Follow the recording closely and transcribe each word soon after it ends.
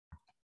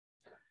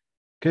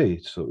Okay,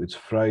 so it's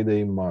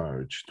Friday,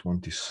 March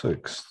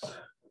 26th,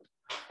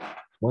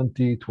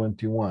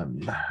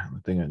 2021. I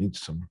think I need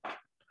some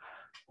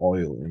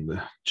oil in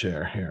the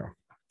chair here.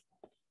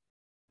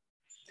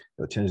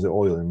 I'll change the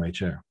oil in my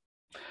chair.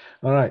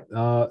 All right,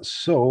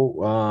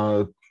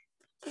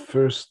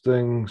 first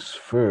things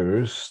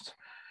first,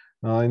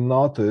 I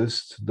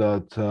noticed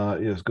that,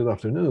 yes, good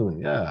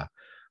afternoon, yeah.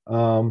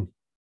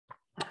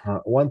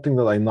 One thing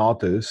that I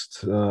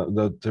noticed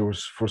that there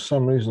was, for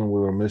some reason, we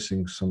were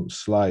missing some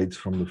slides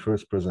from the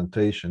first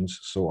presentations.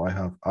 So I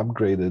have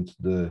upgraded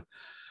the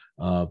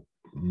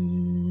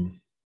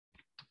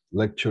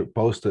lecture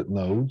post-it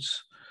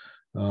notes,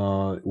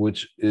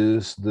 which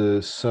is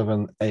the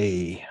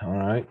 7A. All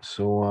right.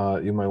 So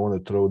you might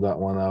want to throw that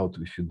one out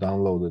if you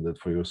downloaded it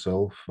for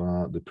yourself,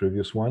 the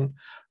previous one.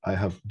 I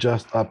have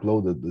just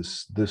uploaded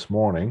this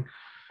morning.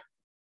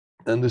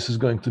 And this is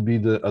going to be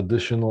the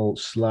additional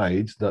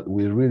slides that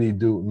we really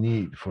do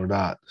need for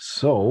that.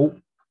 So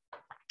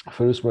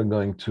first, we're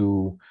going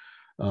to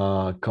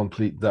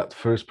complete that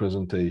first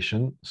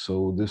presentation.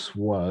 So this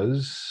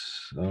was,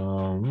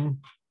 that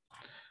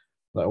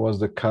was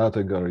the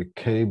category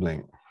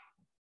cabling,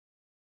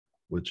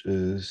 which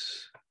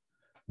is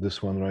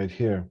this one right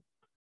here.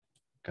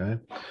 Okay.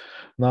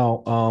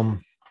 Now,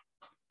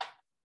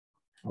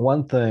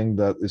 one thing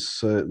that is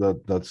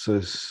that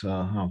says,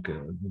 okay,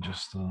 let me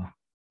just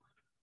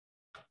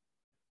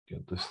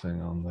get this thing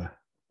on the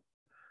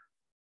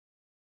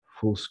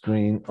full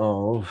screen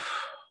of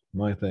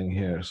my thing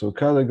here. So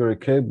category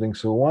cabling.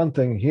 So one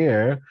thing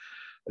here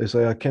is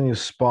can you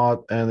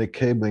spot any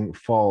cabling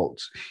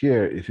faults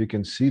here? If you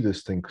can see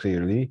this thing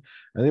clearly,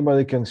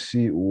 anybody can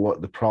see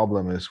what the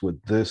problem is with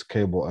this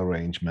cable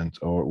arrangement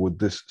or with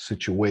this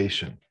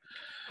situation.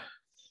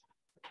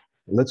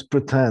 Let's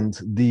pretend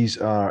these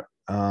are,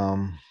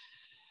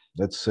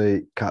 let's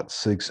say,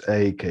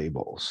 Cat6A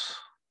cables.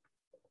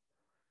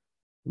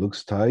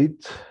 Looks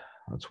tight.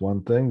 That's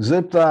one thing.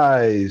 Zip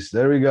ties.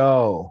 There we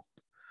go.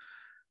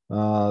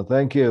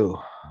 Thank you.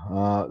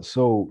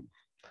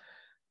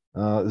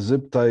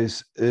 Zip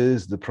ties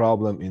is the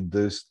problem in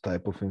this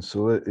type of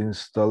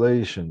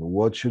installation.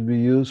 What should we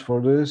use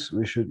for this?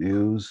 We should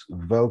use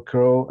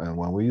Velcro. And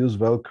when we use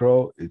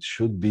Velcro, it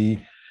should be,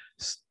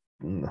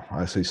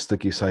 I say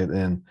sticky side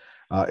in.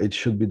 It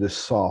should be the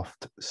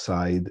soft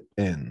side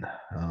in.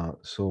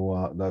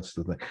 That's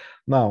the thing.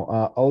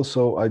 Now,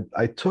 also,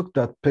 I took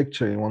that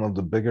picture in one of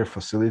the bigger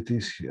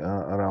facilities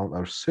around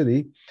our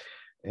city,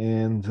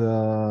 and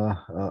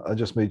I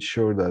just made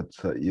sure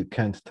that you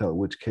can't tell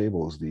which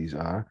cables these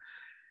are.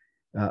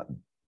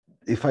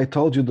 If I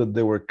told you that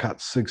they were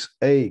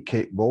Cat6A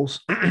cables,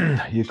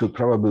 you could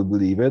probably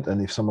believe it.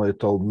 And if somebody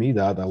told me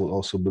that, I would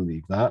also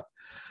believe that.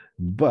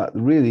 But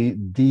really,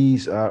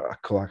 these are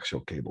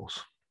coaxial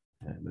cables.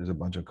 There's a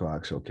bunch of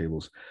coaxial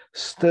cables.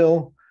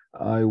 Still,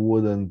 I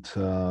wouldn't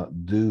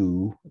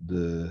do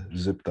the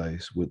zip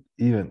ties with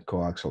even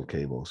coaxial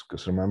cables,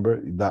 because remember,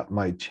 that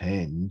might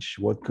change.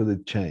 What could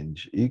it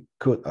change? It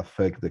could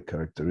affect the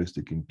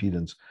characteristic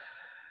impedance.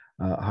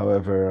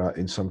 However,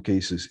 in some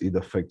cases, it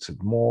affects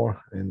it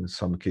more. In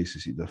some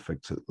cases, it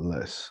affects it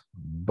less.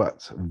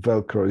 But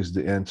Velcro is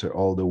the answer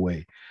all the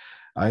way.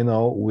 I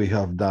know we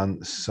have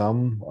done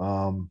some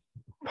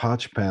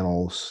patch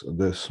panels,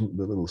 the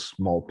little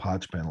small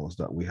patch panels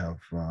that we have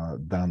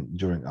done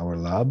during our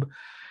lab.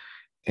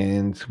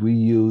 And we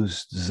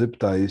used zip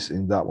ties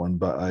in that one,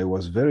 but I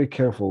was very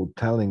careful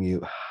telling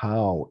you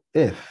how,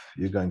 if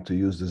you're going to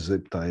use the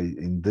zip tie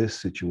in this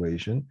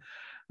situation.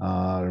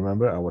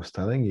 Remember, I was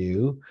telling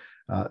you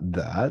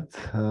that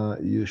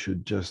you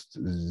should just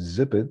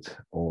zip it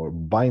or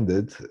bind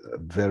it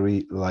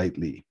very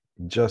lightly,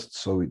 just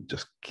so it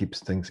just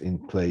keeps things in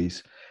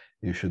place.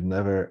 You should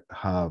never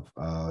have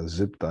a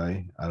zip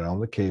tie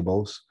around the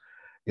cables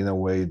in a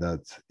way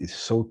that is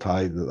so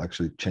tight that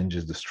actually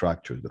changes the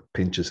structure, that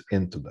pinches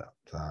into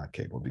that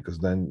cable, because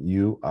then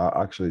you are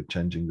actually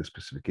changing the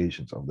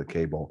specifications of the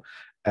cable,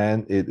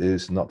 and it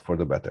is not for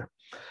the better.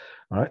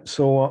 All right,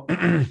 so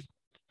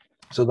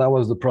so that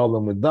was the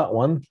problem with that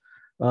one.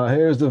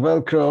 Here's the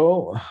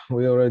Velcro.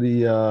 We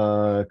already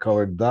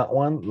covered that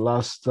one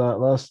last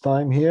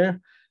time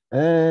here,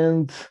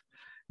 and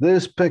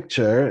this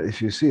picture,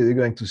 if you see it, you're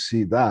going to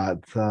see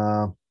that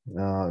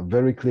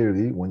very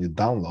clearly when you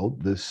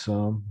download this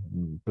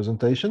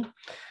presentation.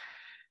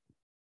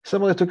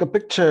 Somebody took a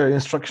picture,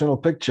 instructional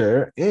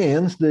picture,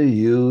 and they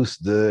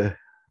used the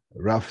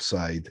rough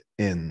side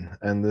in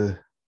and the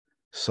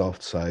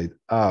soft side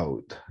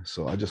out.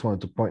 So I just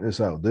wanted to point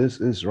this out. This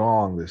is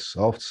wrong. The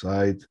soft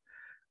side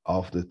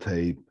of the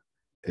tape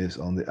is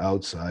on the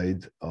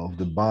outside of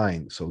the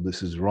bind. So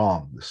this is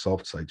wrong. The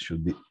soft side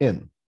should be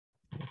in.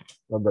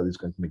 Not that it's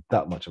going to make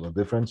that much of a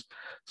difference.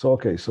 So,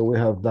 okay, so we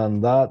have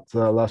done that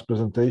last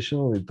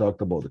presentation. We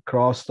talked about the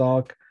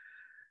crosstalk.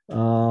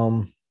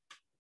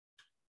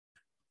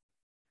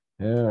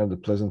 Yeah, the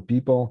pleasant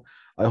people.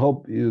 I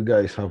hope you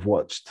guys have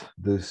watched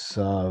this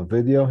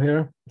video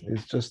here.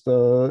 It's just, you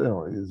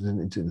know,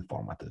 it's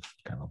informative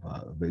kind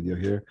of video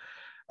here.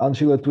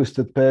 Unshielded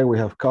twisted pair we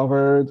have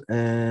covered,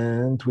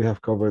 and we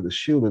have covered the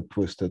shielded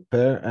twisted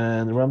pair.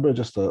 And remember,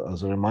 just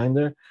as a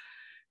reminder,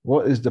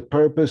 what is the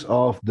purpose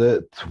of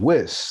the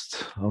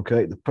twist?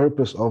 Okay, the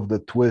purpose of the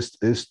twist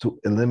is to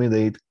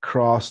eliminate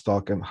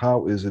crosstalk. And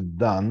how is it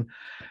done?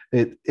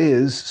 It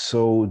is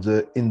so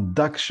the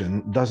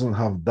induction doesn't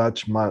have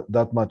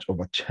that much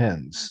of a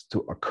chance to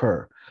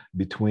occur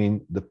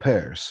between the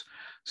pairs.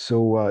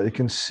 So you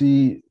can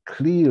see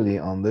clearly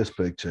on this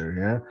picture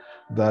here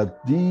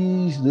that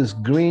this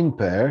green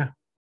pair,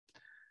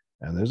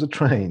 and there's a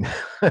train,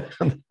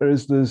 and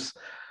there's this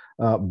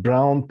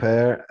brown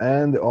pair,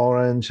 and the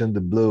orange and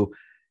the blue.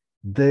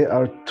 They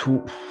are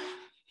two.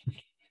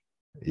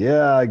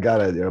 Yeah, I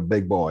got it. You're a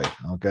big boy.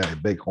 Okay,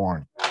 big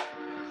horn.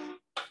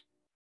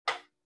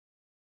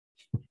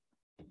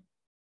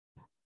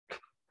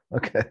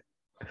 Okay.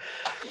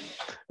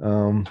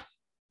 All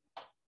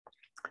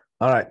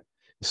right.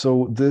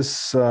 So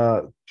this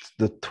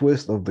the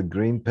twist of the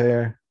green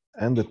pair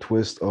and the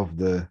twist of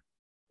the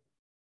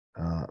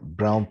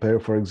brown pair,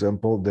 for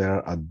example, they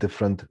are at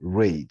different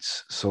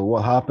rates. So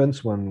what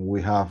happens when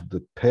we have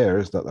the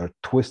pairs that are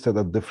twisted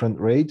at different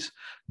rates?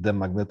 The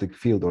magnetic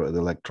field or the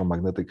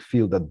electromagnetic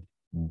field that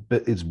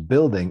is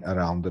building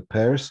around the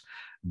pairs,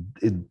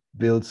 it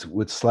builds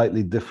with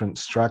slightly different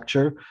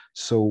structure.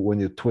 So when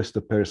you twist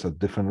the pairs at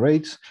different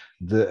rates,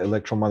 the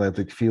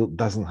electromagnetic field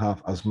doesn't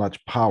have as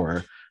much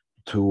power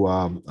to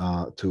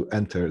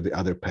enter the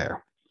other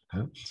pair.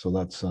 Okay? So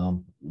that's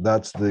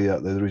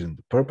the reason.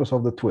 The purpose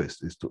of the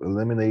twist is to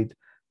eliminate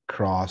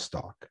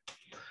crosstalk.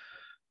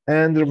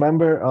 And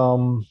remember,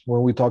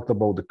 when we talked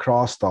about the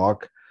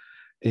crosstalk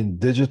in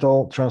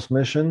digital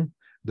transmission,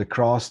 the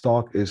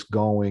crosstalk is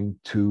going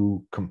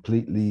to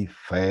completely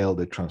fail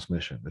the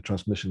transmission. The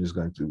transmission is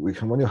going to,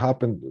 when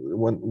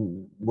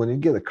you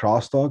get a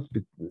crosstalk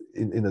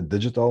in a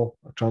digital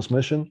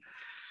transmission,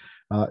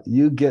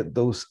 you get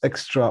those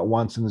extra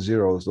ones and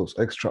zeros, those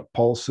extra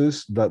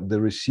pulses that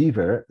the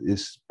receiver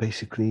is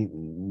basically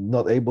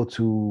not able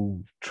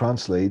to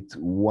translate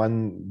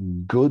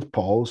one good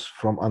pulse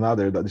from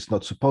another that is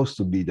not supposed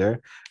to be there.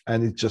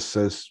 And it just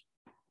says,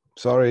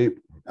 sorry,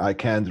 I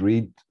can't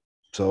read,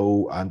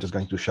 so I'm just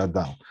going to shut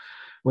down.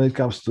 When it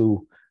comes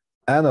to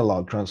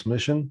analog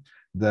transmission,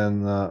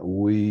 then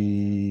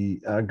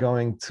we are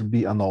going to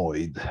be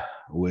annoyed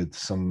with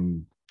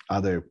some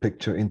other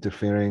picture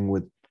interfering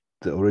with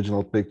the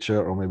original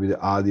picture, or maybe the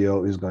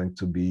audio is going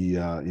to be,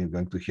 you're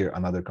going to hear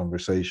another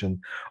conversation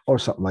or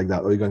something like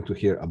that, or you're going to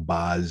hear a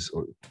buzz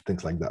or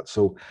things like that.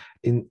 So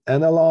in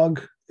analog,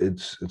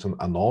 it's an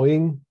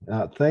annoying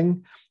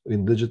thing.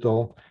 In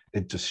digital,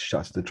 it just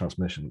shuts the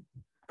transmission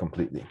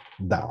completely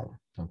down.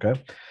 Okay,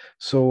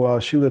 so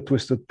shielded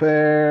twisted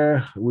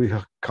pair, we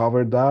have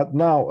covered that.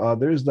 Now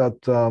there's that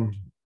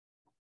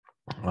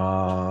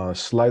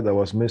slide that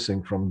was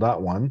missing from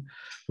that one,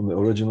 from the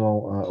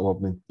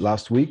original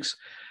last week's.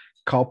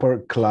 Copper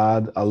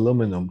clad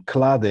aluminum.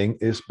 Cladding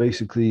is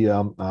basically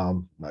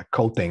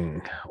coating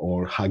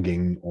or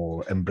hugging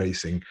or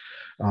embracing.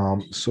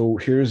 So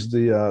here's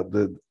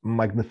the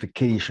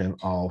magnification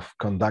of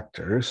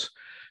conductors.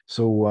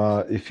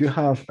 So if you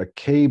have a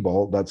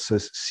cable that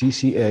says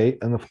CCA,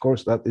 and of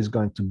course that is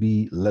going to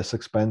be less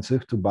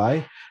expensive to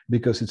buy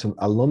because it's an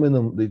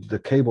aluminum, the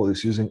cable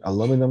is using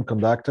aluminum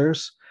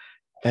conductors,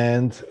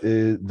 and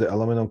the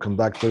aluminum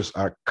conductors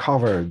are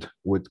covered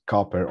with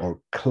copper or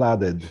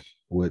cladded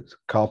with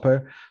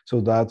copper. So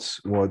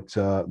that's what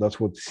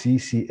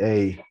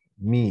CCA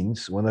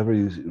means whenever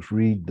you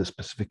read the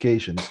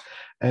specifications,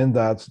 and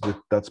that's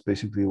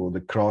basically what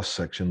the cross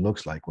section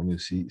looks like when you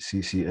see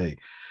CCA.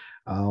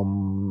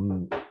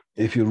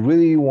 If you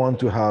really want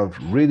to have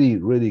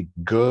really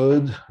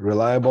good,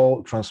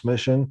 reliable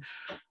transmission,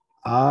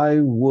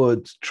 I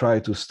would try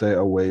to stay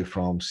away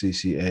from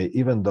CCA,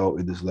 even though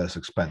it is less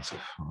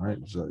expensive. All right,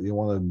 so you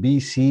want a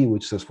BC,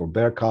 which stands for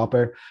bare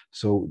copper.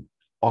 So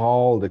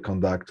all the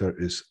conductor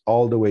is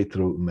all the way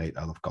through made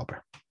out of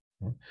copper.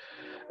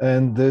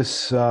 And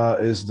this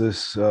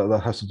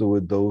that has to do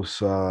with those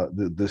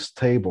this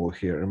table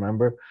here.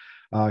 Remember,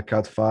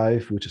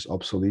 Cat5, which is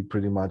obsolete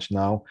pretty much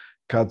now.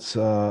 Cats,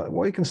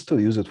 well, you can still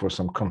use it for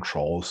some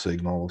control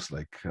signals,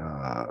 like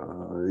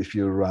if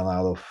you run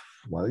out of,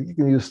 well, you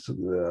can use,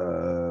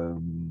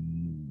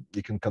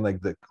 you can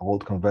connect the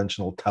old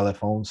conventional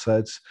telephone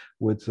sets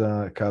with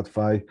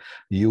Cat5.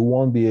 You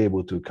won't be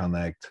able to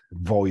connect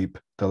VoIP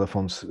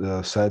telephone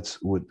sets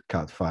with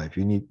Cat5.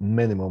 You need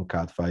minimum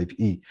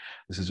Cat5e.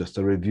 This is just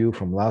a review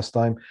from last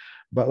time.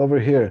 But over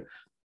here,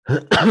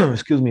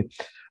 excuse me,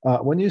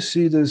 when you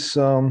see this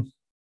said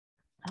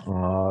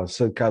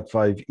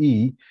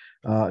Cat5e,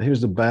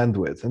 here's the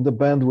bandwidth, and the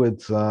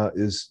bandwidth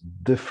is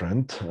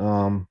different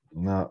from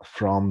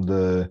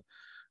the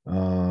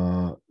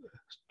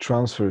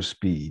transfer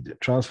speed.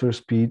 Transfer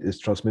speed is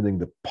transmitting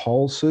the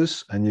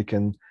pulses, and you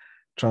can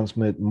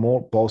transmit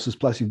more pulses.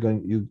 Plus, you're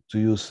going to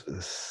use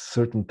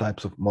certain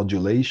types of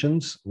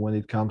modulations when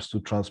it comes to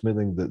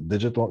transmitting the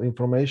digital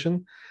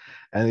information,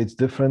 and it's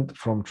different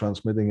from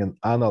transmitting an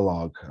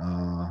analog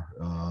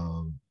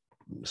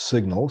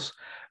signals.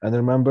 And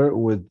remember,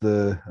 with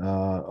the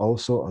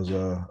also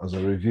as a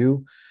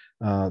review,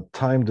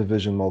 time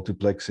division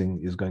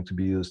multiplexing is going to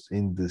be used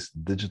in this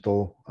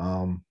digital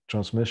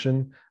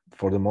transmission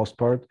for the most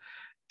part.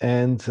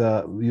 And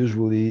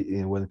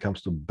usually when it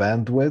comes to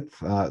bandwidth,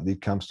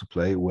 it comes to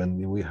play when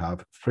we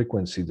have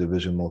frequency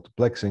division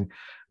multiplexing,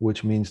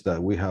 which means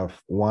that we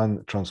have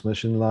one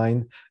transmission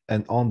line,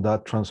 and on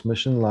that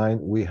transmission line,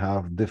 we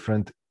have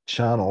different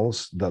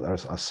channels that are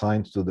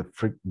assigned to the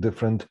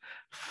different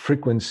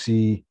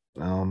frequency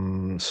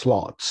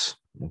slots.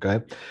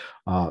 Okay,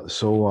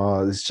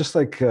 so it's just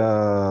like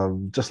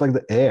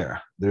the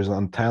air. There's an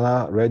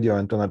antenna, radio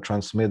antenna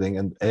transmitting,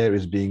 and air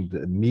is being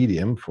the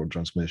medium for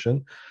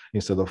transmission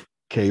instead of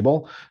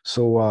cable.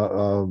 So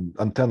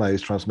antenna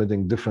is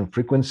transmitting different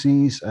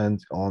frequencies,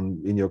 and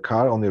in your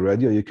car, on your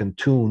radio, you can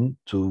tune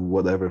to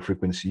whatever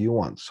frequency you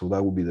want. So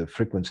that would be the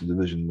frequency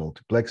division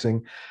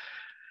multiplexing.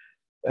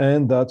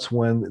 And that's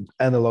when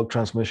analog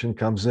transmission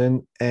comes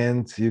in,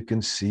 and you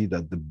can see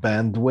that the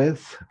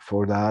bandwidth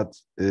for that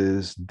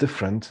is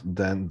different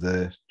than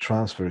the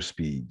transfer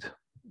speed,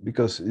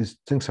 because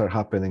things are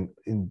happening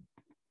in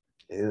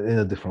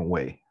a different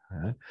way.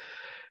 Right?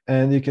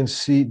 And you can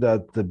see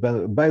that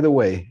by the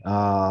way,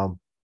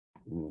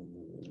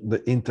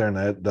 the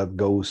internet that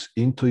goes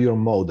into your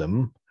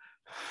modem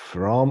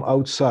from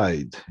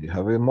outside, you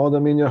have a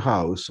modem in your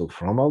house, so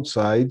from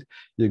outside,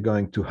 you're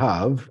going to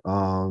have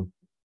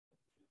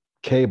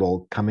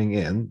cable coming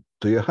in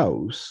to your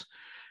house.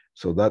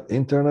 So that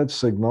internet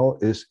signal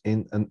is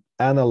in an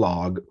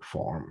analog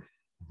form.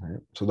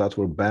 Right? So that's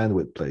where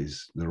bandwidth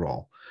plays the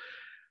role.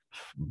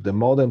 The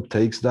modem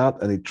takes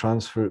that and it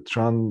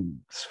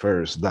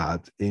transfers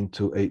that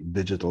into a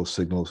digital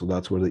signal. So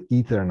that's where the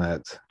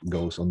Ethernet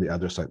goes on the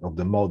other side of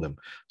the modem.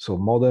 So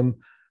modem,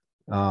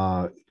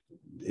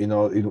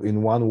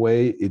 in one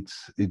way,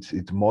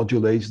 it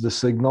modulates the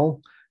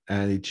signal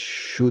and it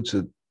shoots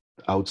it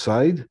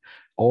outside,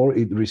 or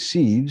it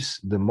receives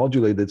the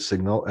modulated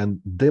signal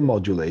and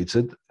demodulates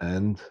it,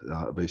 and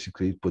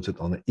basically puts it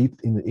in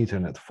the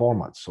Ethernet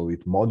format. So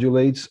it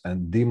modulates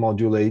and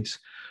demodulates,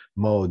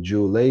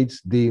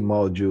 demodulates,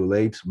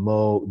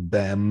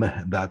 modem.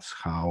 That's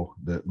how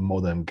the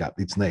modem got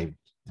its name.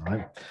 All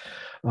right.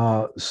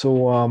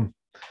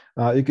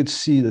 You could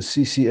see the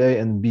CCA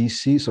and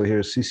BC. So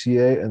here's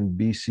CCA and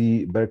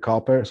BC bare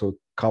copper. So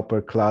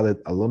copper cladded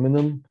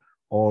aluminum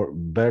or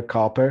bare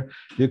copper.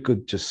 You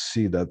could just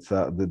see that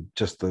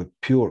just the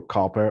pure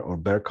copper or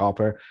bare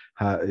copper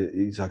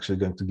is actually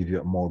going to give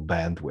you more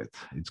bandwidth.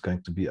 It's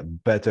going to be a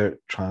better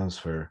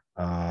transfer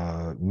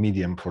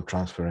medium for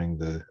transferring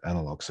the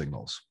analog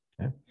signals.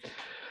 Okay?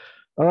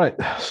 All right,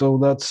 so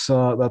that's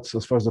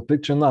as far as the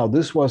picture. Now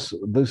this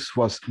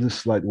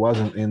slide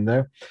wasn't in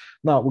there.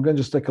 Now we're going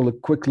to just take a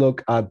quick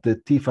look at the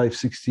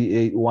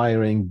T568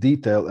 wiring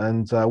detail,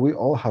 and we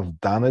all have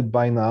done it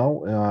by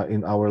now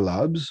in our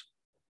labs.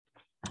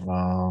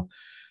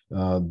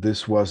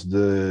 This was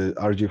the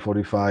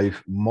RG45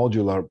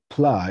 modular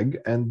plug,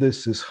 and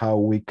this is how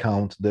we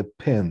count the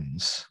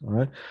pins. All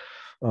right,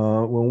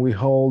 when we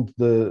hold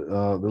the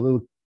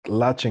little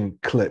latching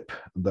clip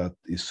that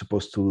is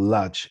supposed to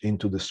latch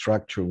into the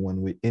structure when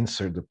we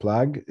insert the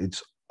plug,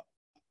 it's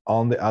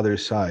on the other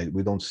side.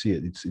 We don't see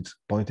it. It's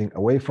pointing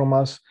away from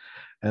us,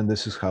 and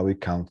this is how we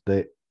count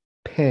the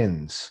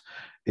pins.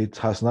 It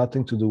has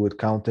nothing to do with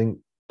counting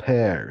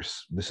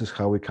pairs. This is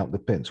how we count the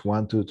pins: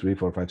 1, 2, 3,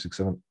 4, 5, 6,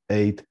 7,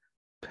 8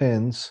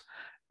 pins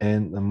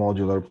in a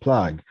modular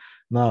plug.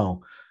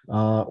 Now,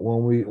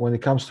 when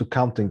it comes to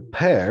counting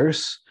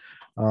pairs,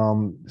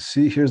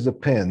 see, here's the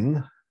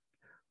pin: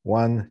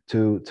 1,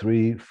 2,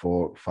 3,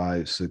 4,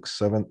 5, 6,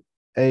 7,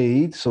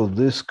 8. So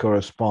this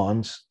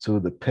corresponds to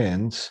the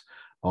pins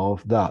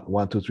of that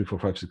 1, 2, 3, 4,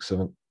 5, 6,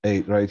 7,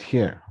 8 right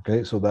here.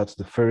 Okay, so that's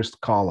the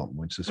first column,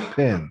 which is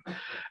pin,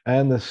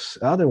 and this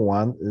other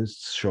one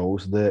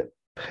shows the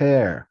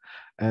pair,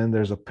 and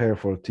there's a pair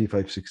for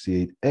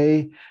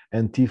T568A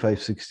and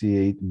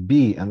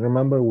T568B. And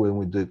remember, when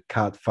we did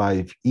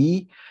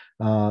Cat5E,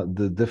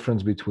 the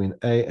difference between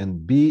A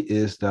and B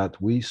is that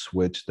we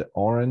switch the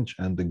orange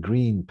and the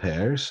green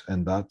pairs,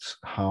 and that's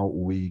how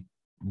we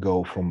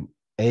go from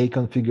A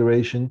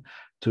configuration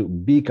to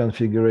B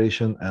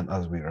configuration. And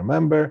as we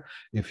remember,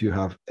 if you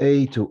have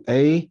A to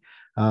A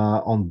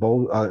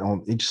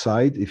on each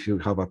side, if you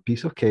have a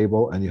piece of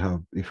cable and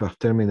if you have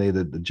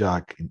terminated the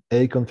jack in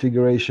A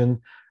configuration,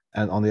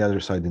 and on the other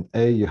side in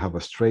A, you have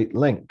a straight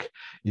link.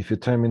 If you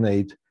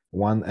terminate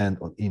one end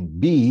in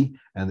B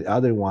and the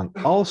other one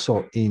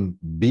also in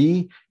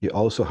B, you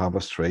also have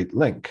a straight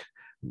link.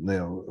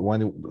 Now,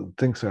 when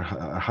things are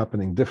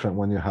happening different,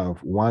 when you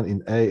have one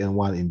in A and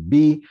one in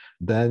B,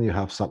 then you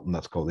have something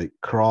that's called a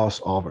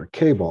crossover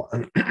cable.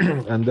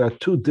 And there are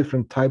two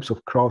different types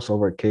of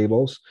crossover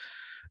cables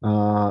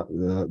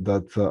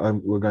that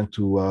we're going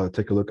to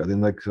take a look at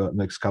in the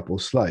next couple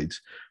of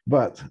slides.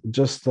 But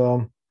just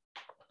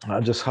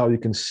how you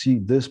can see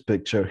this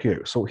picture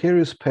here. So here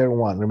is pair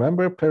 1.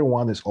 Remember, pair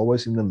 1 is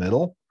always in the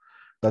middle.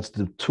 That's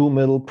the two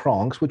middle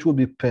prongs, which will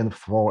be pin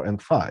 4 and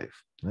 5.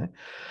 Right?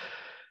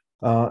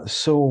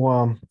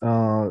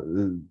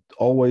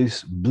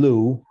 Always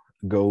blue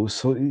goes.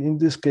 So in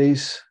this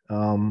case,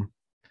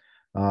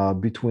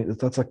 between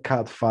that's a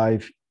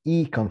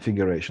Cat5e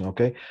configuration.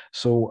 Okay,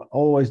 so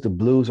always the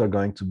blues are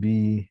going to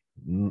be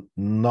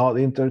not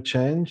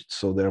interchanged,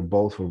 so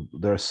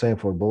they're same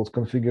for both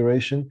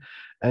configuration,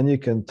 and you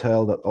can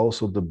tell that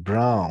also the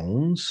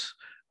browns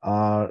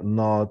are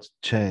not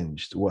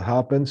changed. What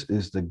happens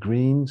is the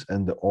greens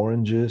and the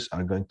oranges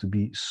are going to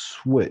be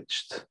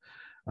switched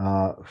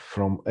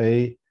from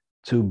A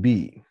to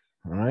B.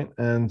 All right,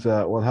 and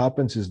what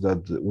happens is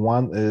that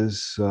one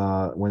is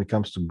when it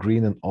comes to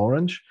green and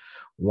orange,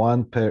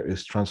 one pair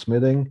is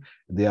transmitting,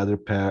 the other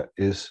pair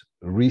is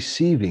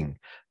receiving.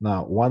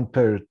 Now, one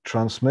pair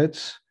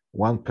transmits,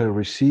 one pair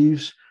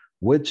receives.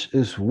 Which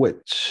is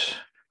which?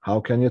 How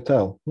can you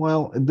tell?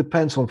 Well, it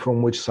depends on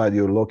from which side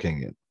you're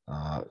looking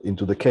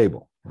into the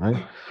cable,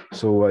 right?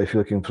 So if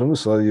you're looking from the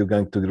side, you're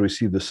going to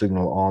receive the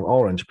signal on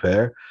orange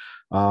pair.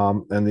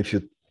 And if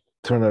you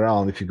turn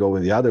around, if you go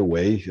in the other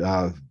way,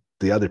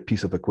 the other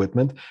piece of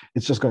equipment,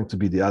 it's just going to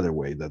be the other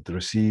way, that the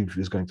receive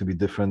is going to be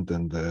different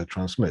than the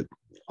transmit,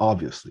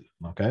 obviously,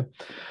 okay?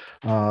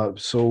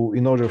 So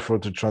in order for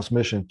the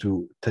transmission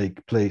to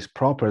take place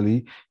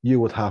properly, you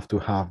would have to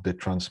have the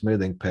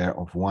transmitting pair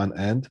of one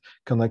end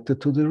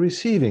connected to the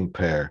receiving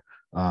pair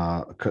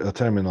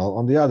terminal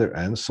on the other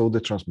end, so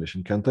the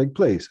transmission can take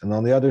place. And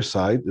on the other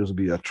side, there'll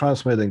be a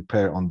transmitting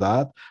pair on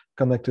that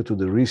connected to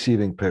the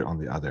receiving pair on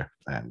the other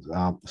end.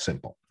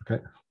 Simple,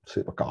 okay?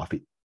 Sip of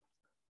coffee.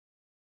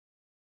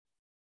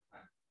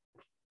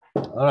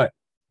 All right.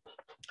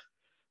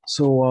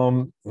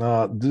 So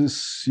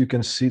this, you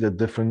can see the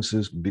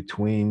differences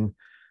between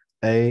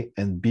A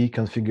and B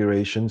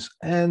configurations,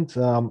 and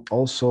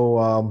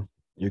also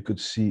you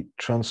could see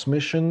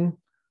transmission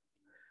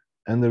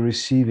and the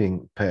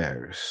receiving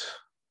pairs,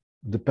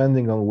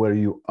 depending on where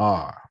you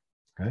are,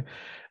 okay?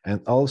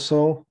 And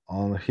also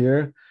on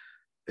here,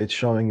 it's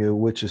showing you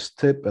which is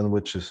tip and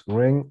which is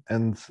ring,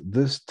 and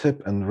this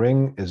tip and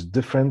ring is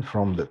different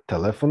from the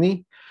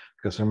telephony,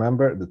 because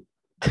remember, the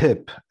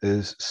tip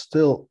is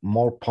still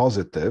more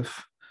positive.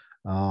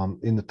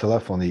 In the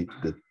telephony,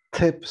 the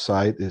tip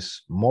side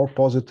is more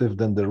positive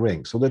than the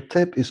ring. So the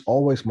tip is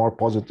always more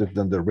positive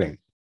than the ring.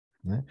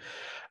 Okay?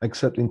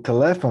 Except in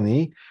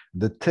telephony,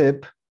 the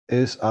tip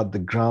is at the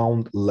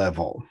ground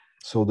level.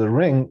 So the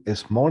ring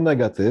is more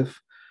negative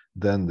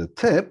than the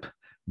tip,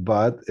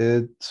 but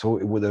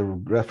with a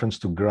reference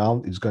to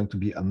ground, it's going to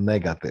be a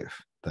negative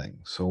thing.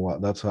 So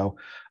that's how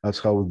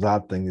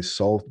that thing is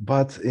solved.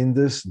 But in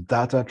this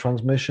data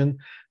transmission,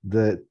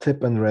 the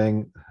tip and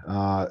ring,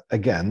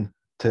 again,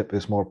 tip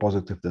is more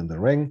positive than the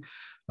ring,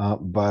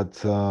 but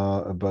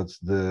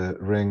the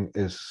ring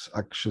is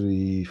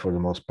actually, for the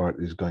most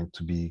part, is going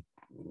to be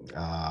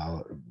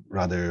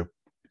rather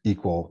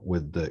equal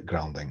with the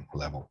grounding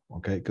level,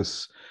 okay?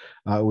 Because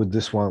with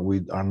this one,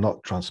 we are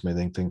not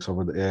transmitting things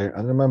over the air.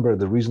 And remember,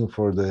 the reason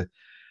for the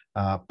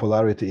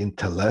polarity in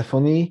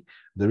telephony,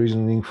 the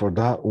reasoning for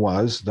that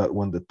was that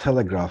when the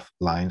telegraph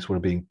lines were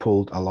being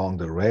pulled along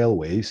the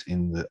railways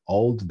in the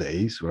old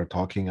days, we're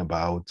talking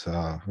about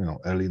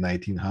early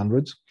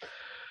 1900s,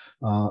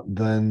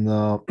 then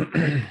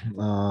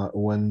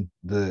when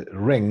the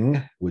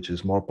ring, which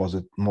is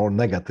more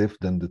negative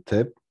than the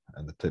tip,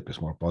 and the tip is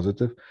more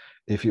positive,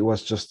 if it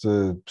was just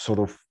a sort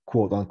of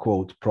quote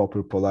unquote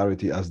proper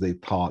polarity as they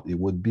thought it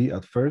would be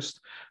at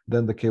first,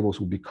 then the cables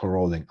would be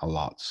corroding a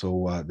lot.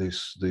 So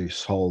they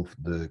solved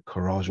the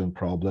corrosion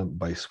problem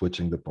by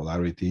switching the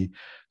polarity.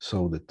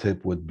 So the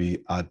tip would be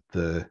at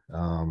the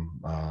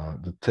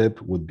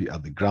tip would be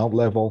at the ground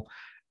level,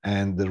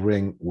 and the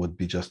ring would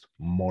be just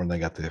more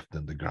negative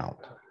than the ground.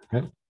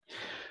 Okay.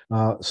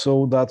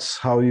 So that's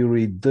how you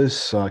read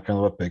this kind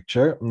of a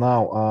picture.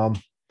 Now,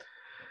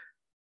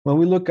 when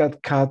we look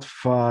at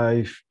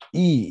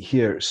Cat5e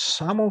here,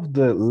 some of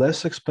the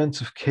less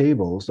expensive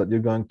cables that you're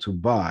going to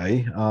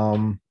buy,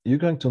 you're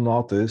going to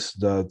notice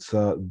that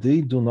they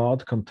do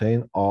not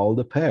contain all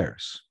the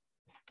pairs.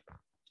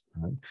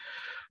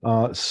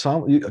 Right?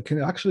 Some you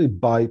can actually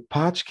buy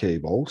patch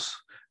cables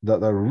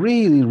that are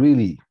really,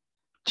 really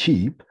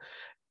cheap,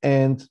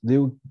 and they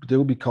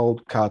will be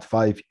called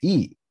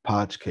Cat5e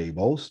patch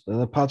cables.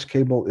 And a patch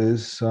cable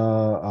is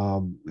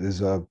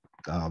a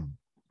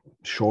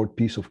short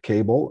piece of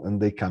cable, and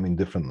they come in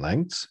different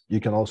lengths. You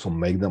can also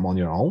make them on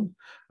your own.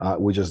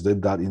 We just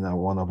did that in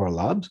one of our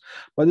labs,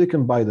 but you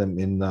can buy them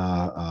in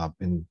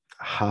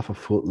half a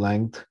foot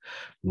length,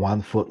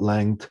 1 foot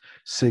length,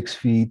 6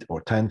 feet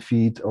or 10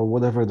 feet, or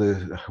whoever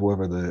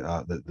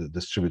the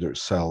distributor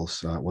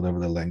sells, whatever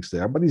the lengths they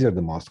are. But these are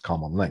the most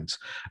common lengths.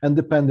 And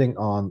depending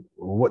on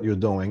what you're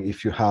doing,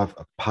 if you have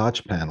a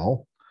patch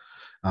panel,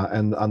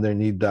 and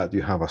underneath that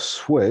you have a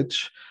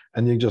switch,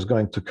 and you're just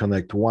going to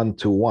connect 1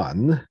 to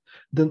 1,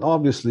 then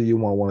obviously you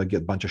won't want to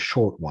get a bunch of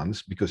short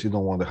ones because you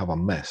don't want to have a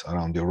mess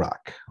around your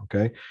rack,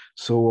 okay?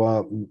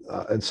 So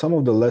and some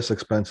of the less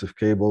expensive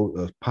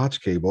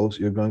patch cables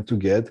you're going to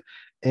get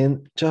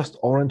in just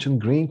orange and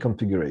green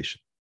configuration.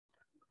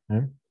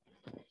 Okay?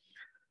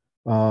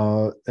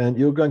 And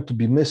you're going to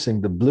be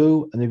missing the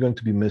blue and you're going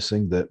to be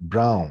missing the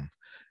brown.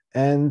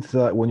 And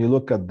when you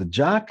look at the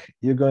jack,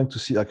 you're going to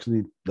see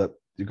actually that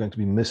you're going to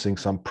be missing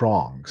some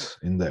prongs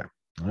in there.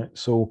 Right.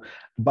 So,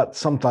 but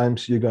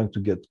sometimes you're going to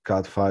get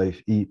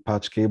Cat5e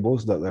patch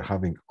cables that are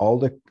having all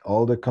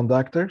the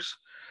conductors,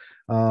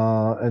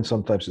 and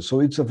sometimes so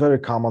it's a very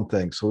common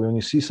thing. So when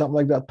you see something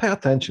like that, pay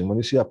attention. When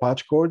you see a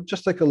patch cord,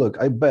 just take a look.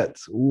 I bet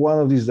one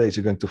of these days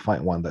you're going to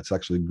find one that's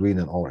actually green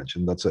and orange,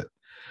 and that's it.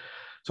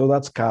 So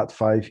that's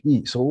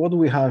Cat5e. So what do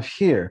we have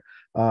here?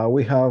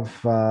 We have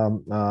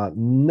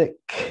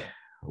NIC,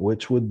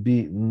 which would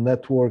be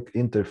network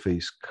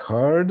interface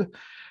card.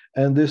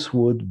 And this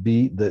would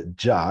be the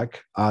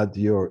jack at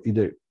your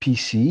either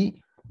PC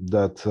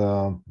that,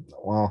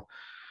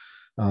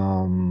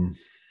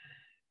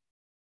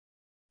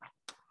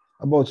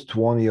 about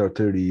 20 or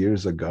 30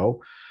 years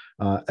ago,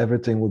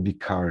 everything would be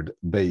card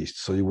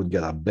based. So you would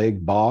get a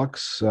big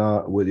box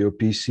with your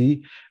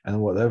PC, and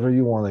whatever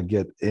you want to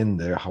get in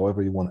there,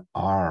 however you want to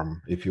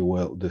arm, if you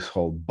will, this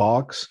whole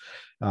box.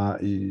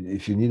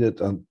 If you needed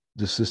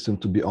the system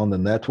to be on the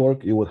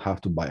network, you would have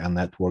to buy a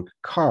network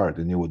card,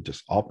 and you would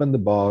just open the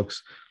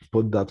box,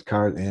 put that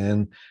card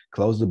in,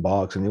 close the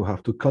box, and you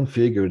have to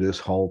configure this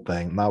whole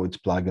thing. Now it's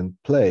plug and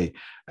play.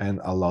 And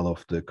a lot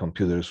of the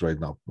computers right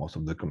now, most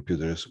of the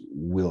computers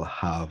will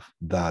have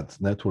that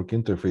network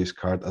interface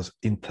card as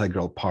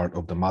integral part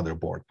of the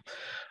motherboard.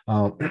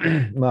 Now,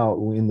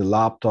 in the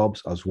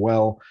laptops as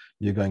well,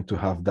 you're going to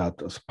have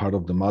that as part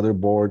of the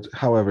motherboard.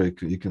 However,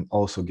 you can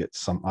also get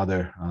some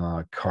other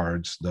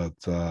cards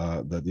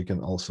that you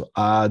can also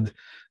add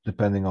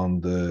depending on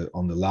the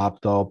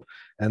laptop.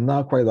 And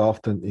now, quite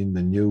often in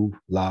the new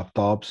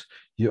laptops,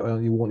 you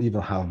won't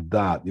even have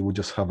that. You will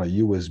just have a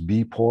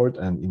USB port,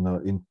 and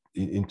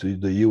into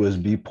the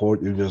USB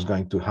port, you're just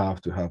going to have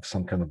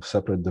some kind of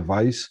separate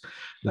device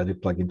that you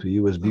plug into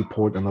USB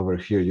port, and over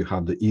here you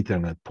have the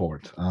Ethernet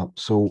port.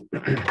 So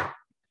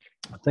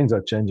things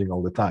are changing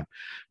all the time.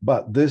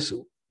 But this,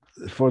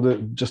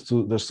 just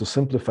to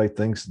simplify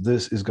things,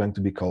 this is going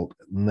to be called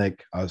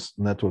NIC, as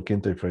network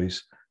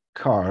interface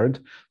card.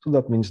 So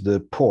that means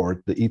the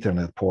port, the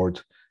Ethernet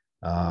port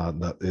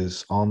that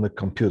is on the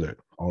computer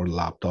or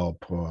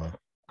laptop or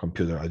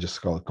computer. I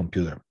just call it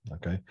computer,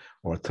 okay,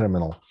 or a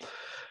terminal.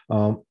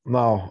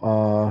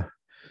 Now,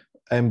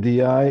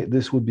 MDI,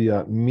 this would be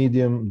a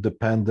medium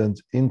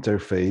dependent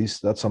interface.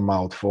 That's a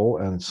mouthful,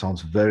 and it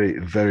sounds very,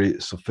 very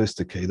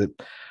sophisticated,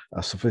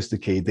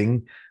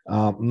 sophisticating.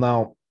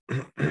 Now,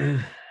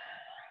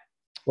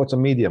 what's a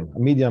medium? A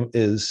medium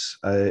is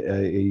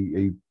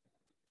a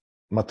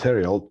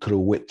material through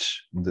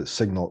which the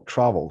signal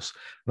travels.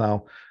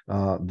 Now,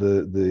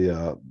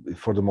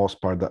 for the most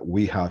part that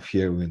we have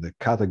here in the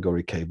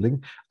category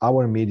cabling,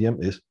 our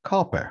medium is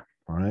copper.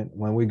 All right.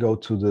 When we go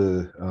to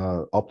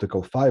the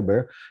optical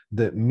fiber,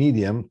 the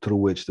medium through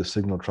which the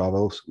signal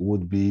travels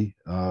would be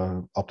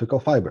optical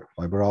fiber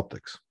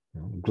optics,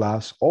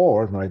 glass,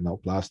 or right now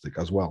plastic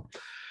as well.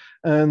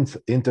 And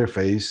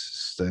interface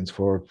stands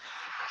for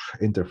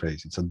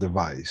interface. It's a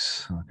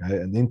device. Okay.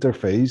 An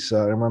interface.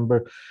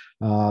 Remember,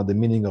 the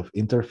meaning of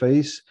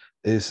interface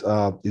is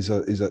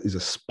a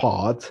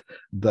spot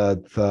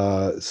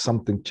that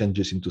something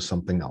changes into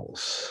something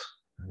else.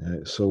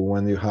 So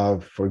when you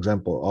have, for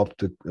example,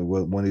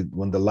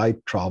 when the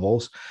light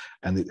travels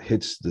and it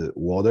hits the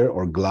water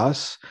or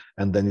glass,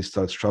 and then it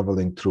starts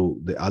traveling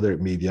through the other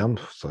medium.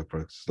 So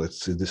let's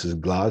say this is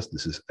glass,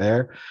 this is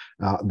air.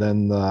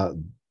 Then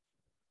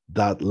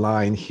that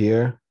line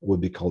here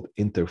would be called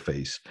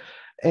interface.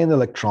 In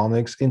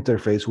electronics,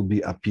 interface would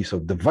be a piece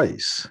of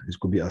device. It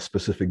could be a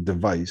specific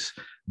device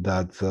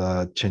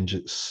that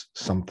changes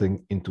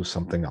something into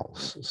something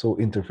else. So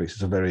interface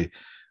is a very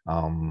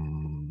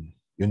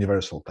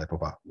universal type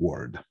of a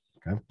word.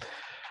 Okay.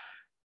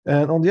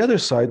 And on the other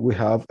side, we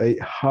have a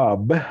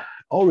hub,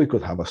 or we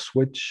could have a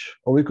switch,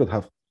 or we could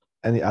have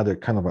any other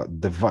kind of a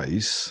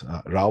device,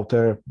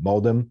 router,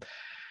 modem.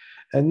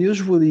 And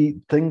usually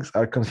things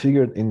are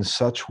configured in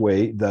such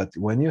way that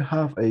when you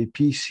have a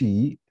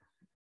PC,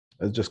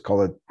 let's just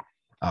call it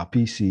a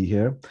PC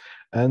here,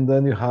 and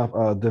then you have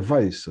a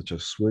device such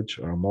as switch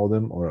or a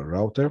modem or a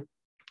router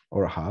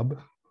or a hub,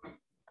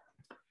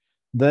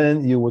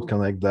 then you would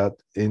connect that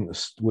in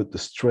with the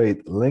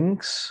straight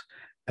links,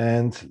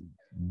 and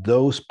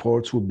those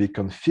ports would be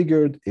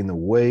configured in a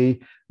way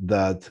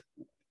that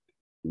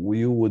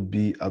we would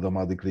be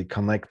automatically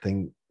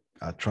connecting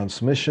a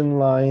transmission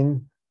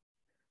line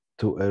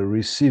to a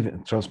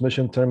receiving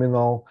transmission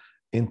terminal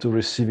into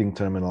receiving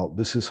terminal.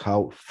 This is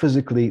how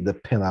physically the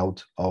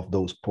pinout of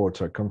those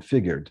ports are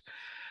configured.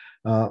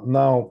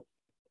 Now,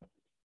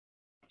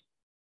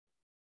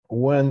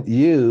 when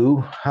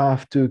you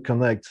have to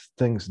connect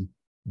things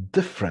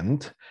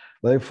different,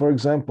 like for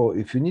example,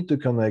 if you need to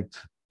connect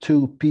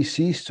two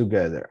PCs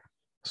together,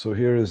 so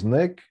here is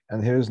NIC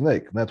and here is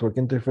NIC, network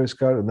interface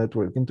card and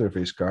network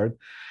interface card.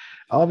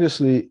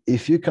 Obviously,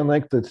 if you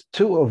connected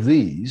two of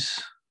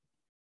these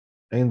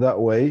in that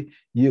way,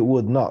 you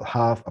would not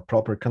have a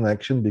proper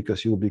connection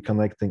because you will be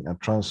connecting a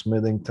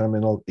transmitting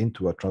terminal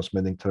into a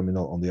transmitting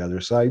terminal on the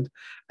other side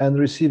and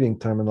receiving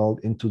terminal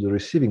into the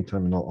receiving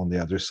terminal on the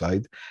other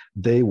side.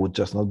 They would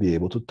just not be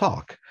able to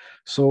talk.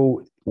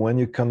 So when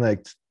you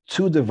connect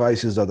two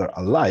devices that are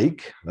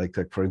alike, like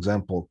for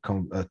example,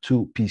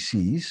 two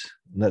PCs,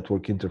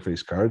 network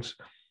interface cards,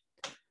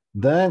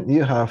 then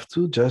you have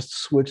to just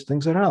switch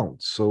things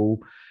around. So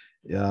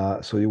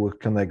you will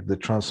connect the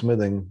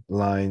transmitting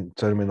line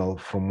terminal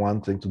from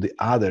one thing to the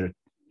other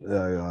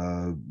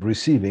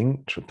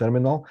receiving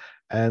terminal,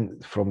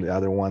 and from the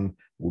other one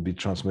will be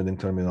transmitting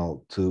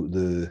terminal to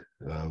the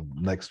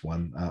next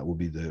one will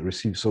be the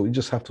receive. So you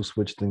just have to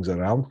switch things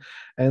around,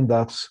 and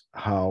that's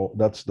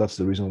the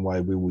reason why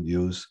we would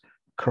use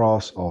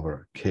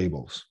crossover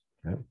cables.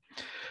 Okay?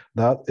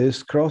 That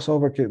is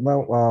crossover cable.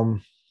 Now,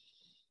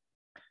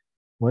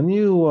 when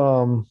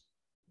you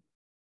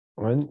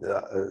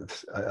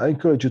I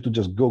encourage you to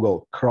just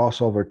Google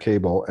crossover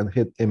cable and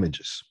hit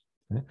images,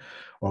 okay?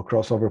 Or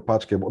crossover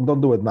patch cable.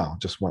 Don't do it now,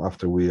 just one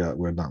after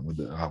we're done with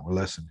our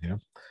lesson here.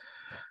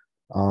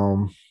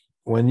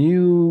 When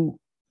you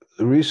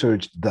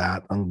research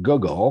that on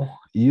Google,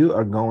 you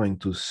are going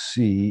to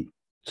see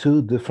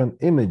two different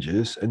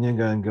images, and you're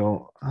going to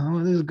go, oh,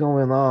 what is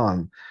going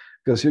on?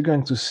 Because you're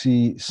going to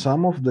see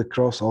some of the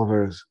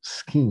crossover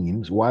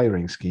schemes,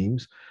 wiring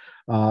schemes,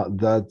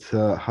 that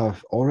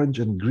have orange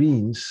and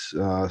greens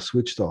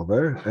switched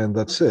over, and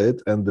that's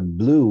it. And the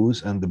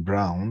blues and the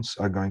browns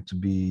are going to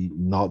be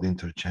not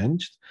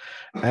interchanged.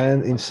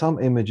 And in some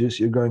images,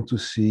 you're going to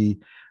see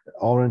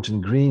orange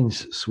and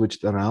greens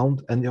switched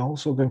around, and you're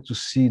also going to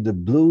see the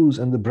blues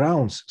and the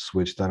browns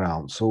switched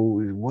around.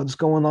 So what's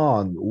going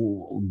on?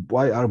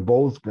 Why are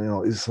both,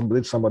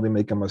 did somebody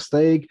make a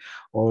mistake,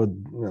 or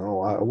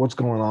what's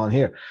going on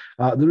here?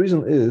 The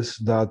reason is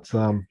that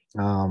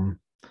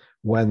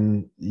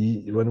when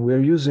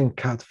we're using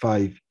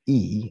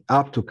Cat5e,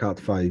 up to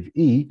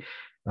Cat5e,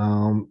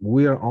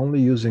 we are only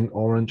using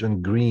orange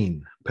and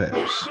green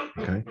pairs.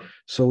 Okay,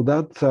 so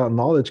that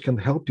knowledge can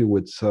help you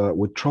with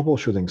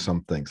troubleshooting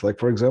some things. Like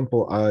for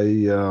example,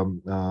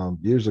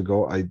 years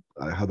ago I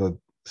had a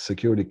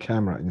security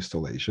camera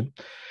installation,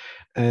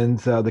 and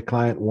the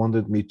client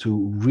wanted me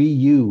to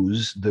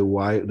reuse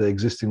the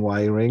existing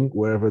wiring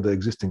wherever the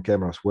existing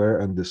cameras were,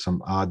 and there's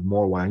some add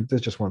more wiring. They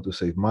just want to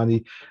save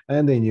money,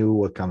 and they knew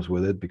what comes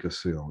with it,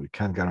 because we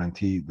can't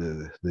guarantee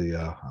the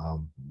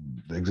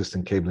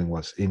existing cabling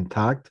was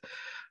intact.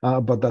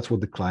 But that's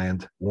what the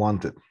client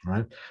wanted,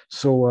 right?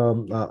 So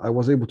I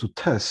was able to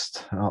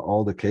test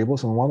all the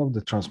cables, and one of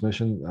the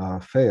transmission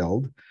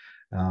failed.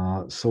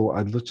 So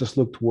I just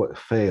looked what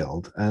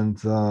failed, and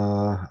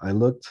I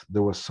looked,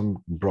 there was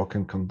some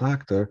broken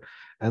conductor,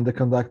 and the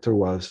conductor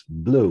was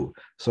blue.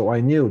 So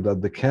I knew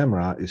that the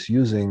camera is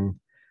using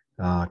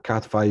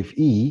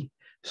Cat5e,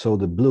 so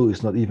the blue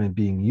is not even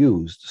being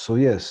used. So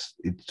yes,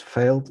 it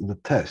failed the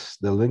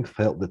test. The link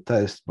failed the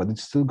test, but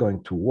it's still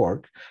going to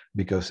work,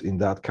 because in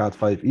that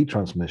Cat5e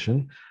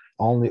transmission,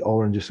 only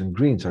oranges and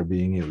greens are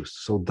being used.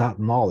 So that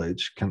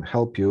knowledge can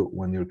help you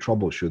when you're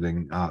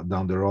troubleshooting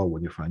down the road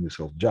when you find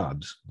yourself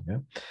jobs. Okay?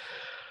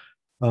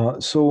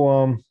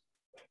 So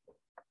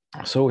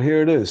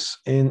here it is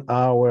in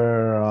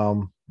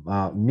our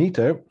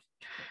meter.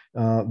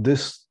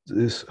 This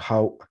is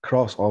how a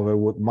crossover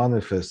would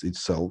manifest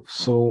itself.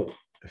 So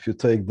if you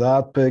take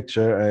that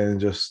picture and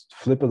just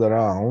flip it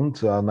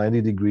around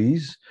 90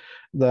 degrees,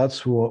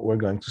 that's what we're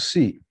going to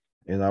see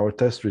in our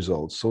test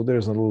results. So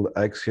there's a little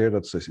X here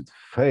that says it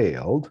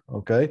failed,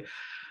 okay?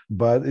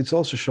 But it's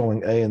also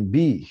showing A and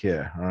B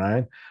here, all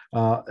right?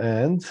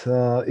 And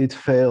it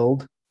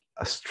failed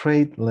a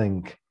straight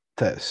link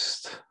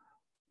test.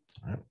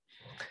 Right?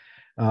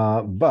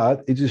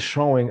 But it is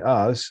showing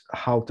us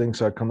how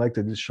things are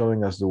connected. It's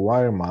showing us the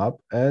wire map.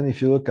 And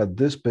if you look at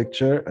this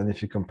picture, and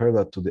if you compare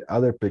that to the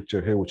other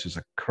picture here, which is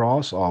a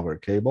crossover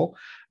cable,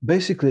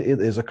 basically it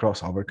is a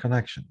crossover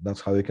connection.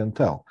 That's how you can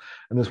tell.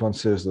 And this one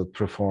says that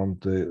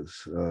performed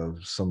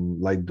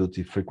some light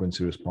duty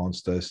frequency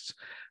response tests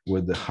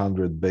with the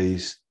 100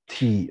 base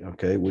T,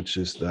 okay, which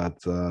is that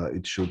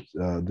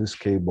this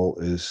cable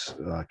is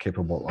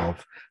capable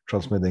of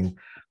transmitting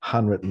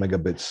 100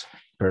 megabits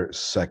per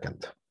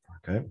second.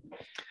 Okay,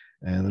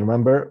 and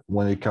remember,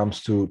 when it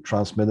comes to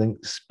transmitting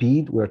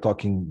speed, we're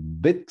talking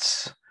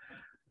bits,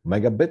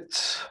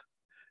 megabits,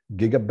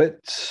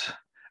 gigabits,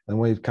 and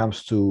when it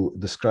comes to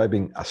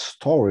describing a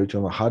storage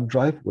on a hard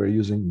drive, we're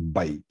using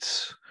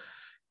bytes,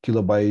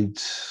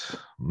 kilobytes,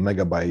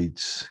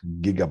 megabytes,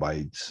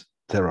 gigabytes,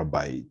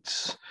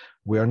 terabytes.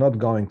 We are not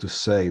going to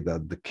say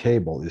that the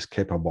cable is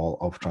capable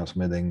of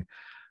transmitting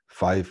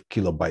 5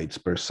 kilobytes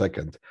per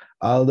second,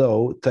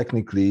 although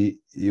technically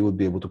you would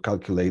be able to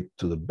calculate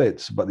to the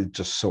bits, but it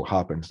just so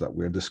happens that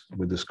we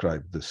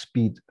describe the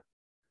speed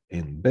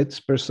in bits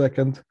per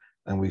second,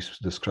 and we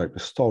describe the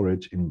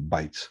storage in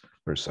bytes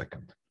per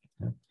second.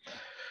 Yeah.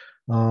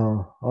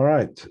 All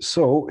right,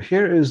 so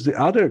here is the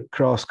other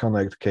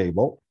cross-connect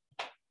cable,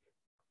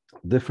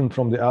 different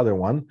from the other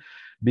one,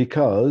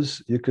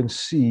 because you can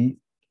see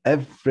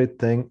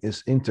everything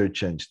is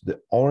interchanged. The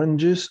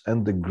oranges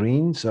and the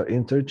greens are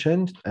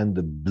interchanged, and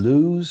the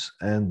blues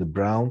and the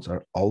browns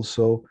are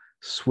also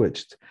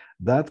switched.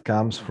 That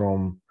comes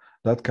from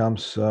that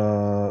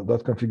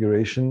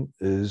configuration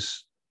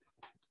is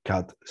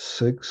Cat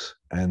 6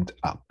 and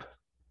up,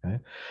 okay?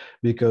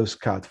 Because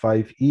Cat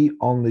 5e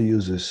only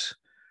uses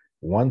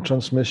one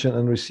transmission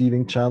and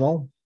receiving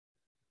channel,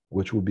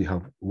 which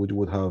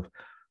would have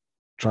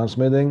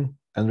transmitting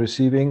and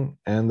receiving,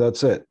 and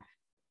that's it.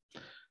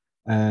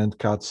 And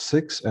Cat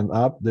 6 and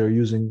up, they're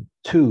using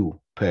two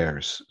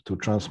pairs to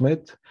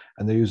transmit,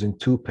 and they're using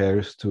two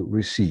pairs to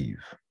receive.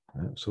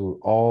 So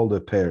all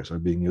the pairs are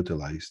being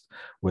utilized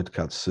with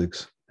Cat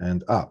 6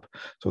 and up.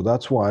 So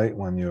that's why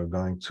when you're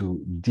going to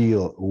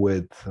deal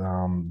with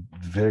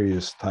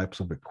various types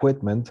of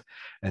equipment,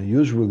 and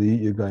usually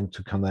you're going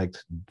to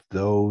connect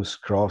those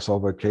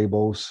crossover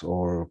cables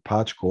or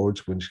patch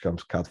cords, which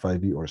comes Cat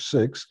 5e or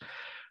 6,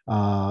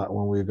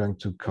 when we're going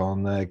to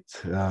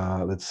connect,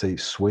 let's say,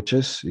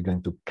 switches, you're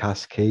going to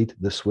cascade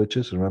the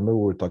switches. Remember,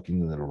 we were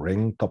talking the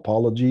ring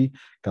topology,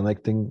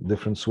 connecting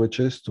different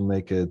switches to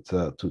make it,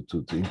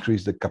 to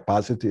increase the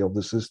capacity of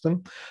the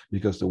system,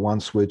 because the one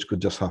switch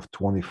could just have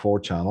 24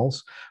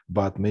 channels,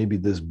 but maybe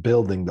this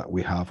building that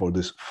we have, or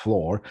this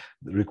floor,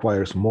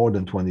 requires more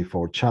than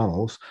 24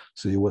 channels.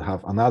 So you would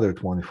have another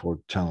 24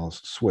 channels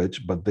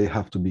switch, but they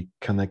have to be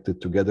connected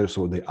together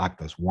so they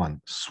act as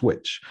one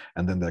switch,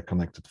 and then they're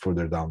connected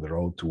further down the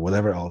road to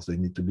whatever else they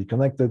need to be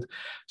connected.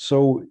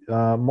 So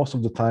most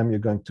of the time you're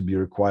going to be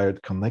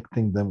required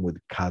connecting them with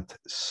Cat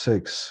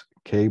 6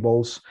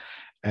 cables,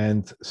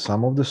 and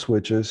some of the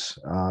switches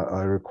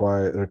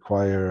require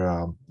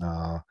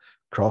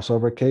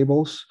crossover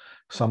cables.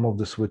 Some of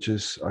the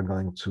switches are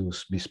going to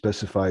be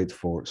specified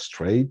for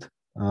straight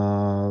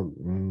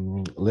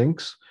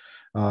links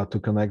to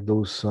connect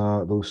those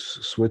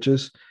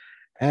switches.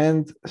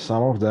 And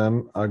some of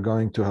them are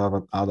going to have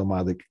an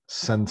automatic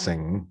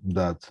sensing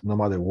that no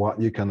matter what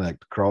you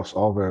connect,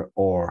 crossover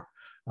or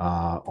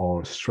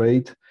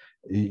straight,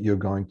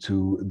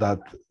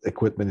 that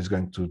equipment is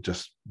going to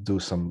just do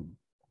some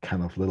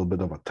kind of little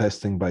bit of a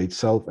testing by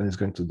itself, and it's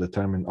going to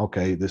determine,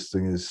 okay, this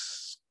thing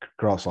is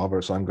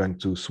crossover, so I'm going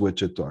to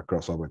switch it to a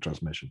crossover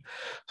transmission.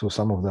 So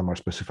some of them are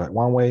specified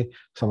one way,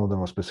 some of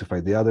them are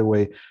specified the other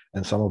way,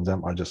 and some of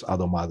them are just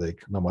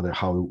automatic. No matter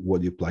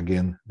what you plug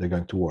in, they're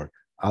going to work.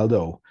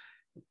 Although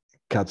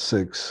Cat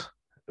 6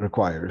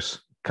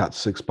 requires Cat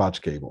 6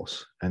 patch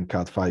cables and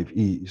Cat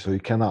 5e, so you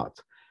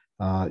cannot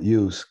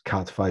use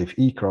Cat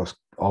 5e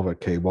crossover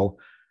cable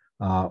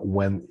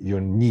when you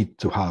need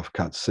to have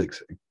Cat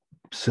 6,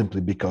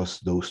 simply because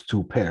those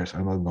two pairs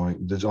are not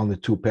going, there's only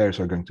two pairs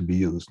are going to be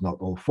used, not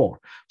all four.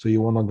 So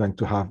you are not going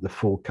to have the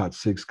full Cat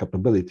 6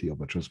 capability of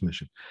a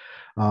transmission.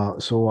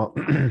 So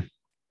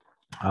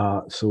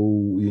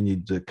you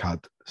need the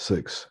Cat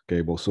 6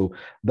 cable. So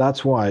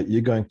that's why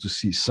you're going to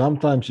see,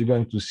 sometimes you're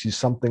going to see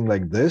something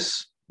like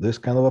this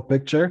kind of a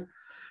picture,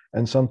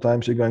 and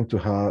sometimes you're going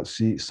to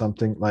see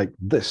something like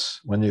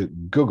this when you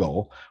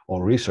Google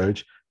or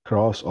research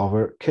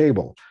crossover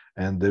cable.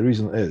 And the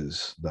reason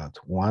is that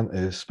one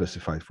is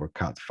specified for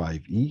Cat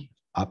 5e,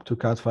 up to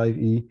Cat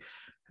 5e,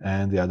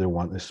 and the other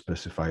one is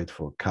specified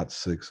for Cat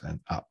 6 and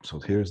up. So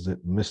here's the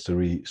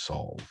mystery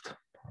solved.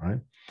 All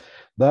right,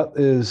 that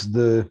is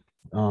the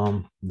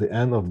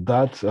end of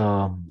that.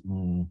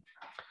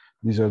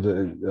 These are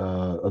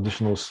the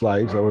additional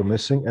slides that we're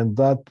missing, and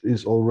that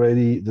is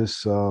already,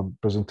 this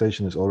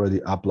presentation is already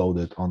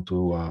uploaded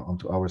onto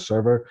our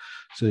server,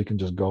 so you can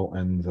just go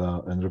and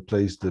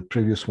replace the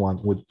previous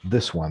one with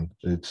this one.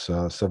 It's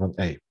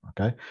 7A.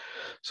 Okay,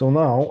 so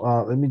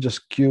now let me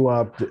just queue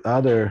up the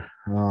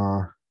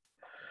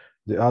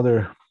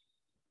other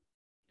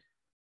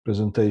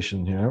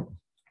presentation here.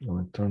 I'm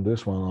going to turn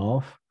this one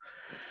off.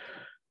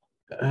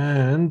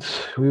 And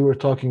we were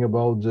talking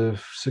about the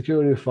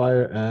security,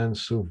 fire, and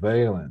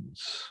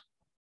surveillance.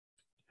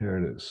 Here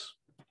it is.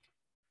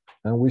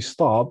 And we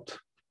stopped.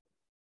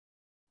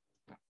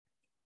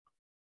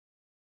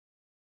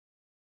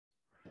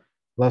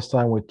 Last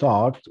time we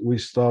talked, we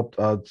stopped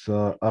at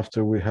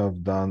after we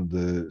have done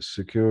the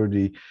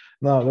security.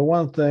 Now, the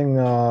one thing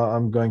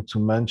I'm going to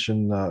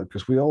mention,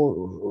 because we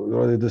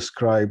already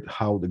described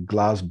how the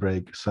glass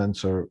break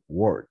sensor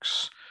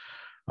works.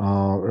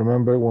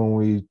 Remember when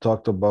we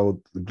talked about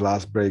the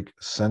glass break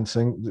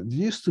sensing? It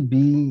used to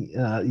be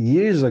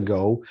years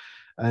ago,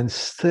 and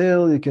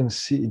still you can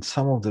see in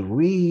some of the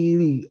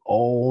really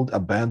old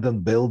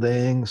abandoned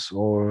buildings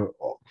or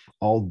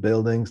old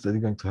buildings that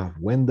you're going to have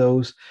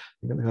windows.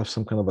 You're going to have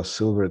some kind of a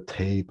silver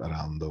tape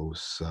around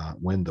those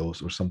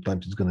windows, or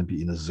sometimes it's going to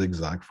be in a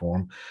zigzag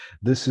form.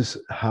 This is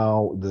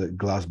how the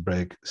glass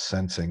break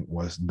sensing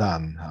was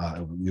done.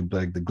 You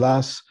break the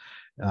glass,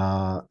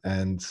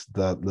 and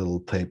that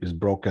little tape is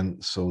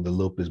broken, so the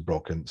loop is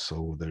broken,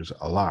 so there's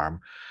alarm.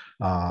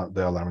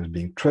 The alarm is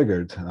being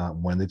triggered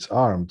when it's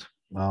armed.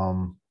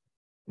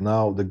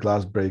 Now the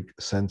glass break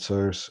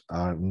sensors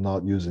are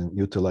not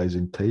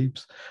utilizing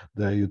tapes.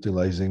 They're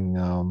utilizing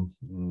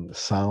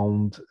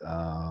sound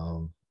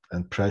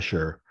and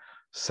pressure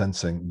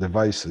sensing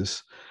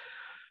devices.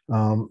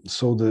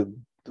 So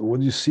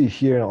what you see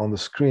here on the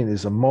screen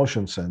is a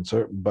motion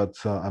sensor, but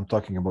I'm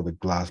talking about the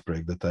glass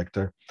break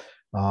detector.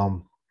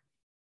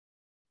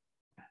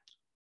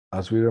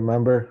 As we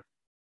remember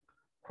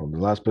from the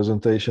last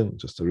presentation,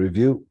 just a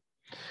review,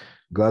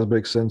 glass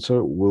break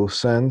sensor will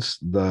sense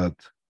that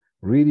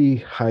really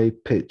high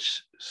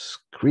pitch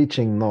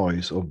screeching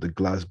noise of the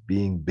glass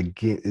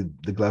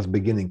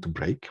beginning to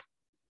break.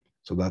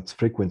 So that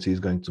frequency is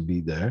going to be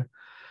there.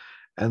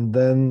 And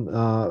then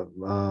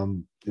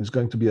it's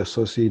going to be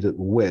associated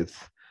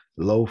with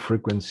low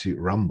frequency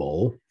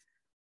rumble.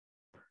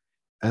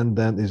 And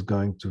then is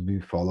going to be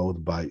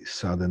followed by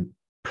sudden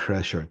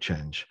pressure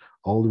change.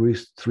 All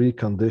these three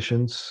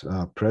conditions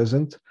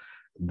present,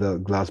 the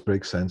glass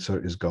break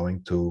sensor is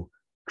going to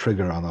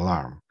trigger an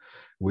alarm.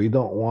 We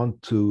don't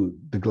want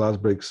the glass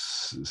break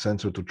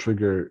sensor to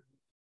trigger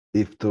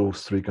if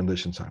those three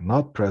conditions are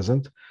not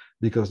present,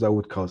 because that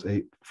would cause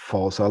a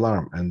false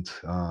alarm. And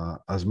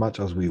as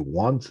much as we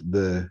want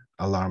the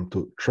alarm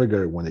to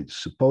trigger when it's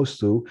supposed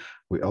to,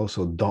 we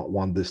also don't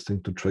want this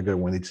thing to trigger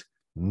when it's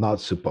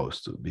not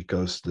supposed to,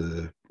 because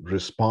the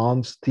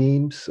response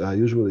teams,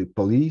 usually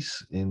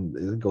police,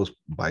 it goes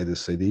by the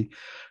city,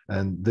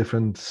 and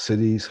different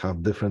cities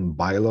have different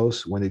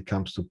bylaws when it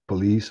comes to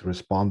police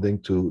responding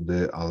to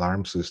the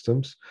alarm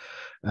systems.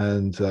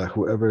 And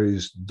whoever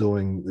is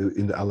doing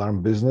in the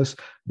alarm business,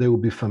 they will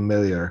be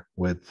familiar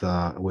with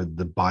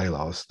the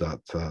bylaws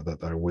that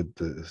are with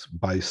this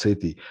by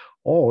city.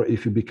 Or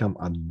if you become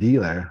a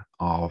dealer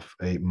of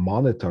a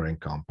monitoring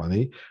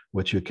company,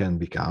 which you can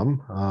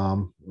become,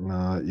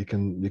 you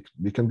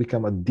can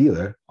become a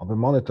dealer of a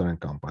monitoring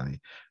company.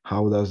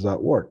 How does that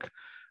work?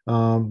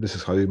 This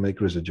is how you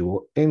make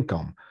residual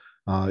income.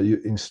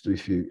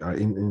 If you are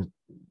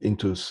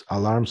into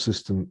alarm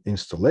system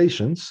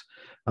installations,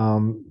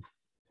 you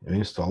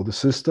install the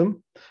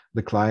system.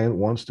 The client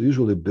wants to,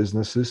 usually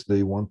businesses,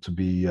 they want to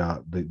be,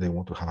 they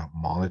want to have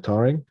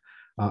monitoring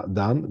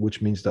done,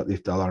 which means that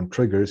if the alarm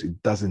triggers,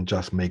 it doesn't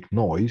just make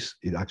noise,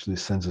 it actually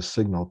sends a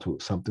signal to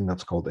something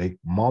that's called a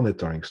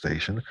monitoring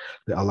station.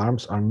 The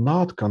alarms are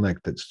not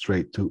connected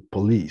straight to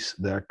police.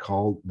 They're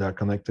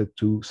connected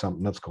to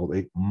something that's called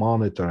a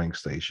monitoring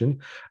station.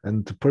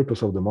 And the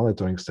purpose of the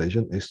monitoring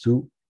station is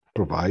to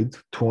provide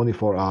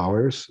 24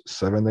 hours,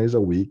 7 days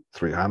a week,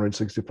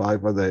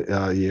 365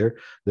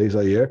 days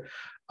a year,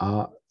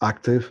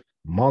 active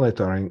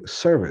monitoring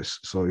service.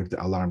 So if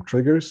the alarm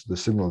triggers, the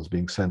signal is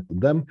being sent to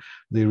them,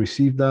 they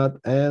receive that,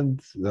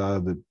 and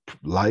the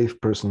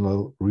live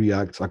personnel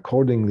reacts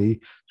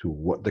accordingly to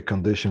what the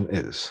condition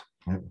is.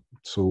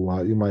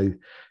 So you might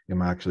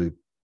actually,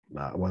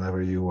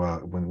 whenever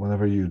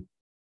you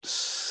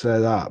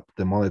set up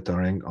the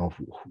monitoring of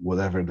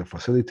whatever the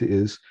facility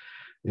is,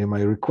 you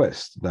may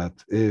request that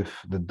if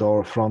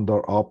the front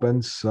door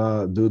opens,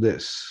 do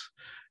this.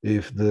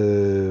 If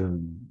the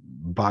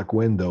back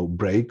window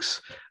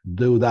breaks,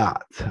 do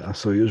that.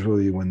 So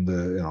usually when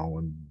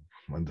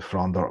the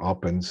front door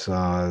opens,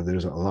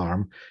 there's an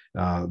alarm.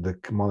 The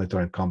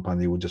monitoring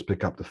company would just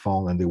pick up the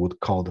phone and they would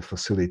call the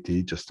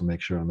facility just to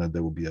make sure that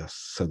there will be a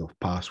set of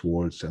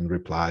passwords and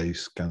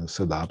replies kind of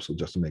set up. So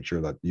just to make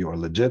sure that you are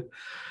legit.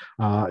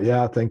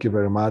 Yeah, thank you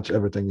very much,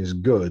 everything is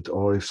good.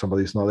 Or if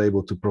somebody is not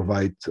able to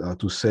provide,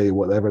 to say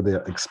whatever they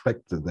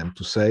expected them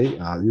to say,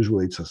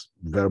 usually it's a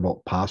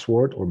verbal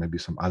password or maybe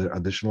some other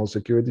additional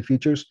security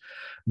features,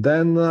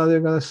 then they're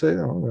going to say,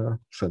 oh,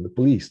 send the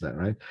police then,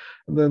 right?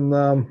 And then,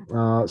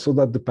 so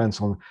that depends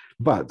on,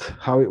 but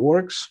how it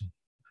works,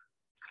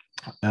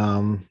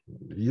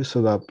 you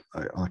set up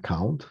an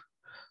account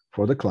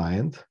for the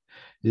client,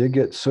 you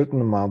get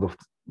certain amount of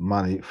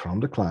money from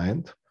the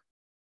client,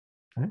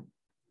 okay?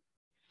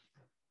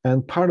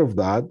 And part of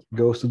that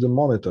goes to the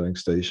monitoring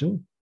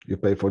station. You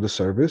pay for the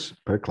service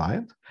per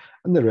client,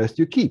 and the rest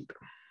you keep.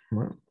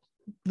 Right?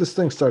 This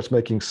thing starts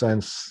making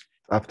sense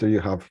after you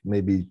have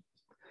maybe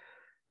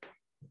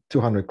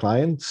 200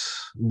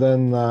 clients,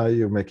 then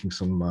you're making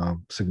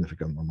some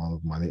significant amount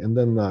of money, and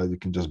then you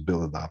can just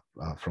build it up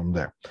from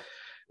there.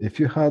 If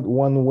you had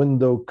one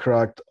window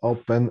cracked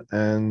open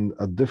and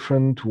a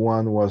different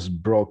one was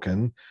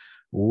broken,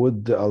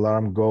 would the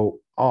alarm go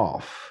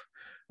off?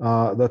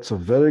 That's a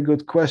very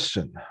good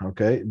question,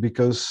 okay?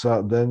 Because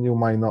then you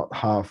might not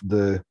have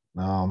the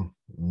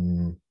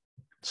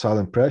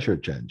sudden pressure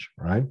change,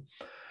 right?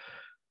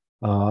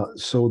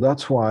 So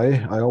that's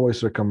why I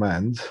always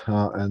recommend,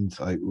 and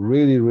I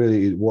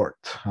really it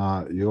worked.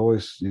 You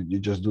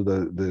just do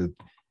the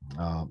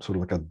sort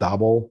of like a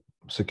double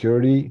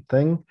security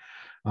thing.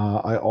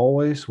 I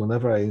always,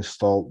 whenever I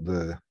install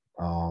the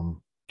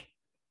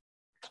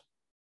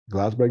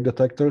glass break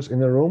detectors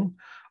in a room,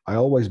 I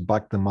always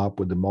back them up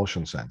with the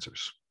motion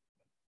sensors.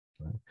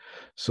 Right?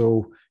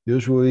 So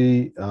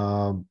usually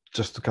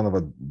just to kind of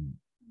a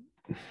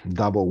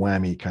double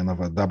whammy, kind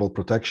of a double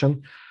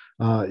protection,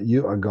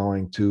 you are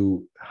going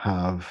to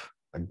have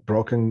a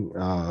broken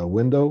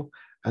window,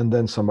 and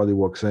then somebody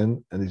walks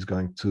in and is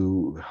going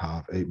to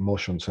have a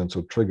motion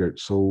sensor triggered.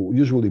 So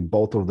usually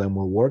both of them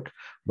will work,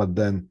 but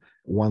then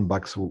one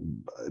backs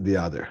the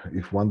other.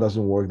 If one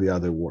doesn't work, the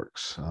other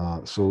works.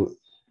 So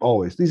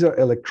always, these are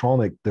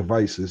electronic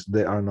devices.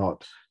 They are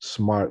not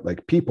smart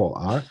like people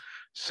are.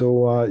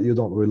 So you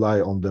don't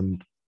rely on them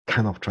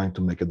kind of trying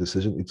to make a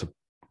decision. It's a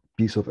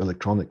piece of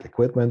electronic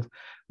equipment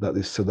that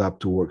is set up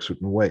to work a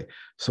certain way.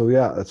 So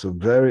yeah, that's a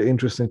very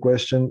interesting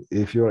question.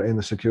 If you're in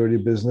the security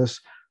business,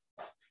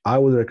 I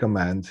would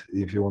recommend,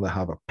 if you want to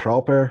have a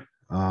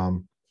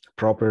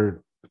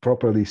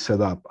properly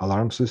set up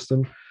alarm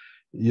system,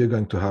 you're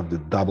going to have the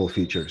double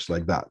features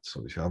like that.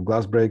 So if you have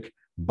glass break,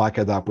 back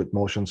it up with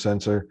motion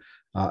sensor,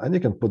 and you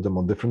can put them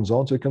on different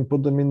zones. You can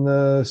put them in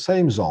the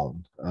same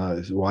zone,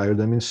 wire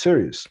them in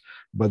series.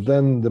 But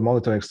then the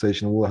monitoring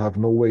station will have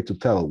no way to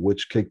tell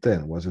which kicked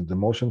in. Was it the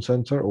motion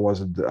sensor or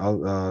was it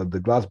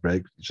the glass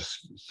break?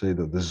 Just say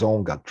that the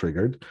zone got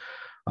triggered.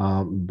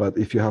 But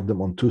if you have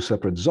them on two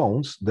separate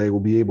zones, they will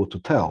be able to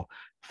tell.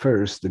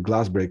 First, the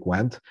glass break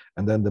went,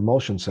 and then the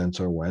motion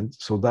sensor went.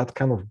 So that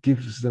kind of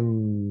gives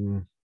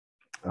them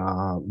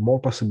more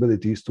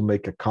possibilities to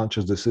make a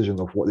conscious decision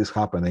of what is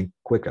happening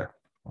quicker.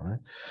 All right.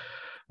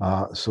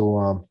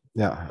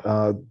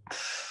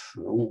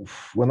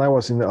 When I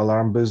was in the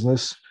alarm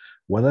business,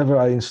 whenever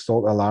I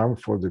installed alarm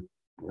for the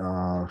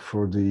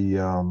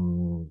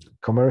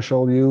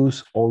commercial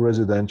use or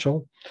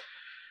residential,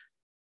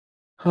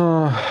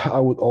 I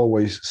would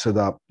always set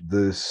up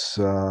this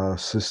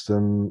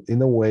system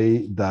in a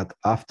way that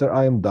after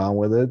I am done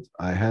with it,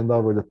 I hand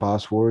over the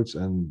passwords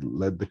and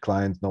let the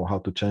client know how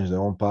to change their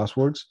own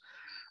passwords.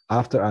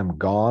 After I'm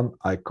gone,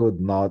 I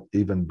could not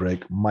even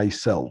break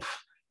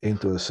myself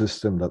into a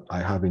system that I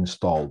have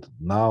installed.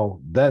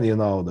 Now, then you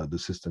know that the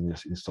system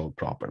is installed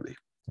properly.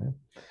 Okay?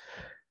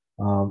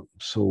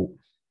 So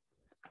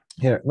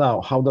here,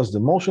 now, how does the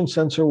motion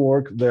sensor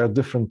work? There are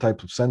different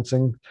types of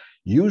sensing.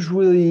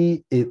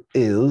 Usually it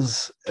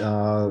is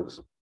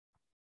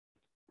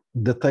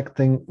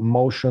detecting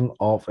motion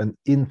of an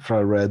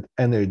infrared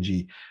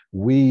energy.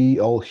 We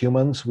all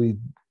humans, we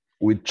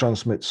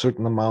transmit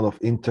certain amount of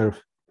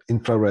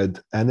infrared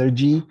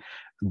energy.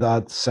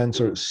 That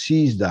sensor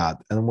sees that.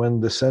 And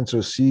when the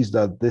sensor sees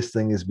that this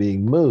thing is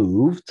being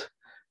moved,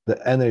 the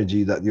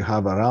energy that you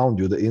have around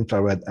you, the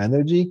infrared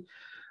energy,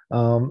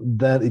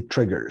 then it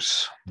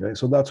triggers. Okay?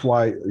 So that's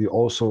why you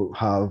also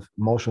have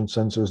motion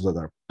sensors that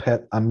are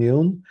PET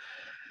immune.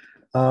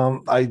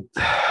 I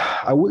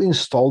would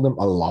install them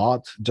a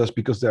lot just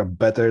because they're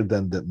better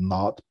than the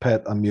not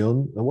PET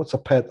immune. And what's a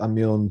PET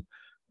immune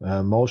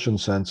motion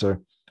sensor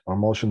or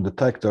motion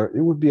detector?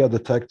 It would be a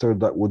detector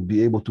that would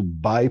be able to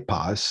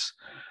bypass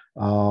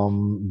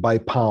by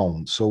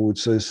pound. So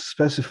it's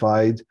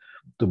specified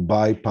to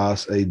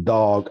bypass a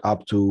dog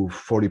up to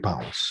 40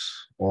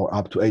 pounds or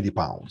up to 80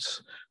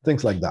 pounds,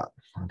 things like that.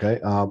 Okay.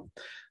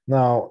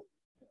 Now,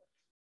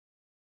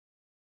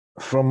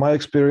 from my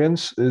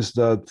experience is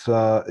that,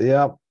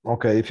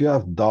 okay, if you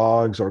have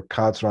dogs or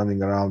cats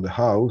running around the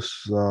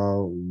house,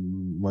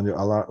 when you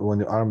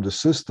arm the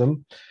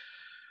system,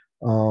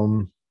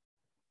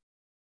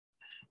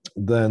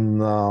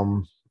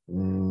 then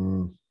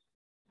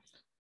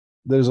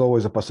there's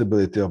always a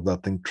possibility of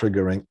that thing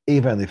triggering,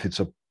 even if it's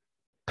a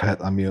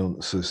PET immune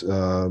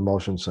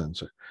motion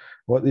sensor.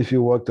 What if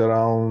you worked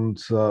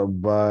around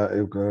what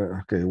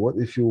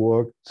if you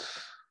worked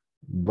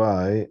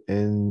by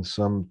in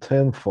some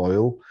tin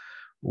foil?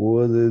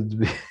 Would it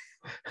be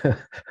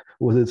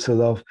would it set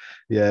off?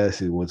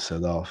 Yes, it would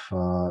set off.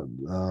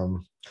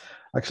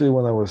 Actually,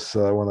 when I was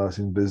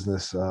in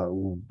business,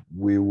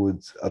 we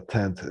would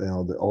attend,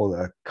 all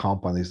the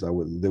companies that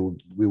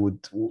we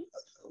would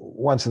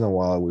once in a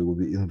while we would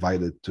be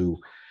invited to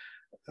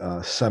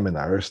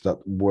seminars that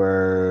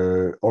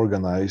were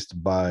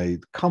organized by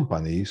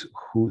companies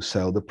who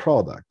sell the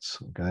products.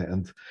 Okay,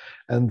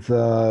 and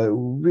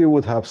we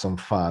would have some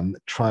fun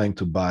trying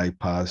to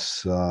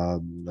bypass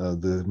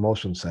the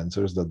motion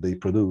sensors that they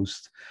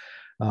produced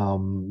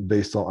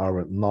based on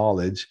our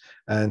knowledge.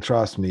 And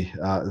trust me,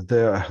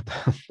 those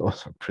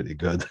are pretty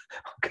good.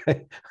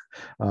 Okay,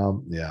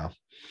 yeah.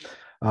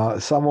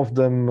 Some of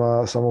them,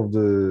 some of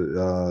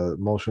the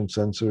motion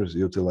sensors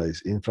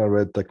utilize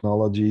infrared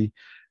technology,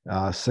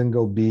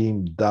 single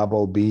beam,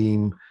 double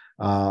beam.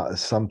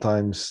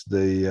 Sometimes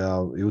they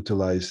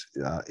utilize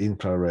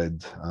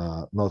infrared,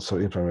 not so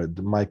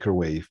infrared,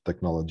 microwave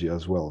technology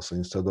as well. So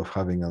instead of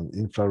having an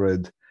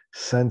infrared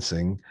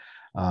sensing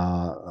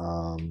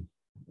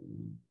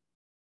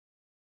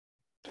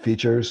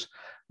features,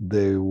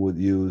 they would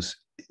use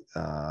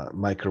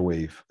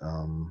microwave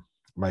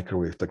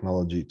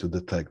technology to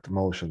detect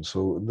motion.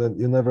 So then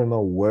you never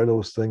know where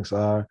those things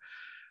are,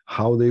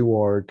 how they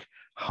work,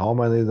 how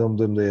many of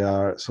them they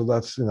are. So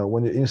that's,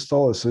 when you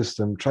install a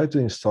system, try to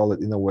install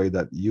it in a way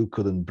that you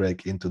couldn't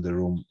break into the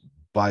room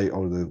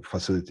or the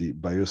facility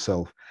by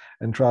yourself.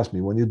 And trust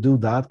me, when you do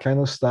that kind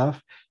of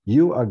stuff,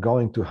 you are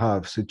going to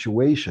have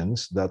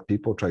situations that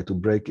people try to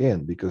break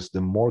in, because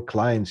the more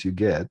clients you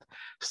get,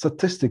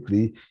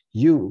 statistically,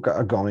 you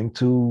are going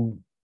to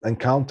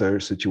encounter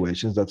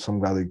situations that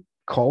somebody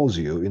calls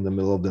you in the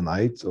middle of the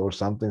night or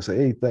something, say,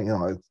 hey,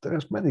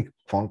 there's many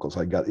phone calls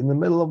I got in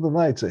the middle of the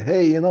night, say,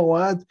 hey, you know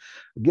what?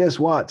 Guess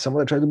what?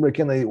 Somebody tried to break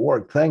in, it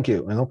worked. Thank you.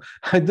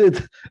 I did.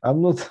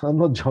 I'm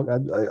not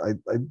joking.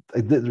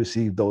 I did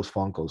receive those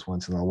phone calls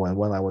once in a while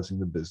when I was in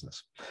the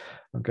business.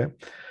 Okay.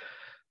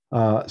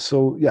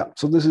 So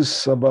this is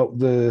about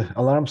the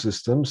alarm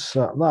systems.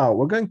 Now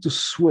we're going to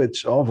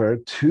switch over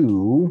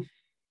to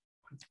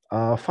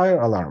fire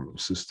alarm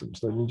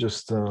systems. Let me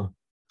just.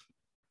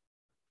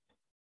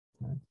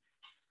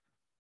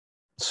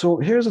 So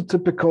here's a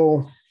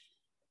typical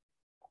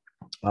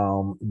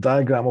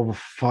diagram of a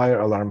fire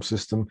alarm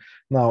system.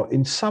 Now,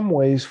 in some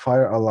ways,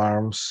 fire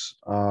alarms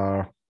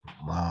are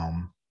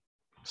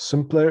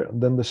simpler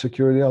than the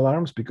security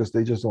alarms because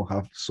they just don't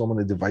have so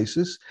many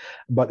devices.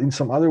 But in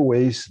some other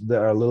ways, they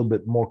are a little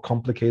bit more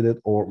complicated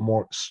or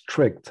more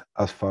strict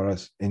as far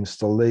as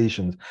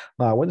installations.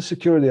 Now, with a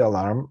security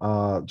alarm,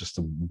 just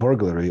a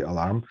burglary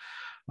alarm,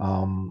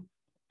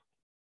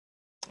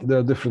 there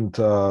are different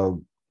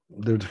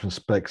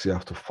specs you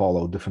have to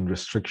follow, different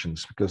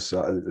restrictions, because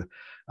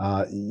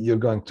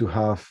you're going to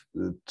have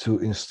to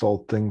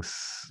install things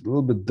a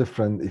little bit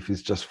different if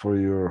it's just for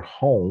your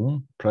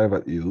home,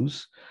 private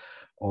use,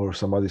 or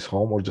somebody's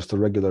home, or just a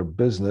regular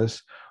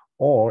business,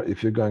 or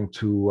if you're going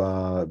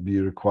to be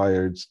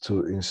required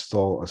to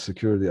install a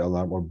security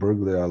alarm or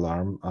burglary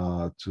alarm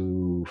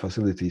to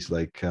facilities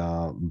like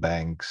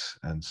banks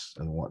and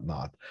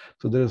whatnot.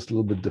 So there's a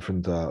little bit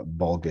different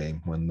ball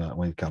game when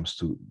it comes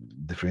to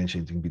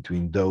differentiating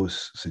between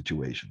those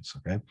situations.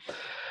 Okay.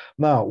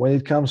 Now, when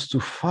it comes to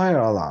fire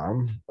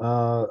alarm,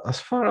 as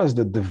far as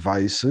the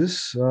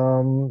devices,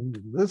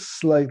 it's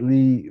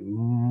slightly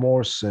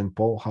more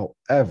simple.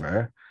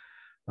 However,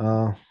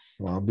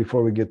 well,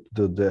 before we get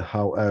to the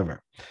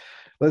however,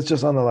 let's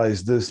just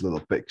analyze this little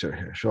picture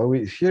here, shall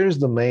we? Here's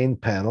the main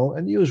panel,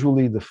 and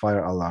usually the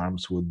fire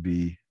alarms would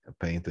be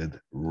painted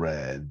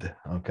red,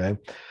 okay?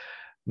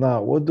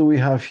 Now, what do we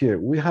have here?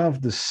 We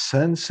have the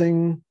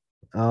sensing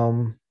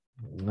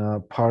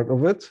part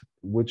of it,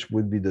 which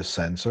would be the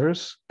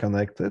sensors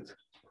connected.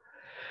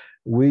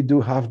 We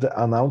do have the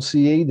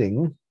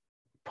annunciating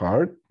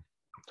part,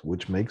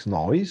 which makes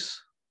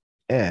noise,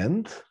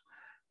 and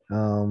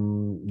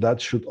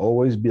that should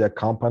always be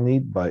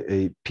accompanied by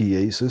a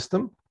PA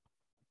system.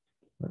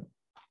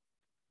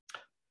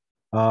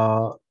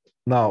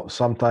 Now,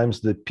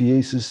 sometimes the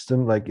PA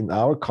system, like in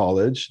our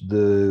college,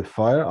 the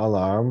fire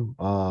alarm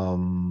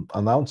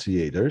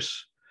annunciators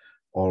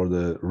or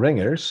the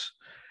ringers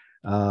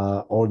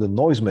or the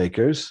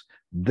noisemakers,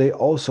 they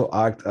also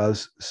act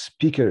as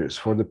speakers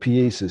for the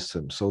PA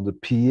system. So the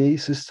PA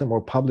system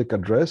or public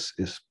address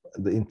is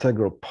the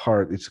integral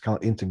part. It's kind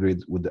of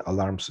integrated with the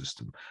alarm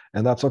system,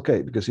 and that's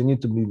okay because you need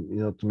to be,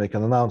 to make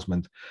an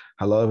announcement.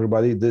 Hello,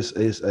 everybody. This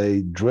is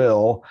a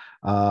drill.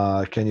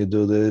 Can you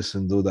do this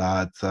and do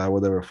that?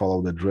 Whatever.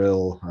 Follow the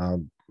drill,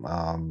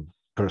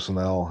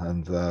 personnel,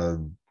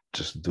 and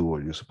just do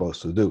what you're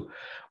supposed to do.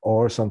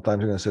 Or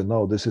sometimes you're going to say,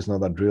 no, this is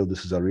not a drill.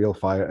 This is a real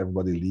fire.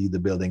 Everybody leave the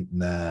building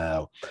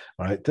now.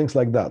 All right, things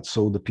like that.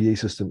 So the PA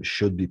system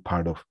should be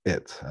part of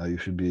it. You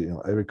should be,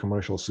 every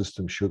commercial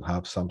system should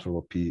have some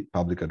sort of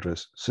public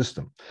address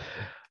system.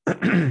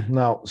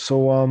 Now,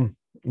 so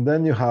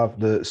then you have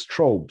the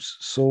strobes.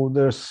 So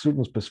there's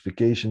certain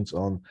specifications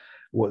on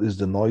what is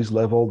the noise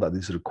level that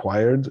is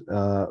required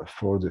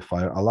for the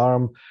fire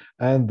alarm.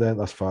 And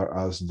then as far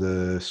as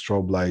the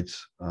strobe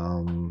lights,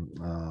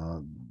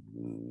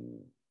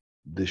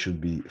 they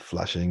should be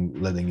flashing,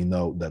 letting you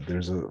know that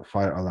there's a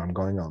fire alarm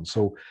going on.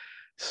 So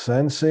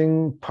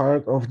sensing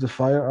part of the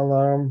fire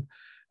alarm,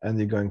 and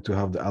you're going to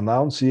have the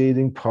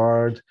annunciating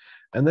part,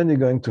 and then you're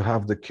going to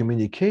have the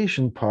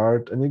communication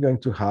part, and you're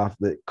going to have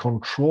the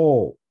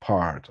control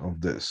part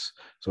of this.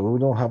 So we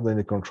don't have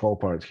any control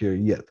part here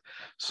yet.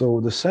 So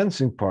the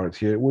sensing part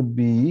here would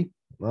be,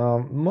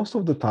 most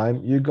of the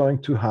time, you're going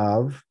to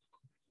have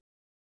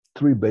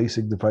three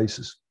basic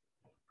devices.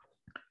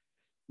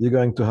 You're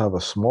going to have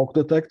a smoke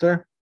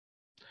detector,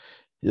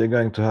 you're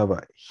going to have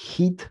a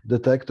heat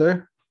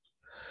detector,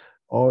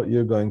 or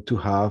you're going to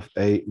have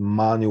a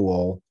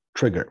manual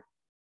trigger,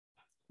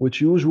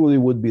 which usually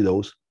would be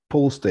those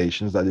pull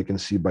stations that you can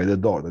see by the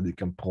door that you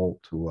can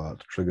pull to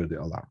trigger the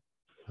alarm.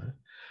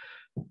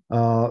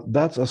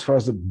 That's as far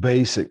as the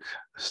basic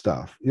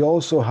stuff. You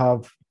also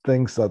have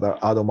things that are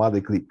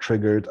automatically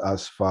triggered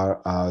as far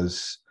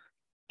as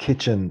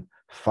kitchen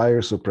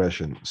fire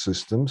suppression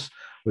systems,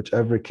 which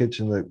every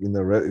kitchen,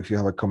 if you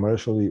have a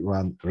commercially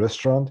run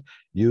restaurant,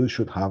 you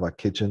should have a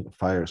kitchen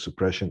fire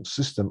suppression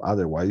system.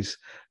 Otherwise,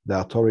 the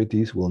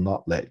authorities will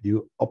not let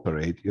you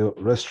operate your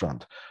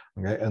restaurant.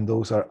 Okay, and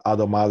those are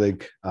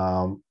automatic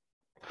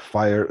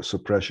fire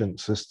suppression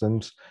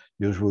systems,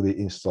 usually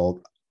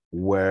installed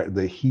where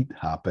the heat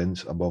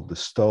happens above the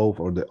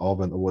stove or the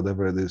oven or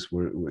whatever it is.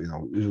 Where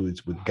usually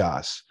it's with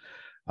gas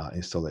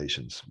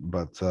installations,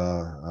 but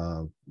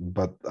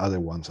other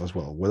ones as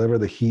well. Whatever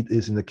the heat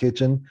is in the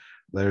kitchen,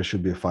 there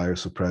should be a fire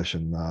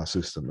suppression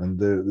system. And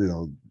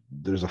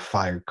there's a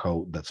fire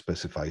code that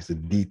specifies the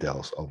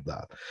details of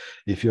that.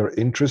 If you're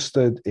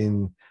interested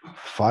in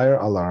fire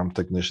alarm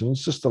technician,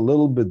 it's just a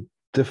little bit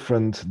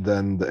different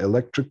than the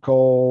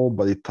electrical,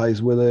 but it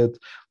ties with it. A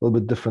little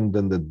bit different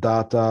than the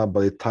data,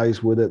 but it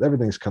ties with it.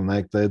 Everything's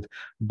connected.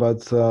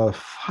 But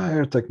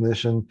fire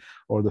technician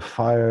or the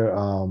fire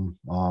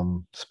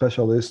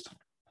specialist,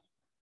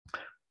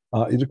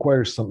 it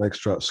requires some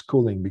extra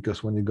schooling,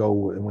 because when you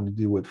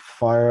deal with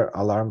fire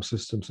alarm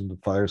systems and the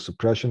fire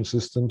suppression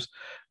systems,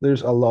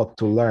 there's a lot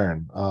to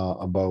learn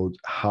about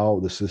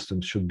how the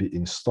systems should be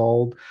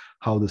installed,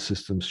 how the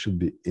systems should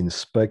be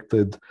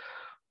inspected,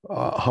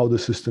 how the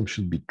system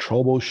should be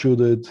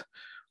troubleshooted,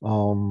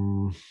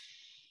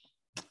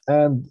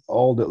 and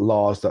all the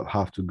laws that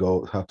have to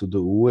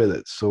do with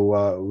it. So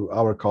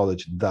our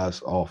college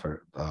does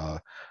offer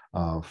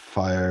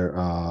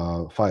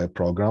fire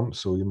program,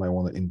 so you might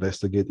want to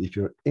investigate if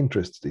you're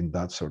interested in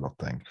that sort of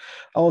thing.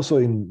 Also,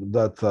 in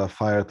that the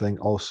fire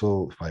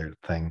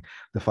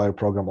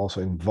program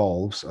also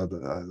involves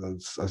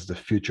as the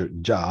future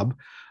job.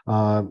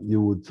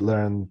 You would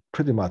learn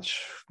pretty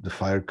much the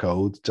fire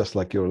code, just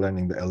like you're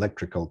learning the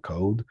electrical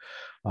code.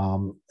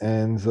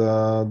 And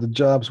the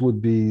jobs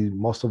would be,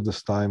 most of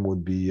this time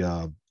would be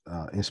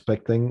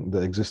inspecting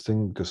the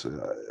existing, because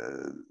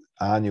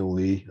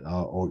annually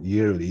or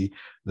yearly,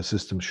 the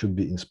system should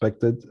be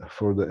inspected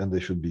and they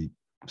should be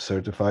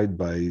certified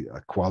by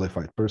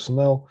qualified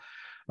personnel.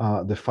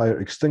 The fire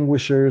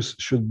extinguishers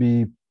should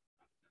be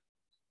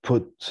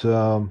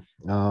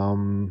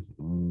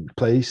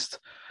placed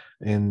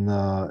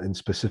in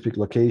specific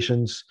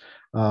locations.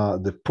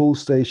 The pull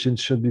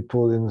stations should be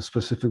pulled in a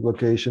specific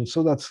location.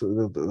 So that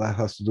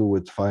has to do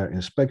with fire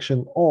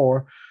inspection,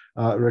 or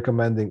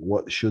recommending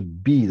what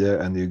should be there,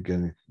 and you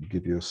can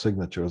give your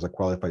signature as a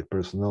qualified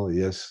personnel.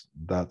 Yes,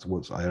 that's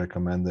what I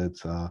recommended,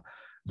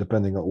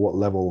 depending on what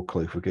level of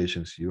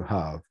qualifications you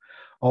have.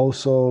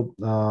 Also,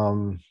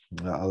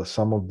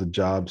 some of the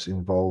jobs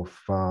involve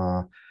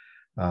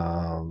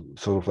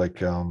sort of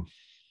like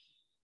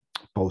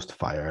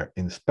post-fire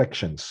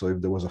inspections. So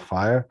if there was a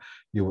fire,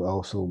 you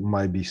also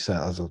might be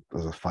sent as a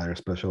fire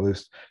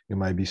specialist, you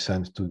might be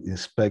sent to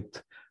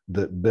inspect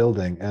the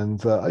building.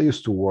 And I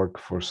used to work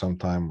for some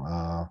time,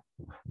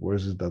 where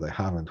is it that I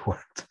haven't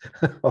worked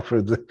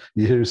over the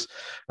years?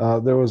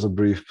 There was a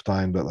brief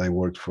time that I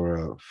worked for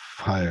a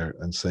fire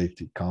and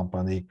safety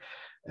company,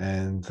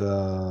 and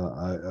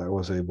I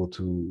was able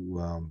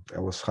to, I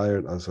was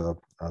hired as a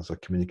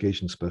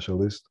communication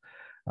specialist.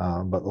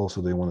 But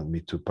also they wanted me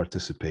to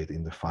participate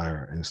in the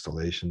fire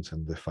installations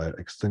and the fire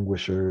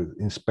extinguisher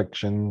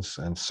inspections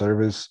and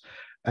service.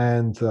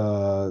 And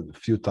a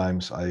few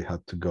times I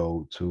had to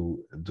go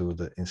to do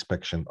the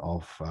inspection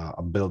of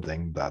a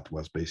building that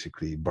was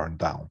basically burned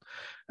down.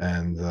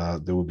 And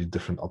there will be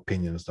different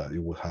opinions that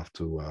you would have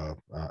to,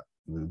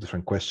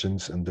 different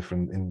questions and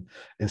different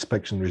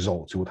inspection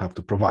results you would have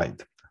to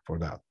provide for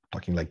that.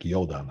 Talking like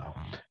Yoda now.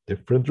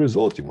 Different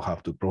results you will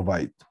have to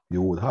provide.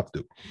 You would have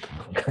to.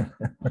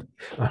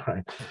 All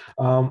right.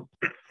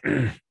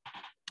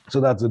 So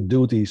that's the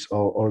duties,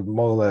 or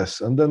more or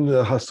less. And then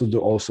it has to do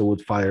also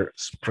with fire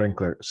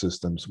sprinkler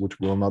systems, which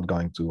we're not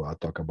going to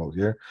talk about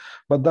here.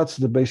 But that's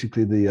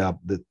basically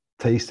the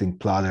tasting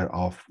platter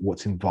of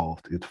what's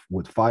involved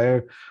with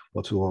fire,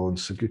 what's involved in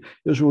security.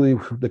 Usually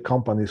the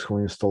companies who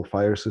install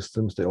fire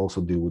systems, they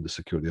also deal with the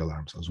security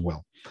alarms as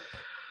well.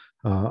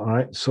 All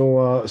right,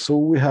 so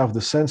we have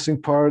the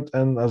sensing part,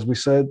 and as we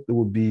said, it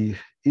would be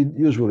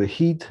usually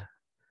heat,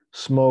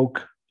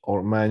 smoke,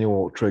 or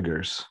manual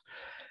triggers.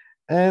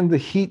 And the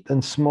heat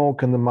and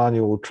smoke and the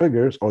manual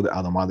triggers, or the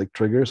automatic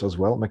triggers as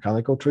well,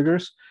 mechanical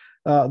triggers,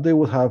 they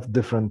would have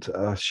different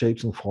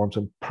shapes and forms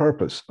and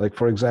purpose. Like,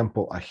 for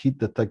example, a heat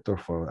detector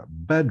for a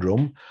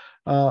bedroom,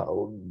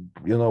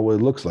 you know what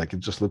it looks like.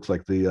 It just looks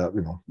like the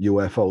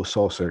UFO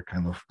saucer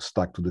kind of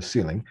stuck to the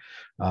ceiling.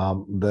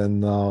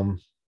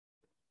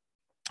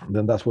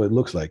 Then that's what it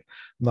looks like.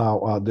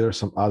 Now there are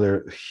some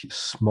other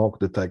smoke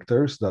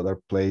detectors that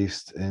are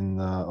placed in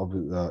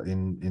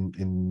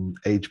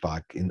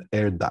HVAC, in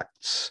air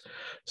ducts.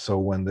 So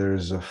when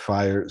there's a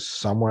fire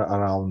somewhere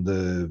around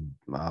the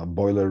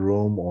boiler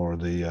room or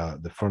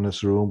the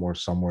furnace room or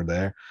somewhere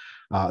there,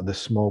 the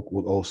smoke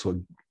will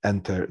also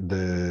enter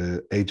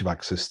the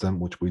HVAC system,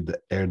 which with the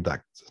air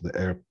ducts, the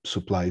air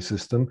supply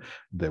system.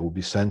 There will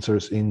be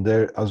sensors in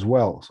there as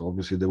well. So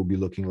obviously they will be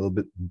looking a little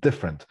bit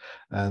different.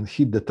 And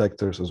heat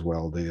detectors as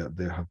well,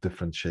 they have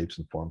different shapes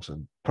and forms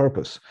and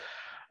purpose.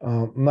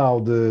 Now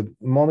the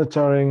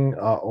monitoring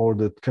or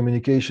the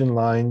communication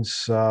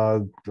lines,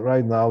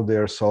 right now they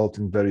are sold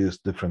in various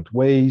different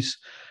ways.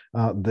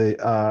 They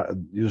are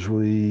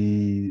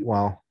usually,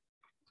 well,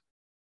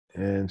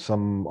 in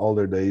some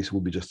older days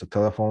will be just a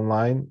telephone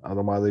line.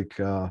 Automatic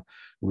will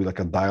be like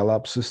a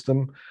dial-up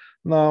system.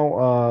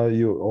 Now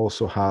you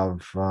also have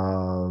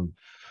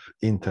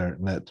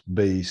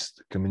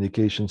internet-based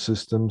communication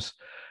systems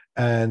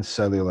and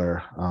cell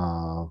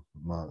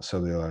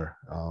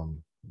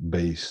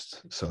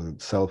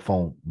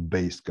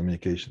phone-based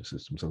communication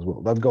systems as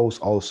well. That goes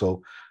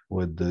also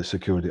with the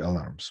security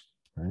alarms.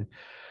 Right?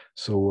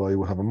 So you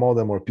will have a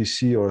modem or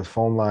PC or a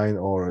phone line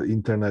or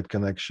internet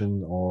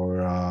connection,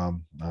 or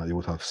you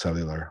would have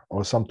cellular,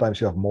 or sometimes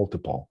you have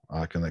multiple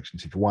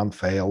connections. If one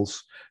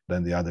fails,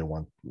 then the other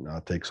one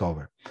takes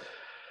over.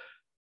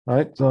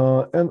 Right,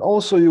 and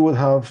also you would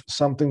have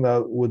something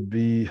that would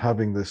be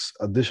having this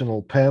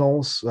additional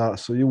panels.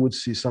 So you would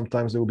see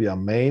sometimes there will be a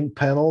main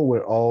panel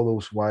where all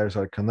those wires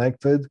are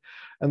connected,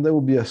 and there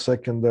will be a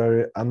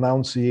secondary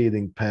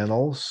annunciating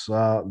panels,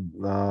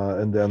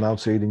 and the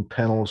annunciating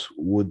panels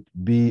would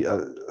be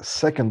a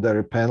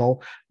secondary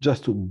panel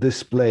just to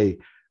display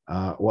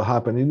what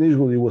happened. You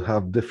usually would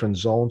have different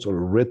zones or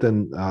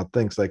written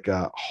things like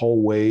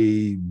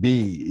hallway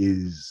B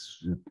is,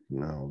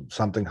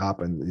 something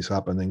is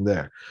happening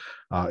there.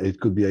 It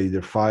could be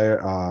either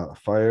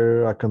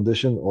fire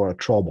condition or a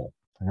trouble.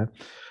 Okay?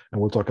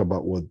 And we'll talk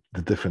about what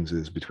the difference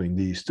is between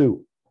these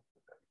two.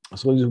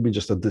 So these will be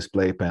just a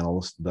display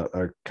panels that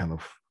are kind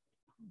of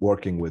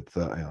working with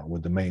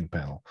the main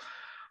panel.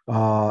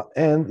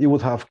 And you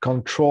would have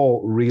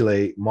control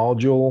relay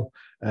module,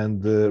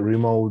 and the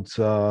remote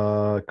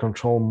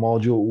control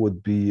module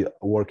would be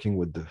working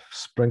with the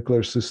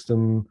sprinkler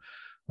system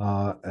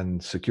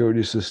and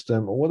security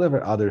system, or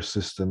whatever other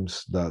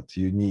systems that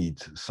you need.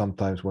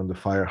 Sometimes when the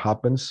fire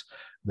happens,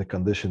 the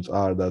conditions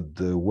are that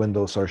the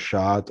windows are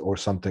shut, or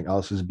something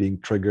else is being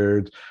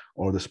triggered,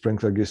 or the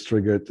sprinkler gets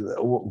triggered,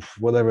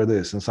 whatever it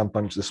is. And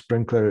sometimes the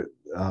sprinkler,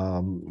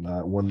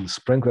 when the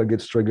sprinkler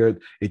gets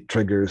triggered, it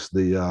triggers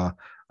the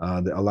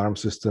alarm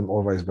system,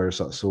 or vice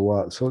versa.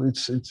 So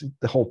it's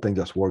the whole thing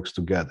just works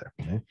together.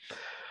 Okay?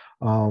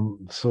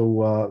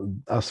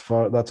 As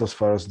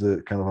far as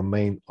the kind of a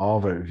main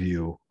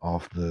overview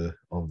of the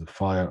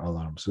fire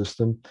alarm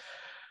system.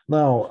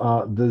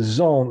 Now the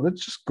zone.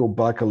 Let's just go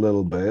back a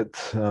little bit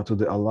to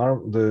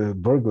the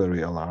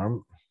burglary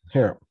alarm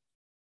here.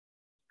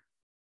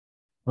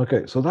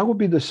 Okay, so that would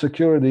be the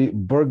security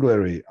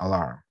burglary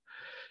alarm.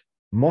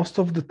 Most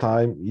of the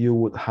time, you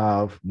would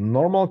have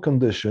normal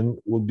condition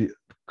would be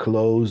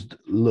closed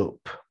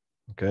loop.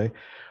 Okay,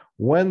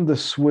 when the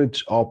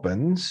switch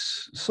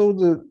opens, so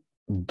the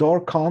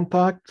door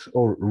contact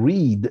or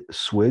read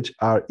switch,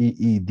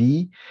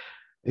 REED,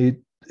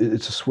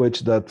 it's a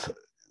switch that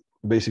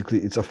basically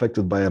it's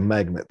affected by a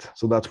magnet.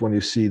 So that's when you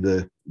see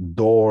the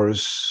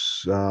doors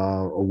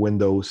or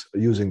windows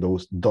using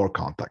those door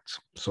contacts,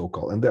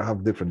 so-called. And they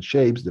have different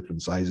shapes,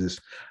 different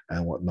sizes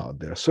and whatnot.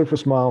 They are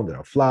surface mount, they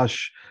are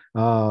flush,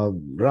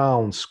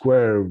 round,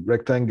 square,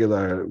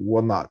 rectangular,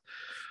 whatnot.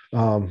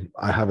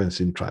 I haven't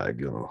seen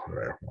triangular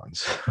rare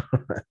ones.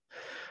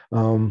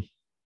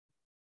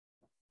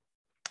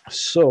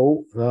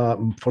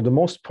 For the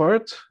most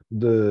part,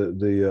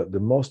 the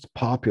most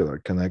popular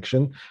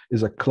connection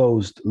is a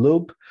closed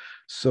loop.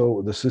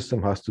 So the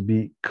system has to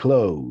be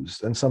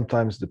closed, and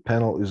sometimes the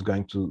panel is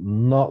going to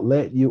not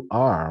let you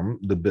arm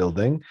the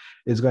building.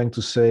 It's going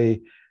to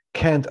say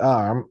can't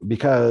arm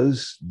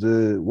because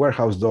the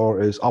warehouse door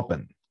is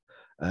open.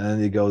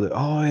 And you go,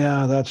 oh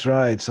yeah, that's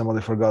right.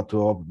 Somebody forgot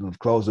to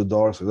close the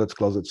door, so let's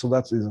close it. So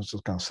that's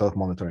just kind of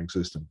self-monitoring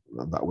system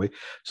that way.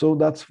 So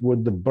that's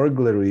with the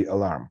burglary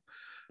alarm.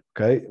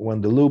 Okay,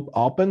 when the loop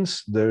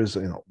opens, there's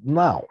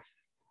now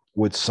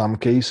with some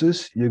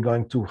cases you're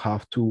going to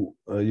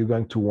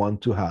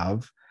want to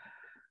have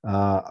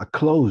a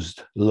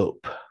closed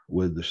loop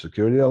with the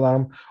security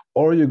alarm,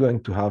 or you're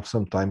going to have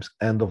sometimes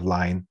end of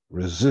line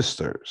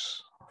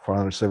resistors,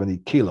 470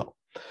 kilo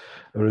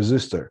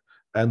resistor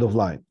end of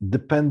line,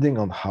 depending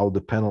on how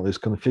the panel is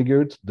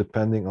configured,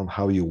 depending on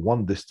how you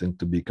want this thing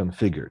to be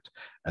configured.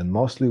 And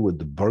mostly with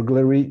the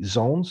burglary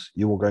zones,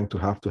 you are going to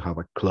have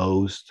a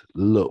closed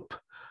loop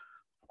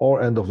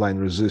or end-of-line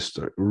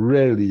resistor.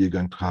 Rarely you're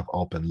going to have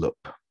open loop.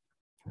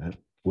 Okay?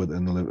 With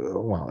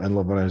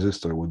end-of-line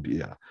resistor would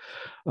be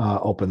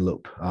open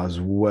loop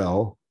as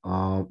well.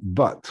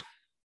 But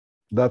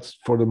that's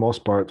for the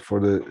most part for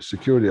the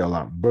security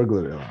alarm,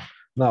 burglary alarm.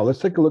 Now let's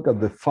take a look at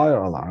the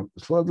fire alarm.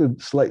 It's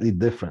slightly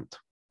different.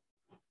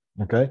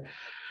 Okay,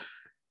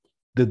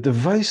 the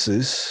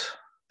devices,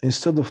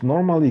 instead of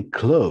normally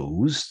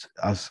closed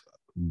as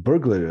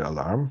burglary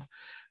alarm,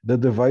 the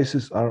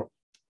devices are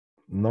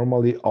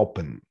normally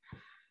open.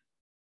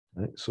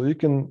 Right? So you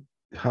can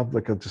have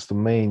like just a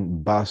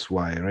main bus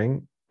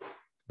wiring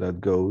that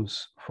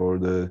goes for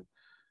the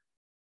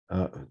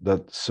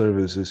that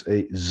services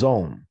a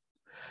zone,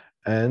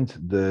 and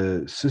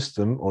the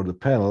system or the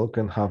panel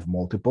can have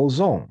multiple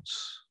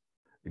zones.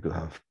 You could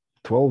have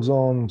 12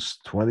 zones,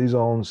 20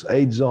 zones,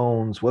 8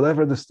 zones,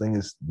 whatever this thing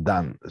is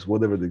done, is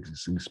whatever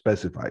this is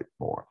specified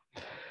for.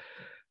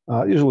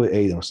 Usually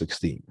 8 or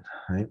 16,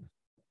 right?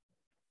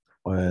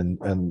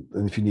 And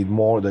if you need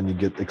more, then you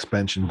get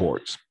expansion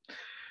boards.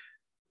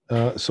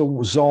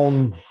 So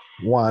zone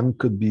 1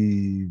 could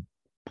be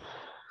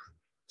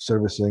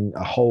servicing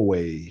a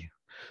hallway.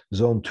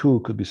 Zone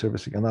 2 could be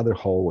servicing another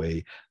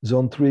hallway.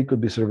 Zone 3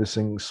 could be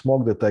servicing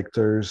smoke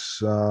detectors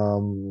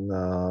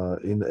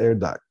in air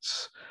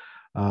ducts.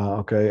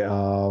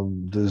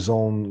 The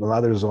zone,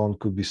 another zone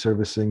could be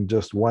servicing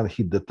just one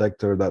heat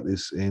detector that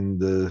is in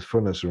the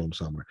furnace room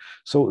somewhere.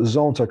 So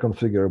zones are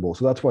configurable.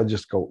 So that's why I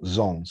just call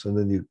zones. And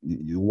then you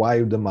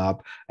wire them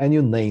up and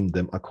you name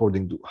them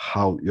according to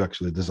how you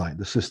actually design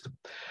the system.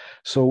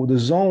 So the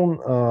zone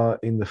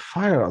in the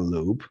fire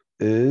loop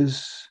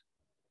is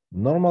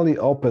normally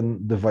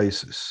open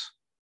devices.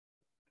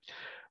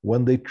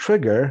 When they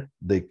trigger,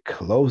 they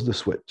close the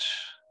switch.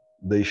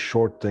 They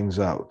short things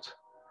out.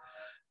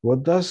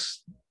 What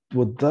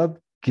that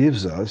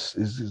gives us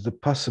is the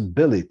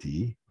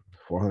possibility,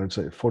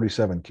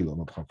 47 kilo,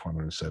 not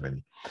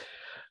 470.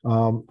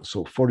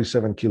 So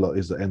 47 kilo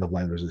is the end of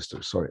line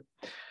resistor. Sorry,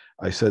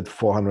 I said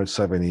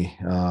 470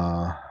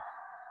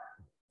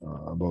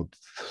 about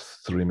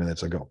 3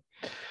 minutes ago.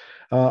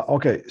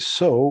 Okay,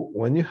 so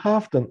when you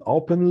have an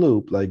open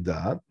loop like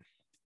that,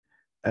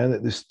 and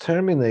it is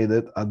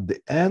terminated at the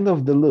end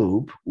of the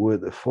loop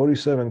with a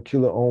 47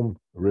 kilo ohm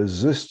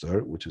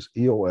resistor, which is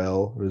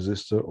EOL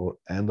resistor or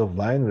end of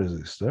line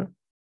resistor.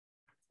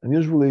 And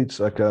usually it's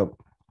like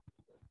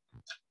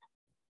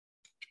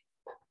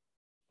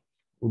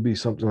would be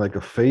something like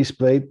a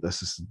faceplate.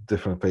 This is a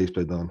different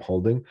faceplate that I'm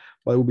holding,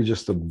 but it would be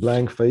just a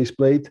blank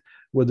faceplate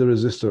with the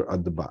resistor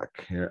at the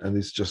back here. And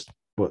it's just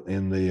put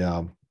in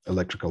the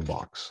electrical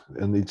box,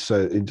 and it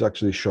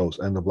actually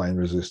shows end of line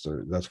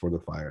resistor. That's for the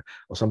fire,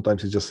 or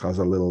sometimes it just has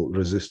a little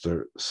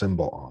resistor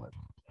symbol on it.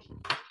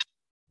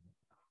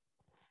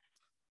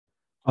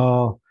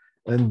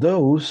 And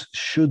those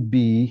should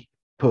be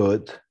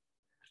put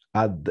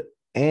at the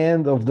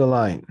end of the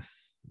line.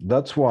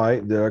 That's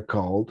why they are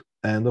called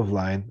end of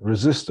line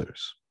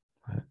resistors.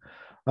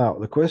 Now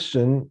the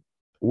question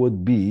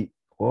would be,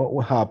 what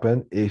will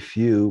happen if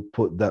you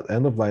put that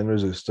end of line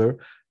resistor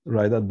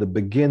right at the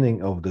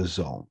beginning of the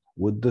zone?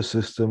 Would the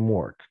system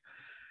work?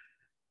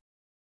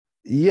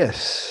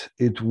 Yes,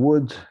 it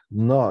would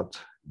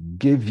not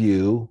give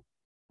you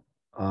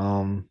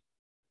a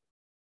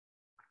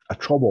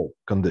trouble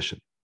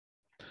condition.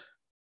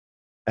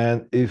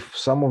 And if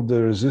some of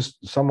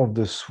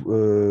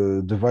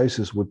the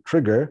devices would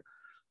trigger,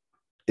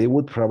 it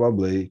would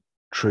probably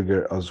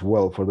trigger as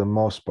well for the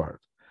most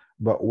part.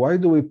 But why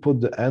do we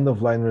put the end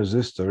of line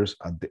resistors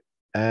at the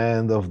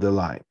end of the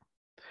line?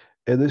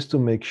 It is to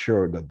make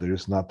sure that there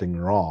is nothing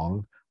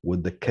wrong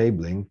with the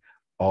cabling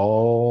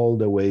all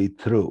the way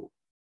through,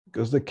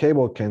 because the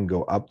cable can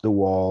go up the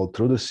wall,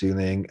 through the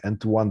ceiling, and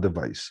to one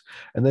device.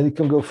 And then it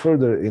can go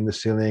further in the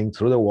ceiling,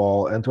 through the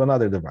wall, and to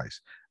another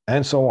device,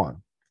 and so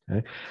on.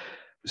 Okay?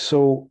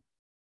 So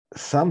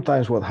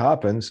sometimes what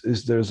happens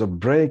is there's a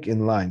break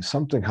in line.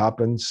 Something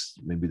happens,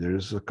 maybe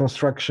there's a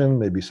construction,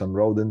 maybe some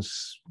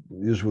rodents,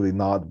 usually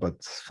not, but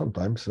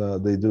sometimes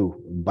they do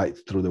bite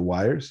through the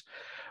wires,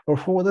 or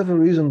for whatever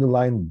reason the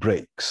line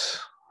breaks.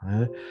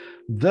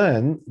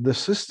 Then the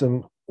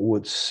system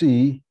would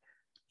see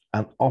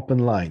an open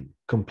line,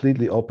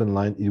 completely open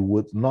line. You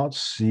would not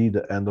see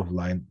the end of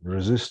line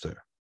resistor.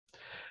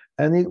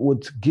 And it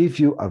would give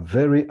you a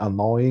very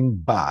annoying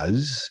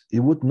buzz. It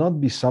would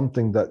not be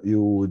something that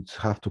you would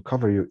have to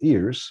cover your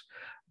ears,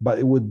 but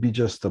it would be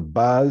just a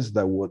buzz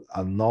that would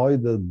annoy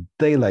the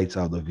daylights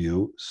out of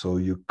you. So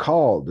you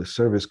call the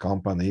service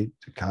company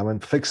to come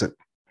and fix it,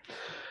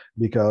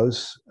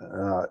 because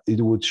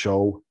it would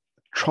show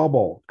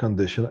trouble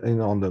condition.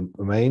 And on the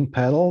main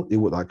panel, it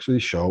would actually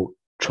show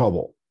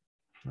trouble.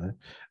 Right?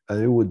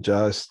 And it would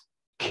just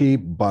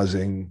keep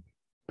buzzing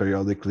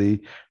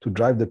periodically to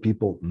drive the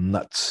people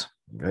nuts.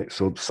 Okay,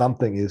 so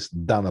something is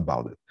done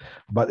about it,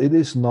 but it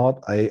is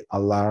not an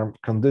alarm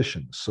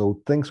condition, so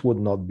things would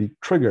not be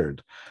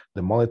triggered.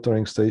 The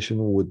monitoring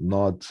station would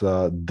not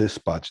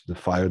dispatch the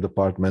fire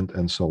department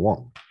and so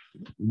on.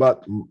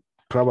 But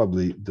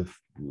probably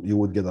you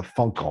would get a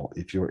phone call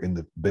if you're in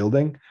the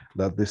building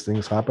that this thing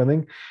is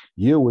happening.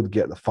 You would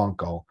get a phone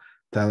call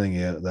telling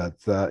you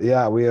that,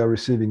 yeah, we are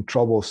receiving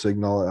trouble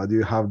signal. Do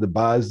you have the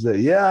buzz?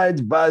 Yeah,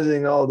 it's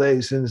buzzing all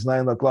day since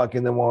 9 o'clock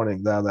in the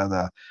morning.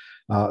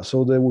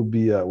 So there would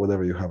be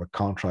whatever you have a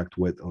contract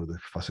with, or the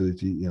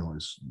facility,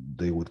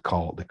 they would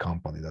call the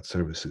company that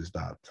services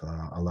that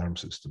alarm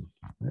system.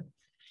 Okay?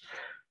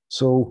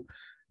 So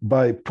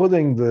by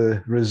putting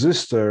the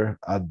resistor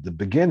at the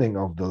beginning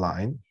of the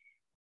line,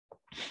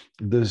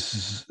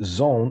 this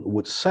zone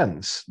would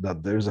sense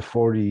that there's a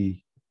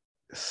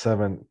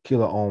 47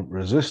 kilo ohm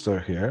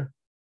resistor here,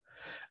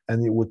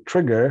 and it would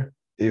trigger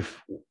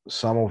if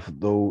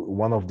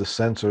one of the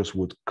sensors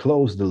would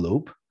close the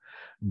loop,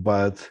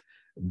 but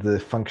the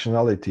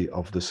functionality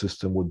of the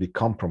system would be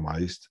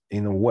compromised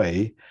in a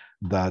way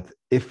that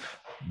if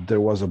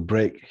there was a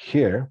break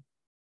here,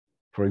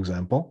 for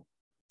example,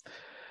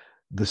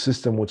 the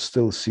system would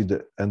still see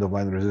the end of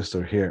line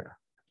resistor here,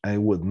 and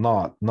it would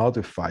not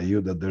notify you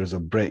that there's a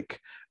break.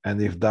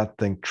 And if that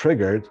thing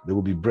triggered, there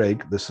will be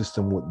break, the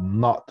system would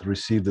not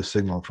receive the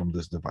signal from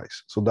this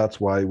device. So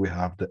that's why we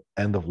have the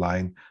end of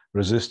line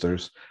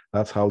resistors.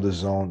 That's how the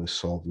zone is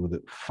solved with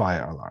the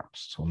fire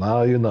alarms. So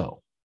now you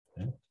know.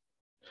 Okay?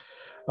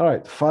 All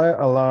right, fire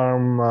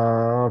alarm.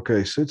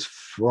 Okay, so it's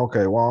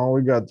okay. Well,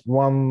 we got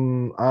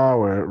 1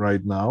 hour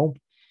right now.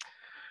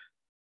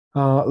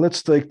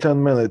 Let's take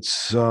 10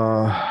 minutes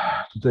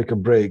to take a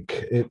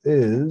break. It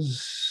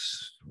is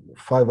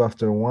 5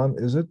 after 1,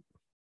 is it?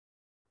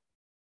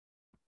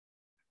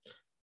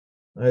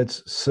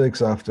 It's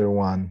 6 after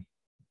 1.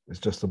 It's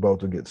just about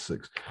to get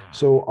 6.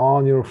 So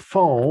on your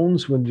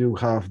phones, when you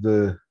have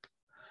the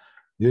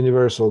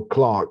universal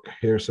clock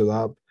here set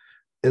up,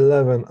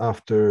 11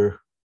 after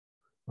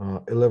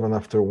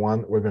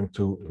 1, we're going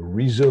to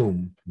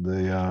resume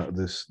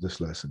this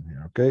lesson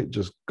here. Okay,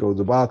 just go to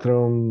the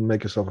bathroom,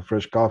 make yourself a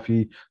fresh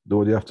coffee, do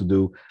what you have to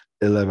do.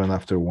 11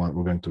 after 1,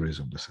 we're going to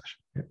resume the session.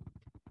 Okay?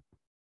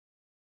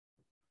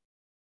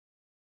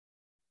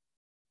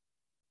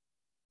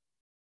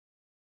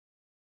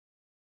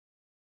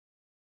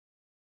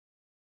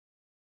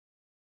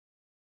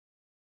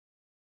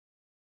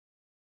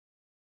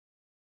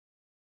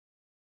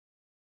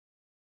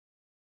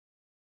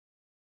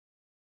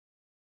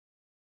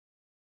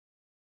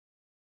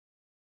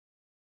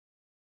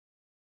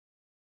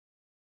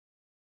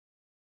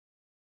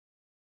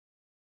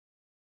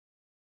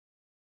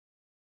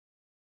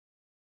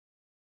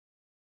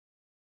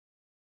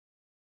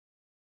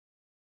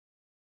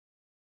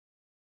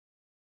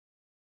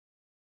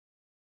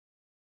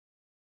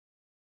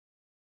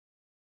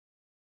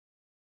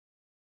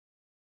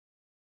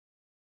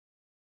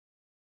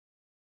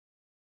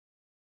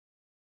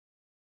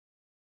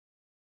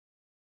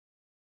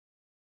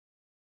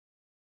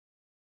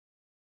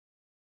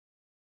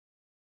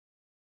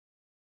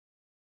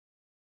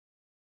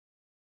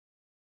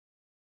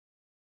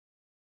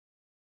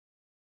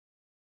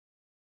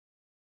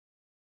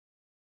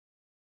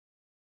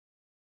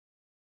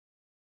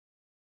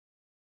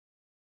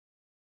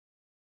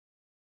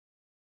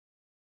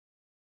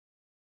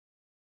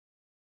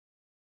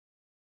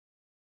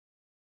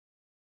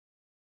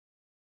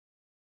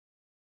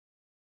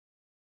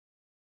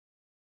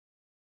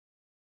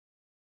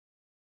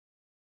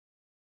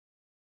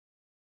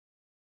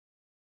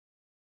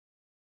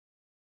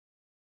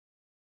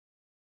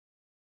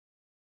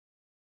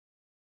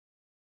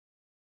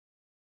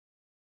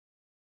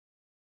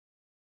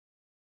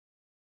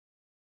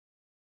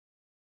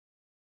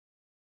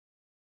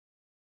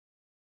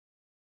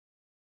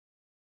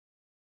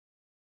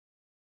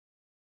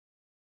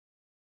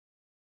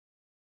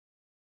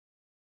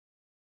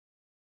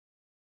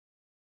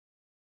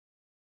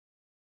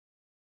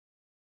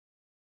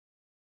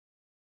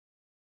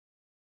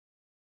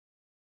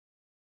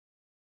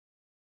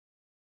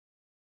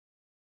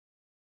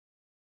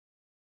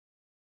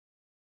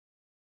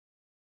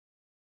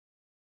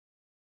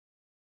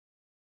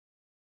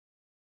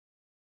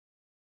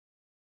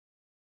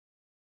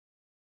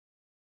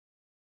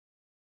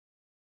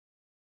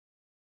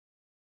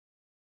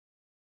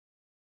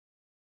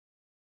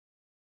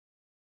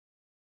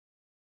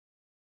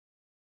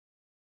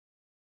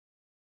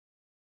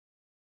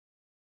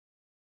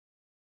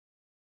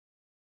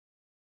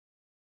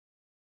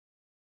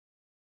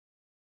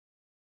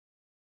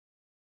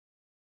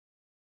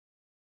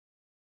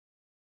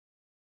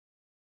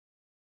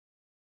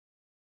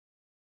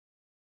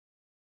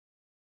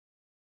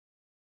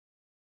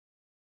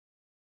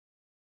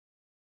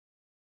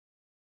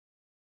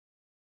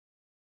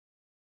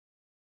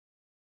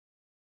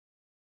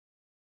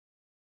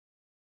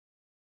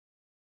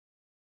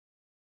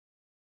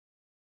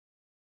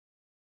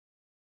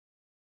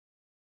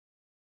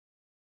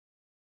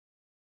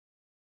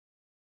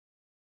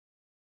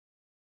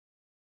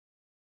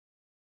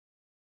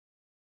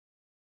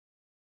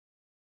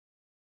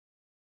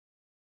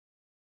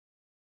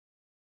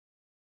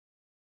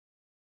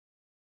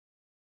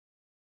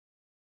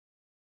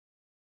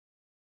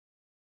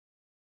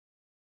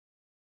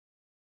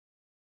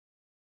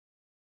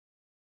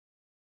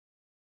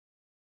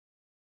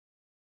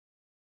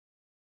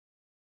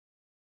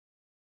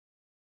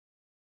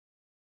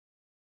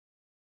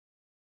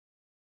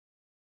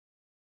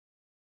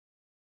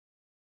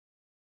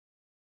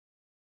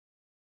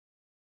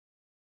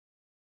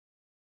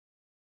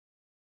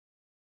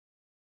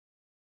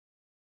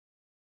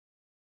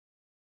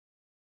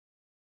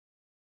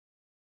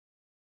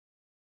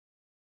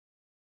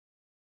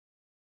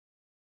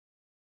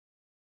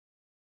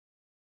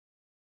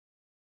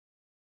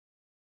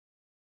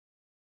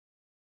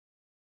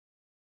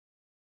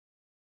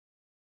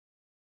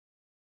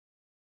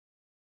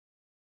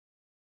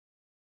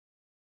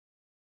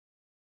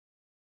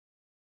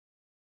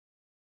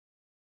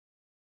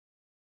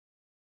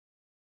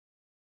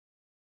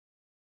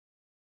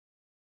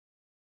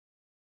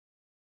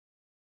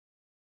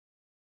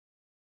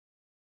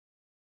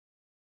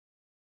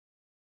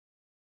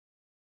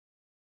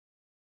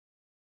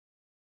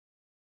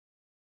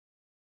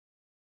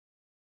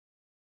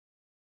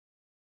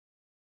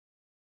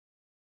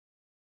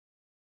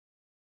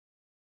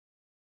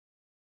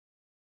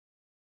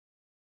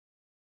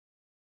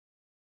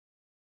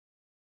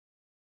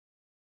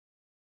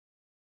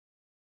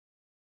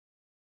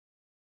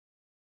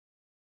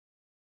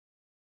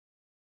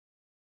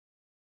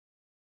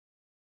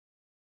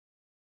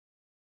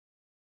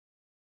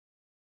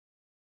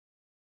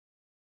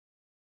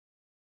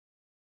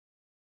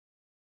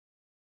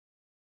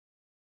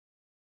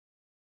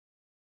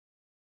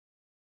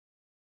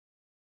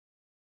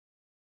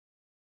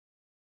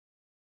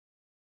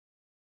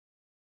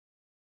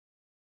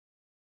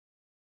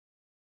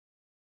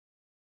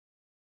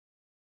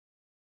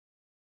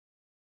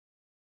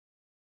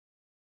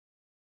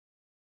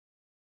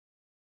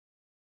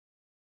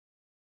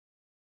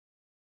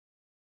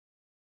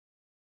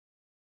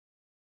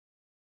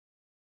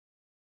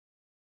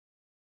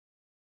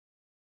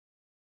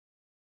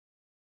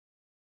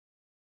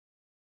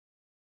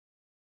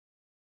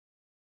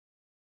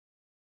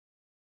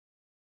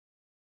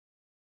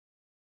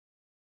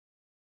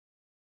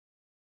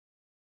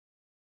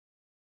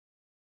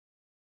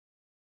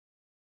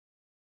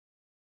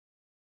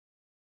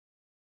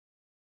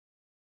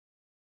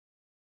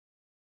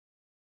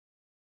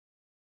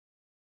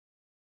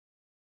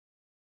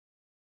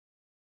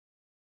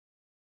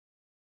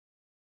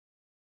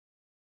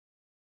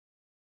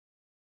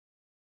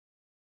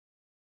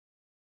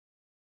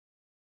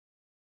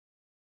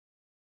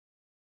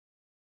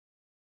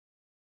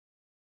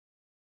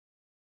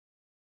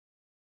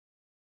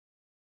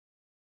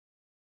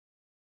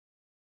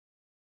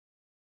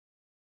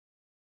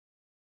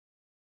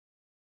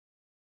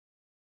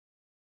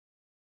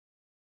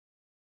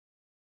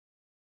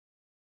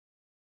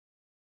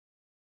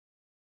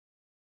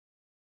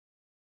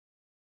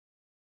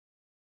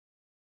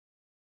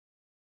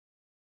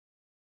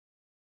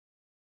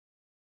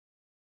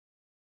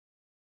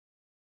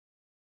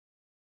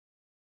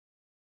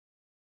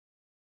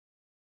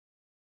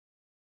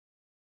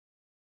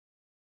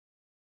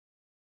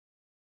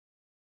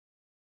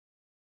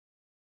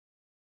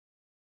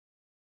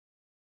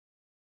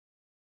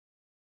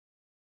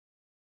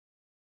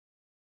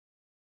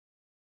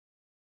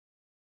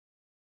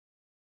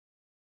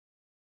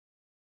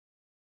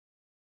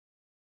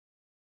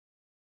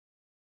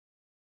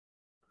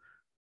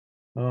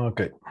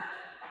 Okay,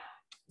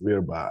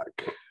 we're back.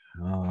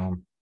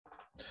 Can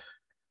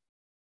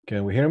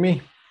we hear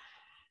me?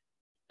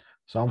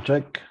 Sound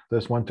check.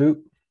 This 1,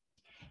 2.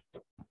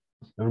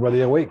 Everybody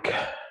awake?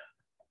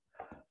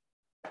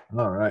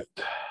 All right.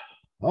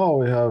 Oh,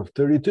 we have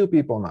 32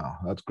 people now.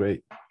 That's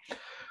great.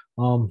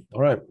 All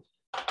right.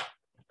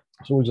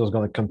 So we're just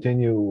going to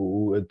continue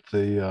with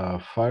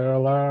the fire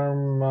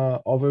alarm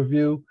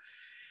overview,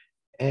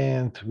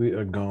 and we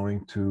are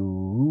going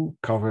to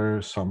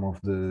cover some of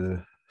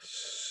the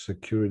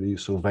security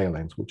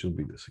surveillance, which will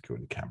be the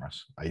security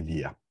cameras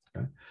idea.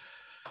 Okay.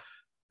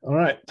 All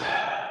right.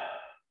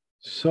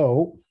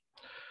 So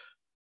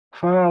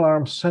fire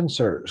alarm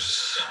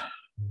sensors.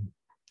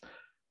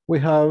 We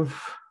have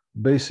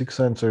basic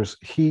sensors: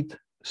 heat,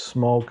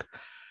 smoke,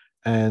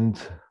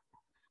 and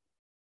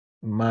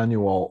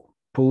manual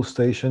pull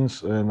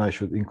stations. And I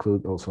should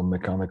include also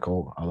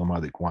mechanical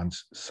automatic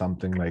ones,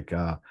 something like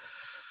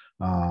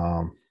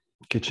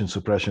kitchen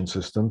suppression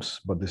systems.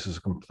 But this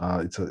is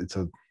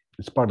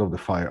it's part of the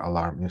fire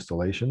alarm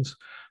installations.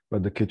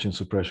 But the kitchen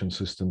suppression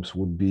systems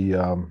would be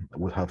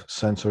would have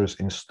sensors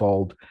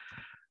installed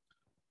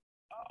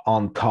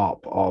on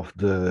top of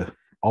the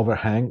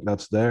overhang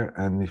that's there,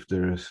 and if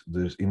there's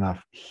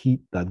enough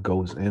heat that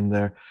goes in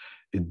there,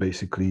 it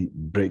basically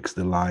breaks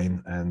the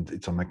line, and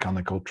it's a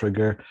mechanical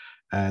trigger,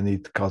 and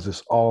it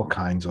causes all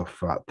kinds of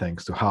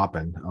things to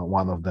happen.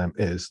 One of them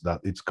is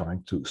that it's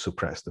going to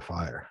suppress the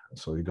fire.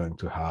 So you're going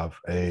to have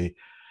a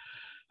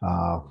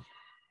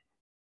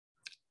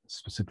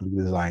specifically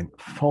designed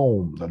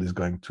foam that is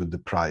going to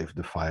deprive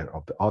the fire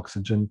of the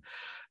oxygen.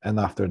 And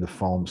after the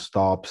foam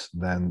stops,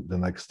 then the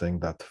next thing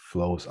that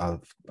flows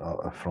out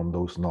from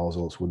those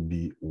nozzles would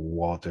be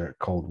water,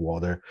 cold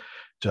water,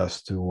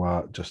 just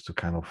to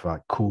kind of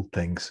cool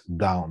things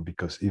down.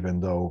 Because even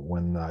though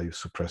when you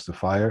suppress the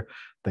fire,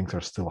 things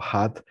are still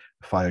hot,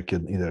 the fire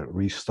can either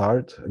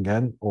restart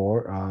again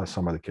or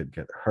somebody could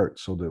get hurt.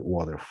 So the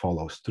water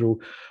follows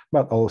through,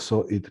 but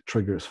also it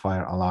triggers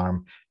fire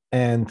alarm.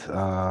 And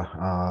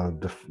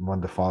when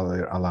the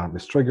fire alarm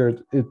is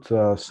triggered, it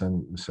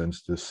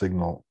sends the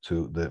signal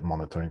to the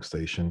monitoring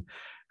station,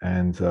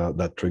 and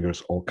that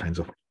triggers all kinds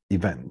of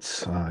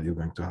events. You're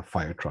going to have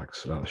fire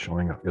trucks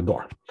showing up your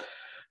door.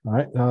 All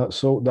right,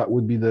 so that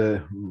would be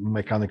the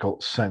mechanical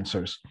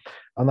sensors.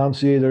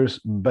 Annunciators: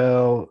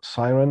 bell,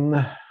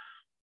 siren,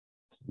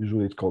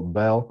 usually it's called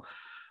bell,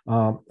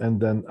 and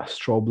then a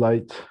strobe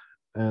light,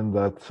 and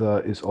that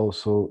is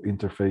also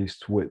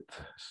interfaced with,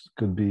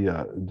 could be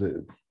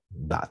the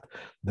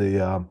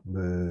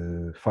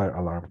fire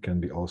alarm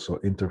can be also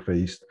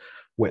interfaced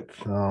with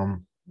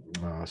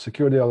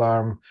security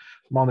alarm,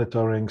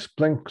 monitoring,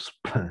 sprinklers.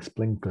 It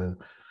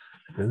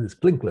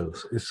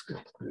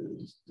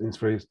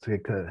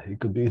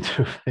could be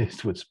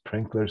interfaced with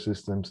sprinkler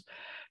systems,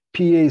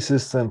 PA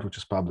systems, which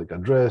is public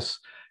address,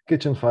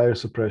 kitchen fire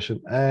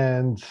suppression,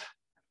 and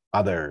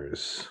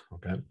others.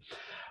 Okay.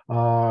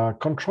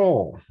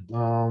 Control.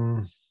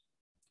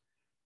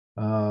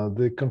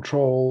 The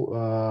control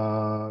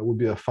would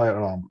be a fire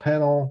alarm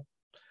panel.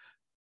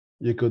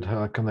 You could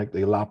connect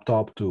a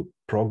laptop to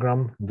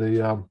program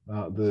the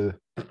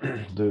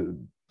the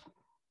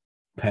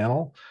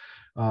panel.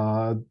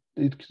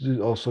 It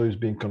also is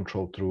being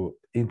controlled through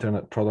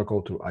internet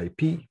protocol, through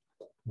IP.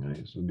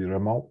 It would be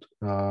remote,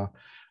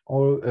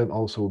 and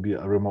also be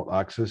a remote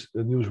access.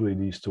 And usually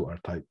these two are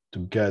tied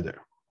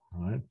together.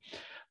 All right.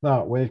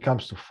 Now, when it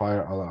comes to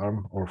fire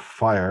alarm or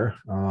fire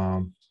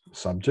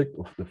subject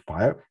of the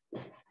fire,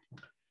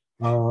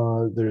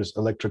 there's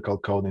electrical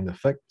code in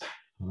effect.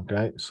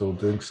 Okay, so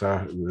things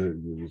are,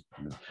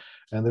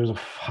 and there's a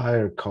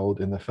fire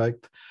code in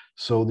effect.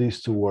 So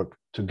these two work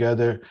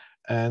together,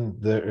 and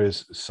there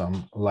is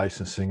some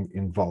licensing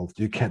involved.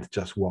 You can't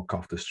just walk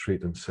off the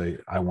street and say,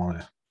 I want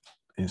to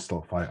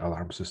install fire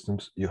alarm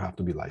systems. You have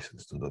to be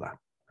licensed to do that.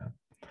 Okay.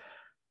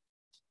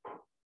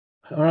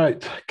 All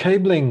right,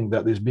 cabling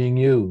that is being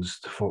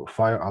used for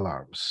fire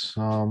alarms.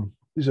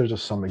 These are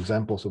just some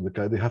examples of the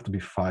kind. They have to be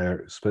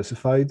fire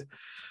specified,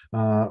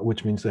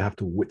 which means they have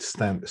to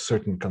withstand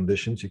certain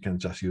conditions. You can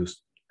just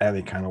use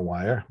any kind of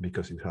wire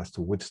because it has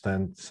to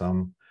withstand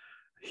some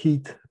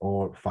heat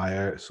or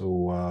fire,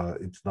 so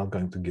it's not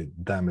going to get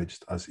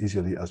damaged as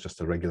easily as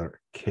just a regular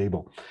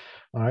cable.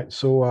 All right,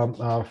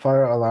 so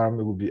fire alarm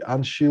will be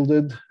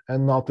unshielded,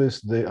 and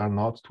notice they are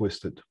not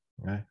twisted.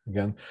 Okay,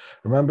 again,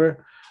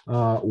 remember,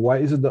 why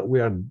is it that we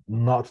are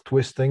not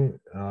twisting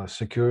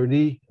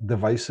security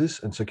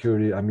devices? And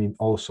security, I mean,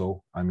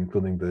 also I'm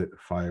including the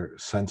fire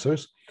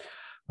sensors.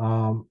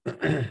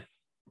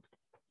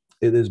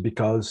 It is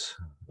because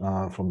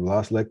from the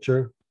last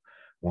lecture,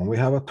 when we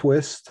have a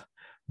twist,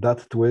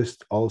 that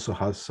twist also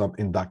has some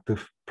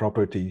inductive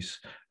properties.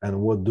 And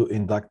what do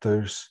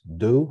inductors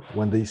do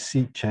when they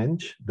see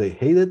change? They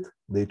hate it.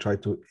 They try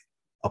to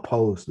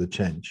oppose the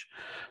change.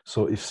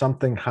 So if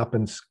something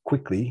happens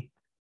quickly,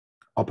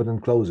 open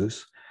and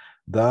closes,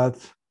 that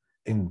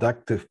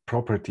inductive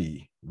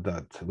property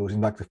those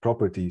inductive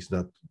properties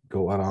that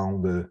go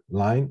around the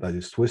line that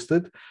is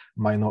twisted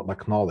might not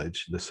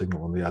acknowledge the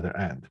signal on the other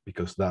end,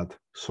 because that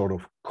sort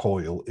of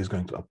coil is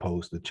going to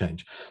oppose the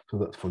change. So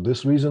that for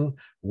this reason,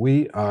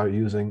 we are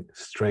using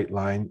straight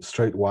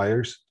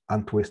wires,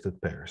 untwisted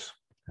pairs.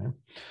 Okay?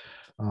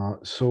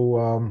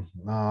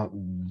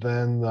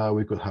 Then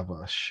we could have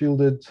a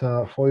shielded,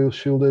 foil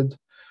shielded.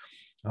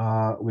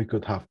 We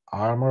could have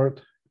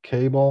armored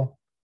cable,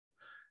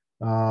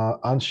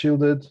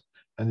 unshielded,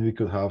 and we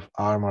could have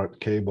armored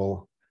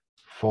cable,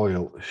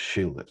 foil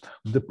shielded,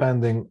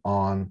 depending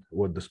on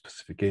what the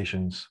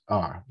specifications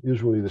are.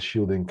 Usually the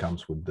shielding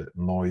comes with the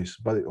noise,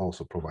 but it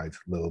also provides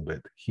a little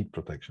bit heat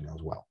protection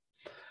as well.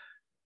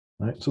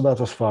 Right, so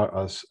that's as far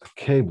as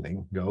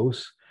cabling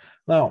goes.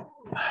 Now,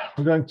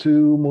 we're going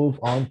to move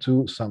on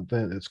to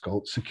something that's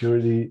called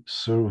security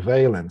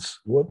surveillance.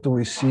 What do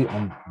we see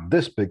on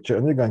this picture?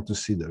 And you're going to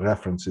see the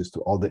references to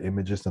all the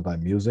images that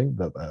I'm using,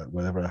 that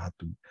whenever I had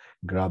to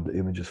grab the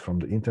images from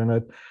the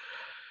internet.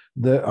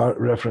 There are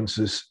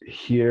references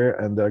here,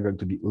 and they're going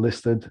to be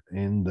listed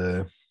in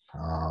the,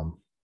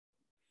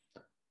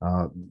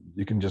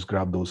 you can just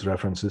grab those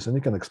references and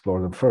you can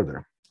explore them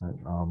further, right?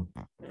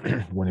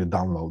 When you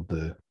download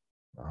the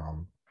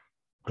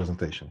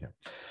presentation here.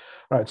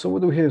 All right, so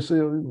what do we have?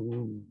 So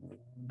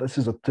this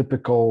is a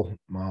typical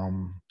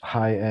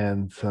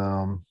high-end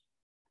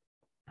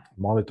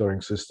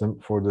monitoring system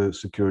for the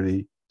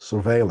security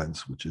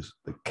surveillance, which is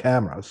the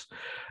cameras.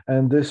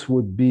 And this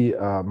would be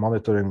a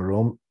monitoring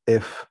room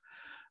if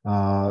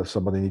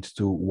somebody needs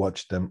to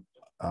watch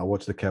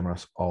the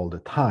cameras all the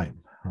time,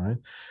 right?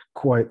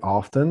 Quite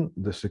often,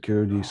 the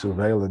security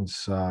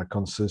surveillance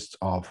consists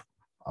of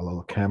a lot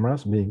of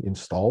cameras being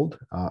installed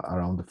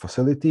around the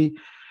facility,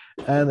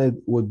 and it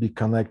would be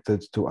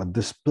connected to a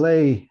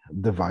display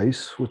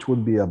device, which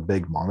would be a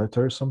big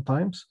monitor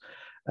sometimes.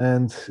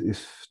 And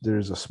if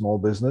there's a small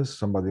business,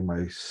 somebody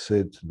might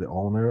sit, the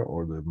owner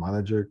or the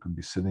manager could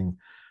be sitting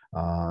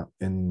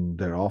in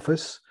their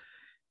office,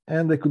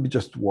 and they could be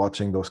just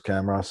watching those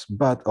cameras,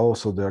 but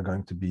also they're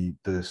going to be,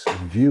 these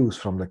views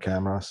from the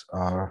cameras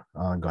are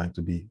going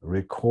to be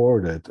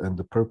recorded. And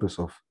the purpose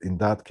of, in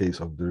that case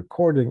of the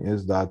recording,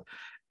 is that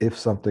if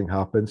something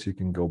happens, you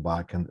can go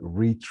back and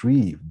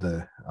retrieve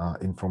the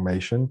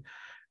information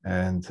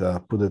and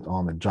put it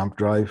on a jump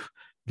drive,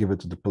 give it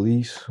to the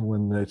police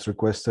when it's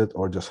requested,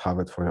 or just have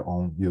it for your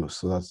own use.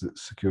 So that's the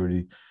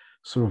security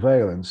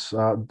surveillance.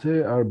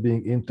 They are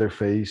being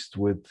interfaced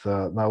with,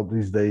 now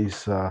these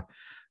days,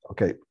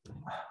 okay,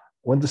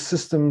 when the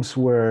systems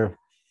were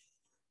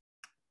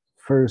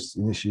first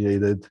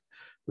initiated,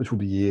 which would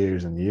be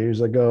years and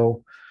years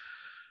ago,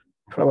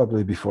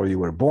 probably before you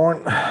were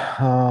born,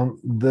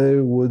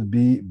 there would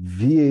be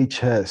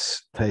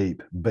VHS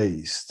tape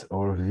based,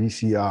 or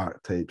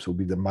VCR tapes would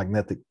be the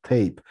magnetic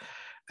tape.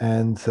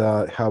 And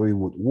how it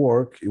would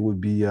work, it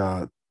would be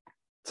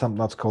something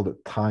that's called a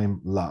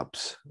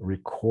time-lapse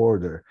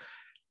recorder,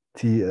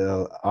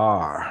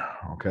 TLR,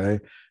 okay?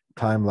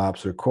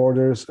 Time-lapse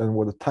recorders. And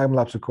what a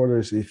time-lapse recorder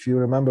is, if you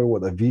remember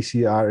what a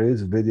VCR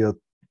is, video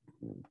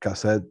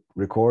cassette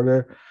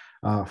recorder,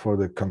 for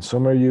the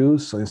consumer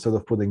use. So instead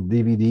of putting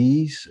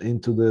DVDs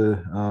into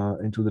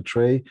the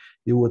tray,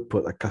 you would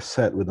put a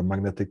cassette with a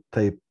magnetic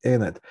tape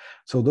in it.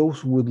 So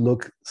those would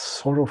look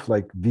sort of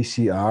like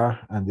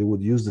VCR, and they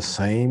would use the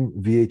same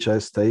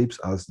VHS tapes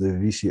as the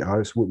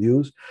VCRs would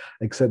use,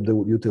 except they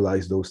would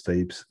utilize those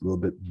tapes a little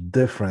bit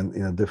different,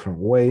 in a different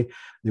way.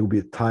 There will be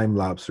a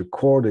time-lapse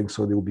recording,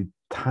 so there will be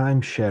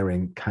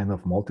time-sharing kind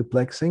of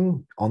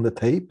multiplexing on the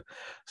tape.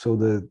 So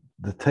the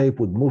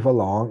tape would move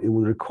along, it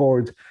would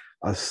record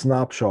a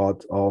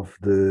snapshot of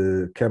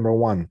the camera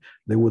 1.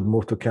 They would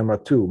move to camera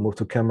 2, move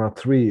to camera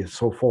 3,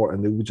 so forth,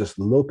 and they would just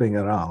looping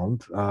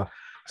around.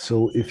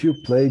 So if you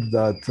played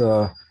that,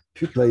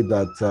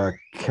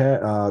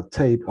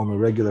 tape on a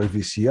regular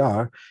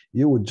VCR,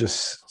 you would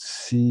just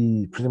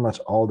see pretty much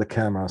all the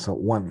cameras at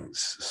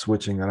once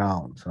switching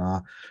around.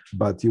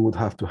 But you would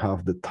have to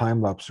have the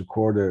time-lapse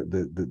recorder,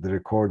 the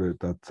recorder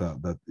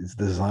that is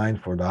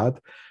designed for that,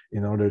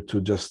 in order to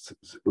just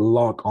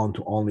lock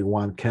onto only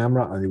one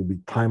camera, and it will be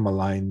time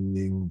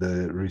aligning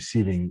the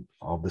receiving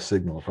of the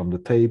signal from the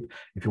tape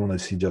if you want to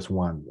see just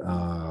one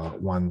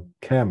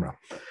camera.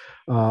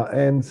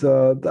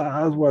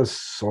 That was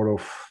sort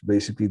of,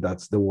 basically,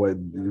 that's the way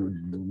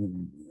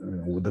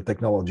the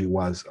technology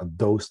was at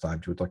those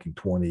times. We're talking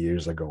 20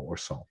 years ago or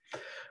so.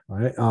 All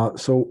right.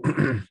 So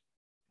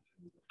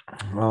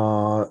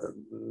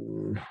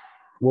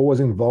what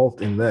was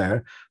involved in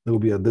there will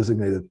be a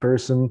designated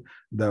person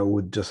that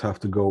would just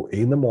have to go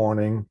in the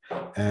morning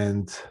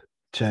and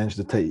change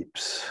the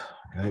tapes.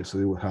 Okay, so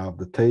they would have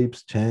the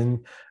tapes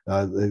change.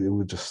 It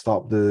would just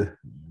stop the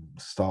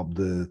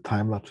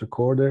time-lapse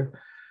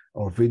recorder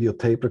or video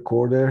tape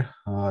recorder,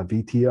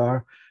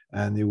 VTR,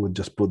 and you would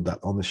just put that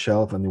on the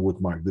shelf, and you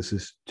would mark, this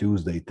is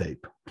Tuesday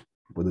tape.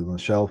 put it on a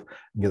shelf,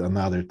 get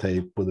another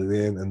tape, put it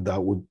in, and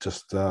that would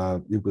just,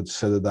 you could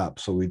set it up.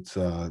 So it's,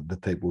 the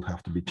tape would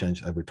have to be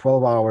changed every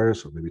 12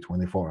 hours or maybe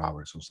 24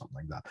 hours or something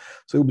like that.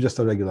 So it would be just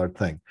a regular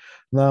thing.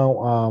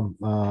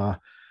 Now,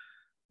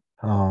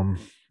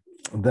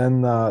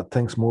 then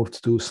things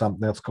moved to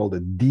something that's called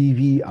a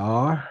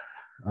DVR,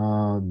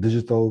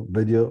 digital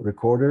video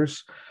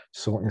recorders.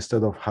 So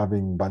instead of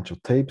having a bunch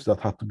of tapes that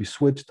have to be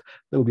switched,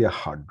 there will be a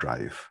hard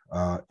drive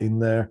in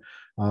there.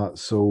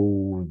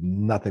 So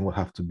nothing will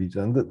have to be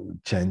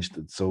changed.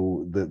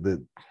 So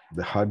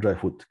the hard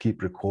drive would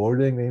keep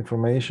recording the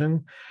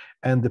information,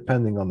 and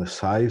depending on the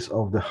size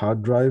of the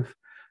hard drive,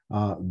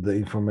 the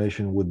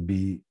information would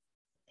be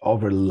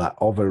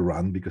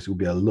overrun because it would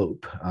be a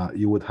loop.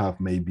 You would have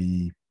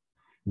maybe,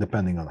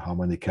 depending on how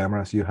many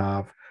cameras you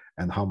have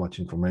and how much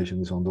information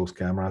is on those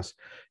cameras,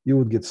 you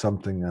would get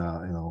something,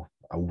 you know,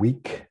 a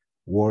week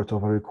worth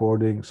of a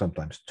recording,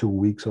 sometimes 2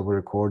 weeks of a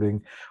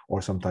recording,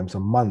 or sometimes a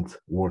month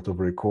worth of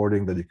a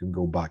recording that you can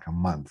go back a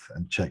month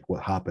and check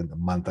what happened a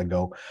month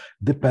ago,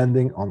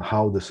 depending on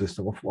how the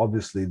system,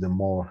 obviously the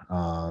more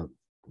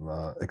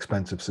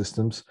expensive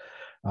systems,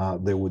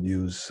 they would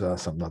use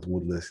something that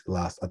would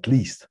last at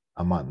least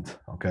a month,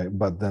 okay?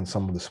 But then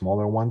some of the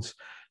smaller ones,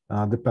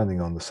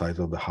 depending on the size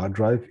of the hard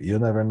drive, you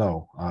never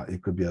know.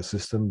 It could be a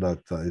system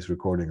that is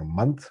recording a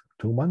month,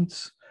 2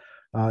 months.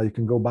 You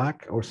can go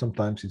back, or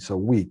sometimes it's a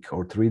week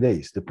or 3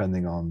 days,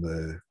 depending on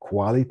the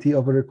quality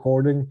of a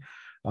recording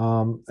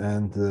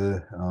and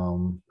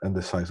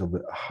the size of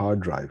the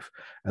hard drive,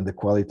 and the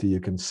quality you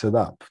can set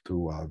up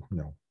to, you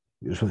know,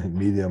 usually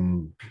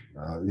medium,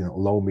 you know,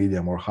 low,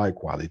 medium, or high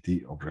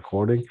quality of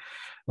recording.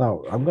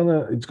 Now,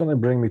 it's gonna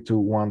bring me to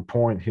one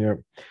point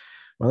here.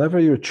 Whenever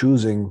you're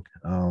choosing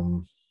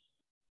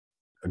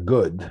a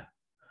good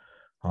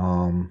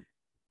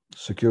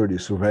security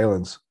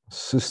surveillance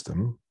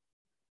system,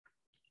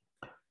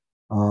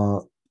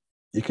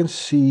 you can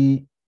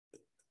see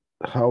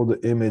how the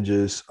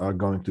images are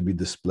going to be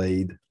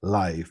displayed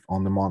live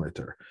on the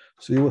monitor.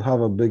 So you would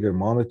have a bigger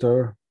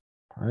monitor,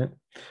 right?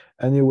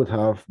 And you would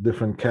have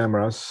different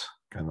cameras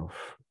kind of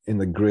in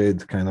the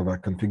grid kind of a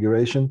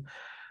configuration,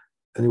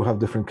 and you have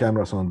different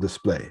cameras on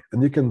display.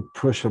 And you can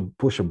push a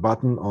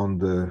button on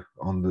the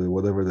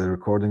whatever the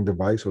recording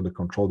device or the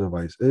control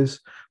device is,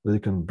 that you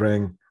can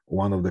bring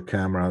one of the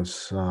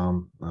cameras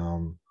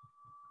to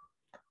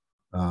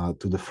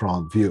the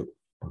front view.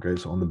 Okay,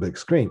 so on the big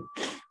screen.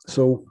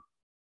 So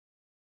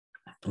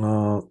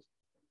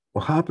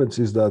what happens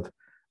is that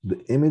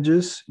the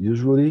images,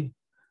 usually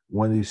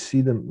when you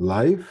see them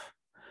live,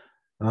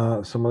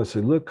 somebody say,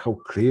 look how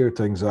clear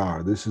things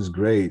are. This is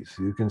great.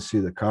 So you can see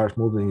the cars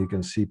moving, you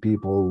can see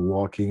people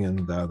walking,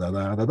 and da da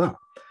da da da.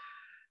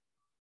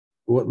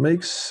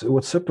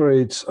 What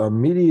separates a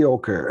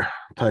mediocre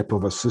type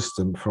of a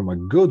system from a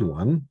good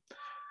one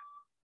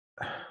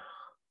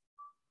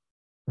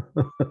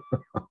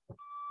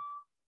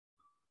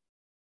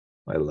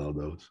I love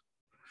those,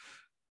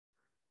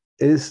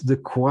 is the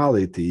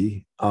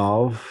quality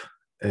of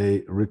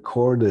a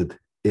recorded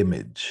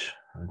image.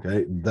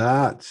 Okay,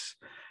 that's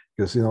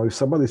because, you know, if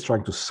somebody's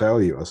trying to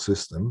sell you a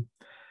system,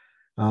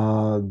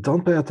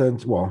 don't pay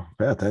attention. Well,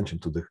 pay attention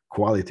to the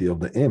quality of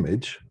the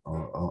image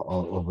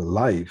of a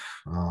live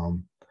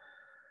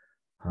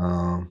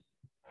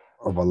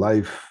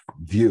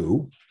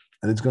view,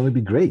 and it's going to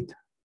be great.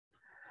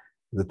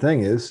 The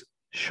thing is,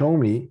 show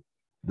me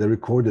the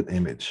recorded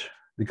image,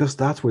 because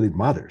that's what it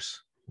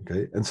matters.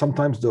 Okay, and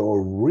sometimes there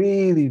are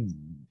really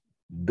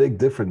big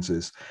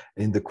differences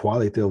in the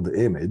quality of the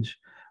image,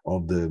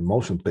 of the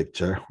motion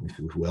picture, if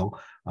you will,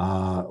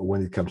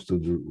 when it comes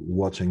to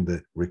watching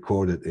the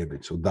recorded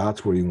image. So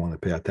that's where you want to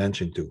pay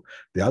attention to.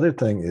 The other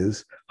thing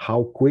is,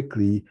 how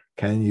quickly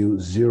can you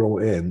zero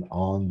in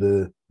on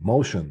the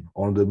motion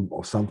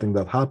or something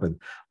that happened.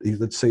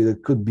 Let's say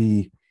that could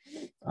be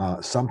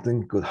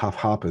something could have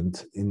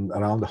happened in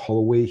around the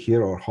hallway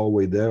here or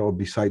hallway there or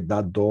beside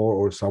that door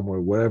or somewhere,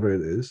 wherever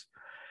it is.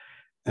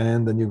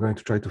 And then you're going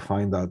to try to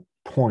find that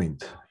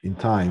point in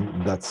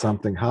time that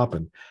something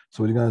happened.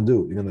 So what you're going to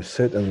do, you're going to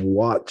sit and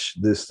watch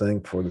this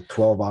thing for the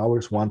 12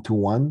 hours,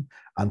 1-to-1,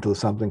 until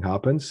something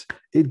happens.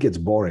 It gets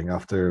boring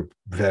after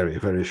very,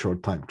 very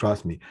short time,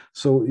 trust me.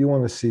 So you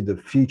want to see the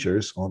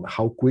features on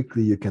how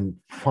quickly you can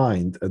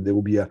find, and there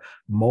will be a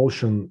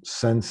motion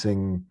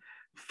sensing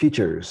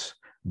features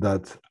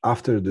that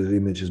after the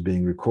image is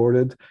being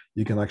recorded,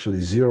 you can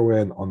actually zero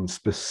in on a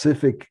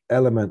specific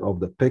element of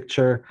the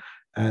picture.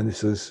 And it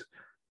says,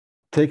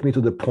 take me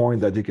to the point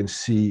that you can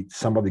see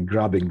somebody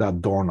grabbing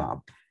that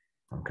doorknob,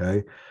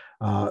 okay?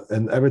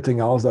 And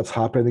everything else that's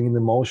happening in the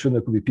motion,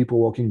 there could be people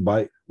walking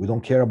by. We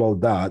don't care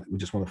about that. We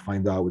just want to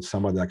find out if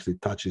somebody actually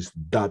touches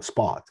that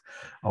spot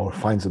or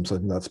finds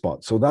themselves in that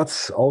spot. So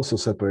that's also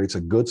separates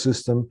a good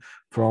system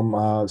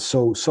from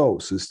so-so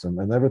system.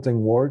 And everything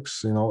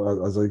works, you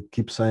know, as I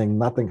keep saying,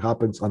 nothing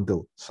happens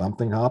until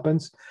something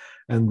happens.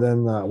 And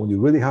then when you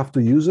really have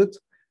to use it,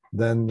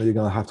 then you're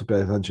going to have to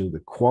pay attention to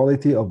the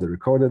quality of the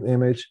recorded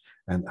image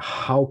and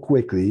how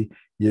quickly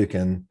you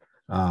can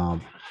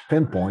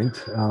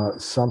pinpoint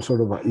some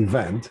sort of an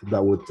event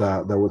that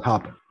would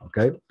happen.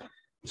 Okay,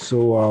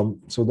 so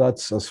so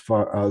that's as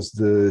far as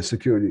the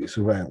security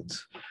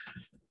surveillance.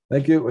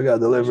 Thank you. We got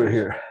delivery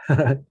here.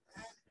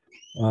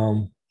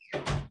 um,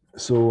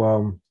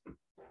 so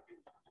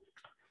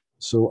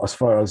so as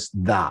far as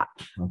that,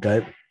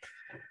 okay.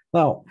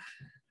 Now,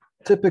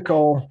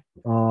 typical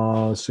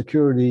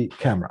security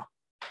camera.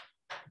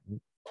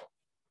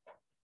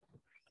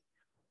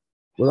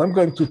 What I'm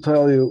going to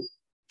tell you,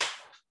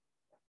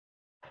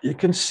 you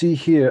can see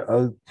here,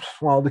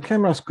 well, the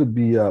cameras could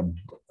be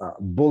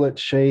bullet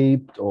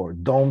shaped or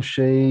dome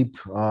shape.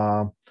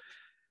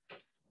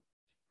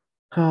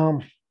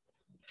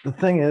 The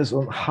thing is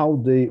on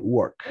how they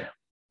work.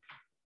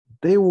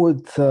 They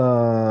would,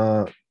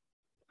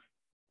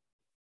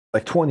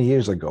 like 20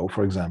 years ago,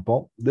 for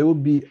example, there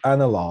would be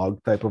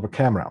analog type of a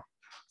camera.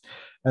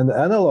 And the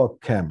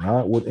analog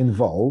camera would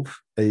involve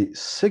a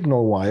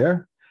signal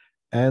wire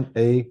and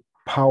a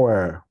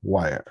power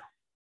wire.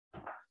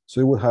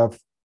 So you would have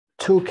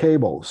two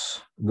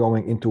cables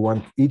going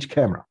into each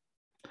camera.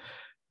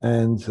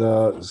 And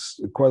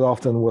quite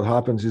often what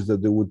happens is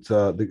that they would,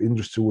 the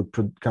industry would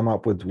come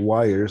up with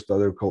wires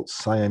that are called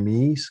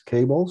Siamese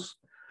cables.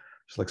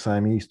 It's like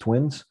Siamese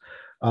twins.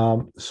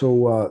 In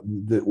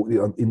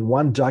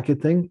one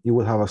jacketing, you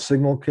would have a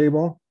signal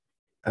cable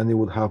and you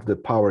would have the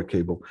power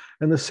cable.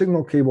 And the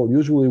signal cable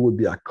usually would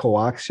be a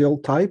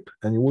coaxial type,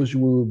 and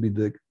usually would be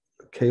the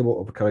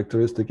cable of a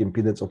characteristic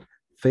impedance of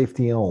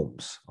 50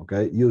 ohms,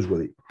 okay,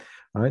 usually,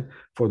 all right,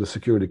 for the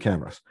security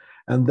cameras.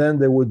 And then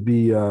there would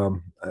be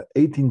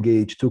 18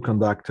 gauge two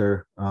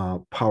conductor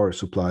power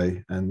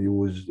supply, and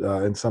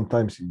and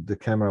sometimes the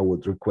camera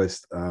would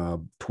request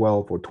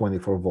 12 or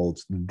 24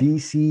 volts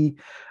DC,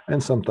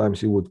 and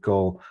sometimes you would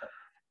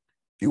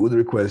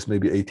request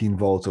maybe 18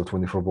 volts or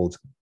 24 volts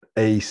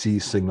AC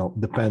signal,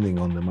 depending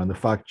on the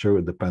manufacturer,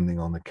 depending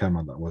on the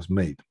camera that was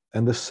made.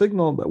 And the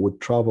signal that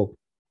would travel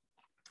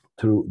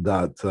through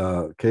that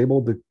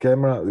cable, the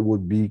camera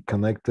would be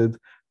connected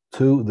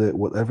to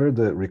whatever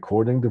the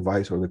recording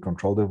device or the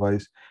control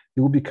device.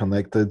 It will be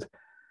connected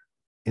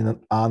in an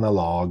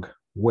analog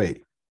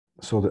way.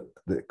 So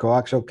the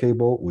coaxial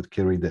cable would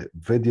carry the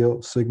video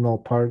signal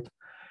part,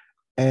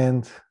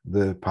 and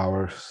the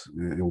power,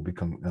 it will be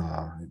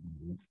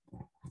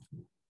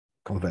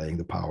conveying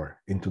the power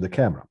into the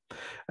camera.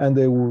 And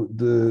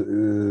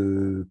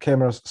the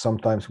cameras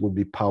sometimes would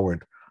be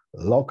powered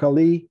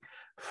locally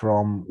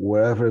from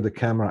wherever the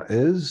camera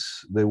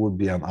is. There would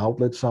be an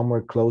outlet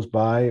somewhere close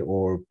by,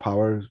 or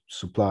power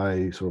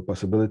supply sort of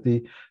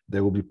possibility.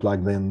 They will be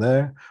plugged in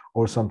there,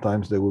 or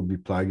sometimes they will be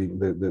plugging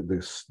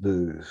this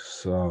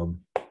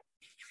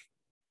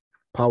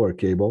power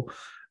cable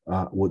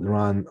would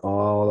run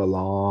all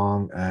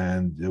along,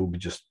 and it will be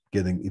just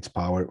getting its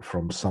power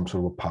from some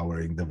sort of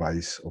powering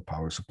device or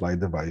power supply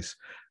device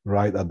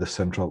right at the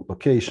central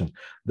location.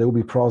 There will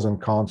be pros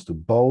and cons to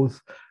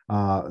both.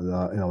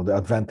 The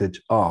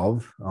advantage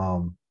of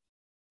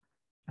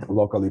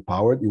locally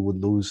powered, you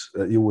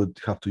would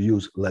have to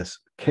use less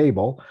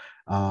cable,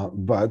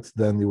 but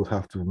then you would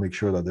have to make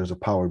sure that there's a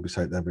power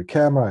beside every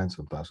camera, and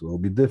sometimes it will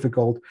be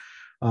difficult.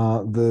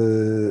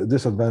 The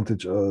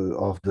disadvantage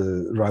of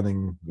the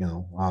running,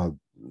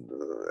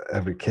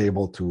 every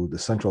cable to the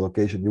central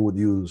location, you would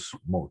use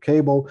more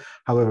cable.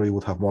 However, you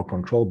would have more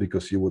control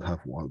because you would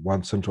have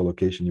one central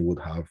location. You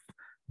would have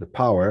the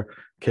power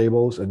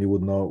cables, and you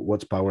would know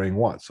what's powering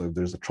what. So if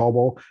there's a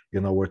trouble, you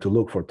know where to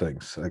look for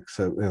things.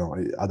 Except,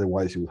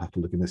 otherwise you would have to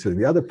look in the city.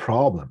 The other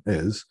problem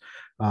is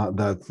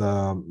that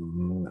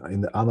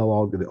in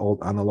the old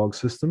analog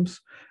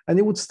systems, and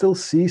you would still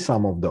see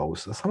some of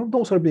those. Some of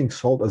those are being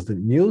sold as the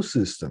new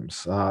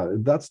systems.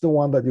 That's the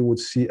one that you would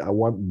see a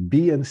one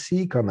B and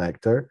C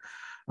connector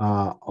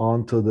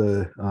onto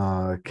the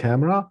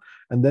camera,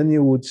 and then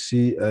you would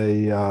see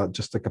a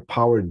just like a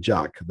power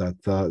jack that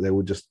they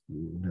would just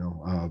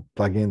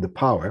plug in the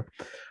power,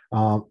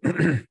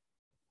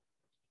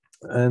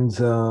 and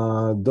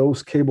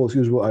those cables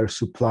usually are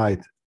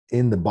supplied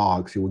in the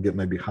box. You will get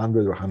maybe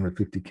 100 or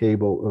 150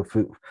 cable,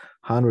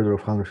 100 or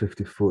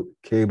 150 foot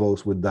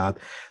cables with that.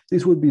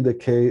 These would be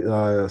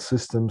the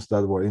systems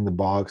that were in the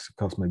box. It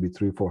cost maybe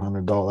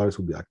 $300-400.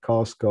 Would be at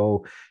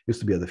Costco.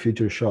 Used to be at the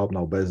Future Shop.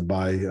 Now Best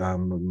Buy.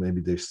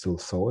 Maybe they still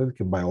sell it. You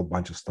can buy a whole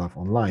bunch of stuff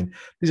online.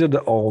 These are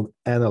the old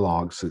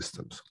analog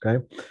systems.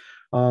 Okay,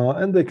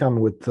 and they come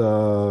with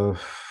 4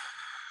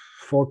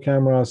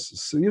 cameras.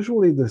 So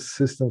usually the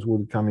systems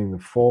would come in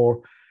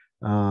 4,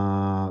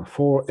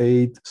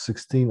 8,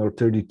 16, or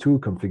 32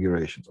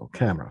 configurations of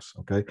cameras.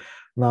 Okay,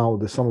 now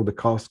some of the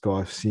Costco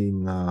I've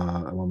seen,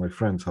 one of my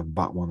friends have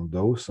bought one of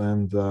those,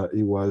 and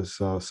it was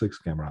a 6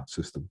 camera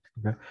system.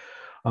 Okay,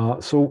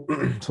 so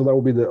so that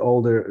would be the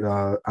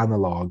older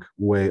analog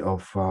way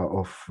of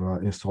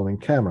installing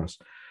cameras.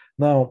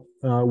 Now,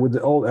 with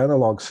the old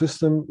analog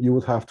system, you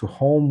would have to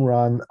home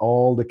run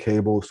all the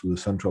cables to the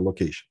central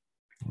location.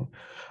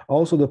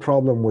 Also, the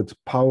problem with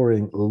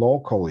powering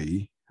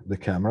locally the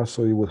camera.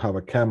 So you would have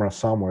a camera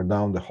somewhere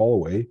down the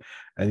hallway,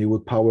 and you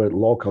would power it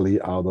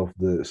locally out of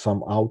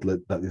some outlet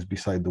that is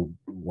beside the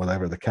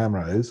whatever the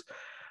camera is.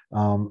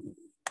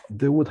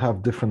 They would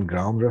have different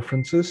ground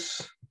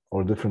references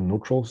or different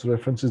neutrals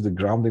references. The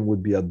grounding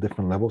would be at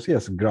different levels.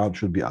 Yes, ground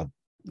should be at,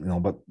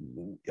 but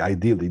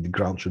ideally the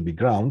ground should be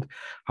ground.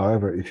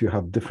 However, if you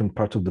have different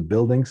parts of the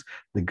buildings,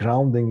 the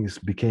grounding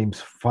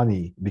becomes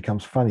funny.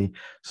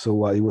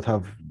 So you would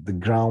have the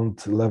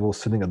ground level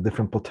sitting at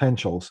different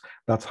potentials.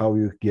 That's how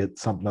you get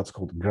something that's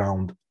called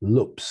ground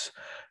loops.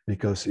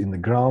 Because in the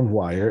ground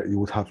wire, you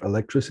would have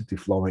electricity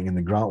flowing in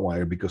the ground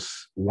wire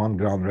because one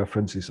ground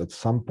reference is at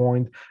some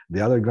point,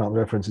 the other ground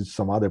reference is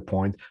some other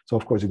point. So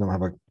of course, you're going to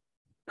have a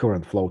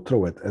current flow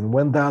through it. And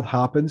when that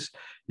happens,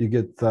 you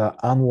get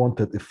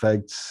unwanted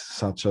effects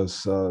such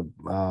as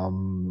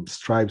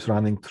stripes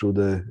running through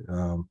the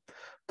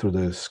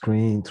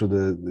screen, through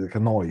the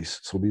noise.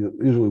 So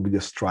usually be the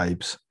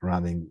stripes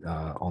running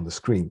on the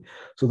screen.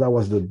 So that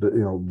was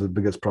the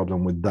biggest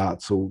problem with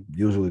that. So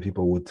usually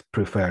people would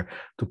prefer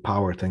to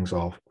power things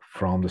off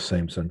from the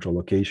same central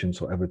location,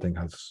 so everything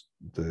has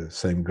the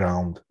same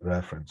ground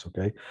reference.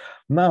 Okay,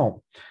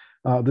 now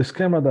this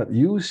camera that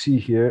you see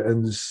here,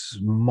 and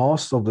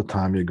most of the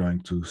time you're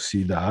going to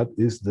see that,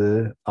 is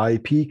the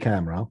IP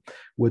camera,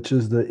 which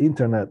is the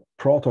Internet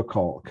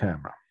Protocol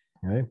camera.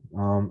 Okay,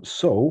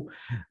 so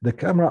the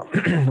camera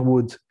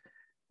would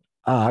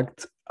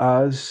act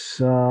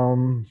as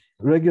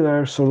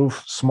regular sort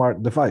of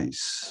smart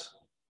device,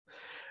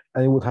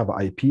 and it would have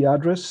an IP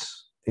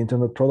address,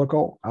 Internet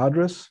Protocol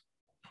address,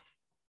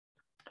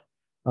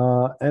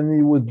 and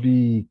it would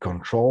be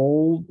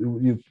controlled.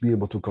 You'd be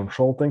able to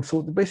control things.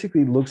 So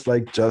basically, it looks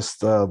like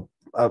just a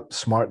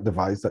smart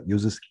device that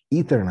uses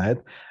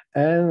Ethernet.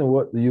 And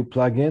what you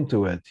plug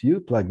into it? You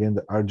plug in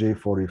the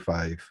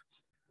RJ45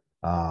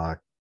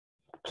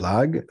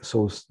 plug.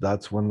 So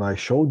that's when I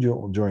showed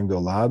you during the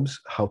labs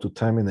how to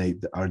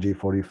terminate the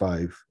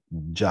RJ45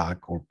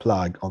 jack or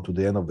plug onto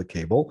the end of the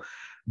cable.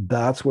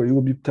 That's where you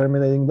will be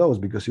terminating those,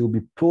 because you'll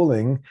be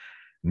pulling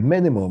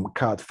minimum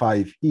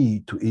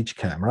Cat5e to each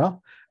camera.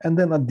 And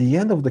then at the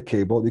end of the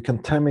cable, you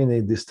can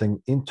terminate this thing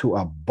into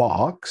a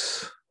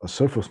box, a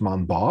surface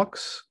mount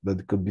box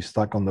that could be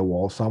stuck on the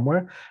wall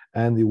somewhere.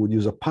 And you would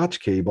use a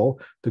patch cable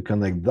to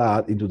connect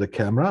that into the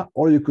camera,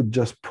 or you could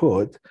just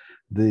put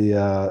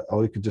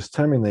or you could just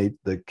terminate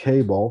the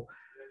cable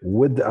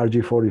with the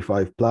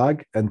RJ45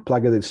 plug and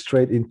plug it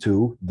straight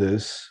into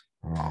this.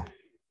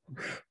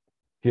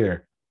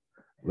 Here,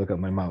 look at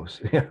my mouse.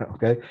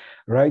 Okay,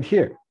 right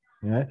here.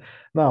 Yeah.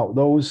 Now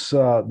those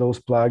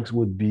plugs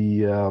would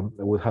be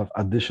would have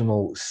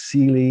additional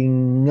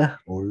sealing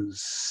or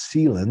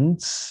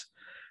sealants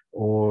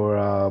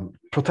or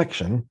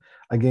protection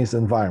against the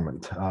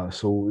environment,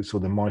 so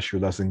the moisture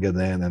doesn't get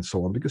in and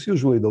so on. Because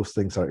usually those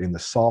things are in the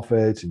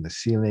soffits, in the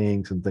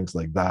ceilings, and things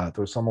like that,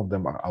 or some of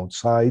them are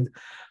outside,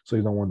 so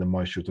you don't want the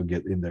moisture to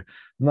get in there.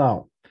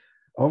 Now,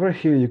 over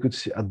here you could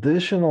see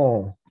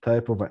additional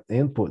type of an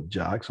input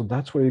jack. So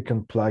that's where you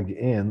can plug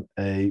in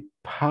a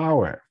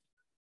power.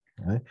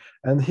 Okay?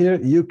 And here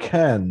you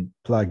can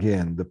plug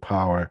in the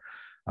power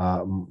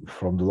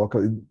from the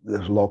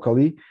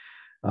locally,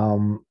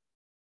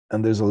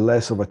 and there's a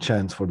less of a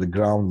chance for the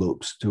ground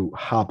loops to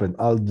happen,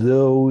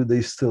 although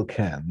they still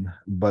can,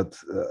 but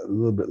a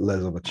little bit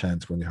less of a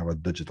chance when you have a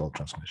digital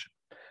transmission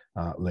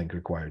link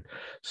required.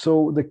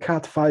 So the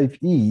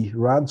Cat5e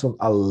runs on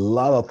a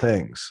lot of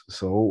things.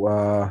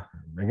 So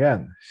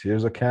again,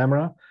 here's a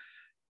camera.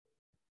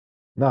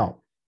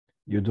 Now,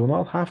 you do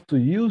not have to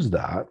use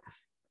that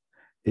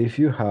if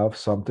you have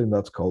something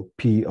that's called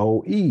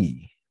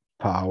PoE,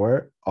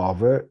 Power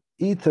over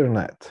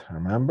Ethernet,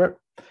 remember?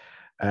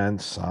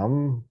 And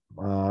some,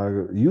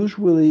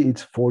 usually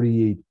it's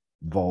 48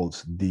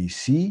 volts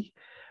DC,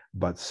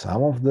 but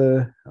some of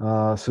the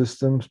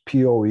systems,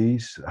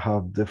 PoEs,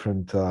 have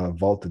different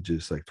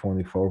voltages, like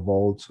 24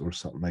 volts or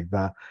something like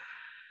that.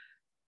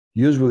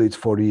 Usually it's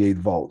 48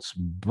 volts,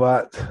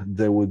 but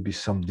there would be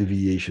some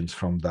deviations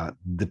from that,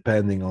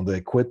 depending on the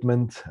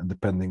equipment and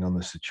depending on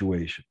the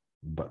situation.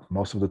 But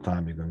most of the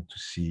time you're going to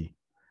see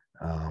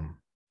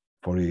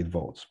 48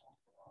 volts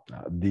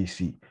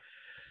DC.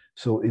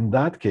 So in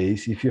that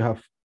case, if you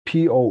have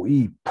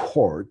PoE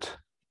port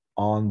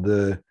on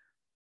the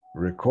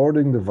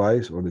recording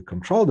device or the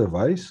control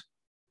device,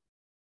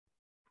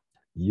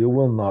 you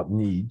will not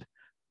need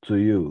to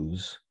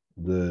use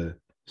the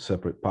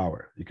separate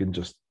power. You can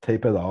just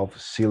tape it off,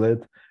 seal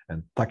it,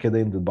 and tuck it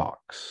in the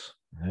box.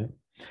 Okay?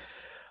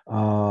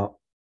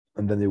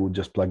 And then you would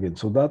just plug in.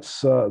 So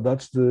that's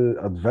the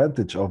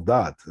advantage of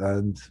that.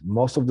 And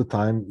most of the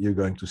time, you're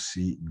going to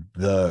see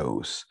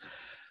those.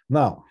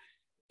 Now,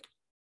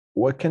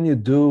 what can you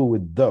do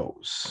with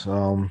those?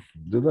 All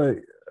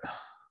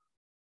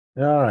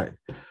right.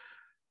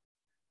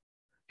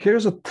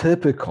 Here's a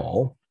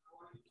typical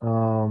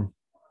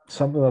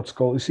something that's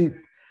called, you see,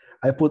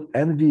 I put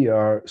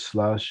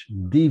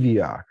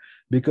NVR/DVR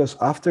because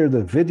after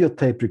the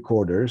videotape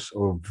recorders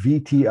or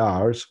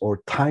VTRs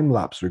or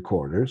time-lapse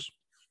recorders,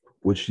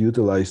 which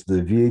utilize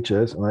the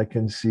VHS. And I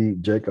can see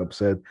Jacob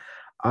said,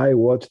 I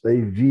watched a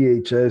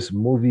VHS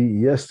movie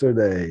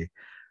yesterday.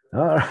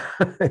 All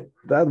right.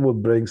 That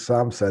would bring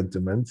some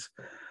sentiments.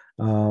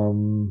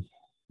 Um,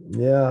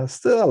 yeah,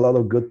 still a lot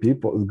of good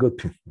people,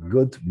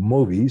 good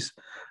movies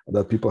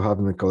that people have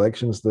in the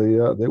collections.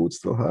 They would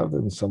still have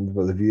in some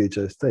of the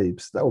VHS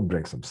tapes. That would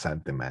bring some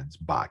sentiments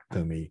back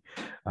to me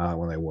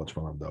when I watch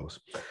one of those.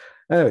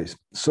 Anyways,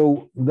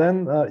 so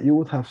then you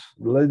would have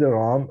later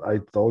on. I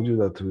told you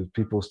that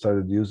people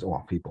started using,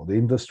 well, the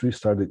industry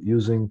started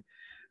using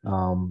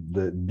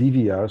the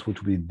DVRs,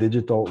 which would be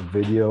digital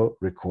video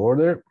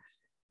recorder.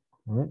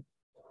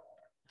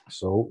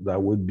 So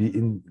that would be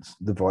in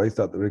device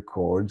that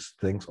records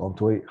things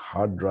onto a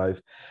hard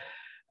drive.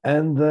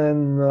 And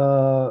then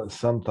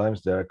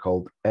sometimes they are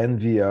called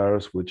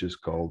NVRs, which is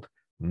called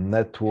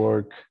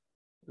network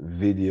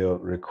video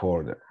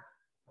recorder.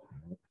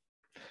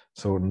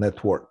 So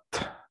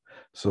networked.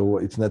 So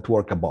it's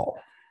networkable,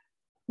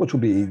 which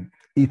would be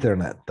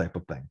Ethernet type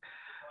of thing.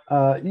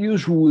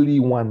 Usually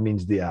one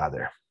means the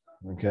other,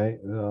 okay?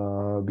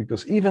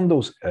 Because even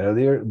those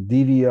earlier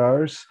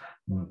DVRs,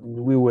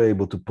 we were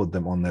able to put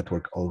them on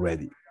network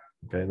already,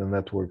 okay? The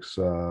networks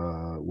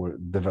were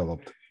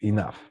developed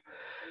enough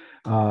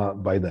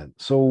by then.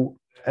 So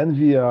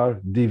NVR,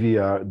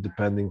 DVR,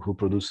 depending who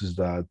produces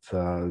that,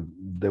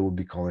 they would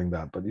be calling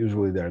that, but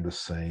usually they're the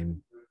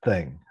same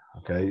thing.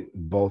 Okay,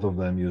 both of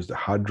them use the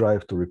hard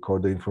drive to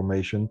record the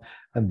information,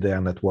 and they are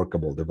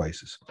networkable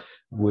devices,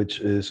 which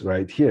is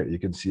right here. You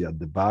can see at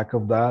the back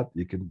of that,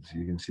 you can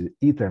see the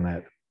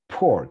Ethernet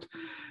port,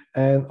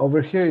 and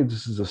over here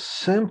this is a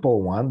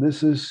simple one.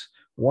 This is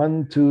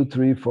 1, 2,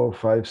 3, 4,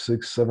 5,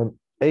 6, 7,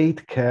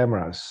 8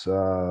 cameras,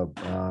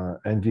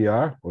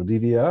 NVR or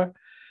DVR,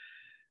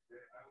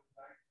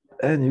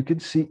 and you can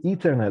see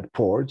Ethernet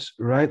ports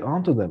right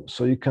onto them.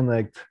 So you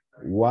connect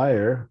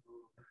wire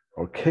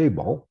or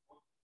cable,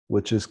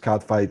 which is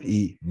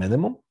Cat5e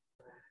minimum,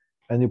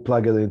 and you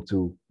plug it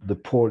into the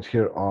port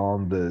here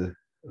on the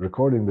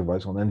recording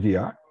device on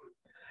NVR,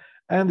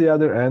 and the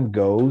other end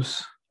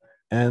goes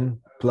and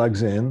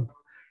plugs in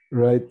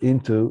right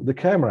into the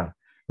camera.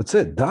 That's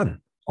it, done.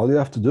 All you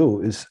have to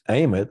do is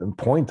aim it and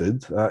point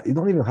it. You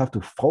don't even have to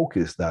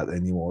focus that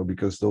anymore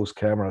because those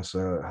cameras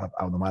have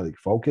automatic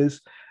focus,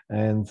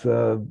 and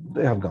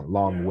they have gone a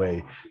long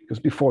way. Because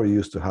before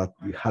you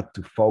had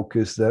to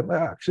focus them.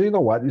 Actually, you know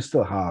what? You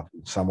still have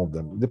some of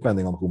them,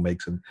 depending on who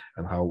makes them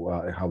and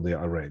how they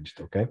are arranged.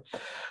 Okay,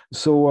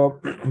 so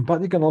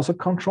but you can also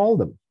control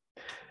them.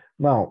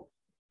 Now,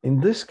 in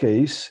this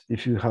case,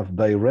 if you have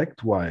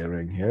direct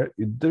wiring here,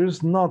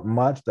 there's not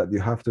much that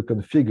you have to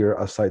configure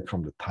aside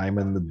from the time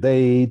and the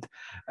date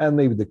and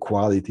maybe the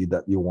quality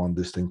that you want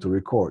this thing to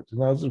record.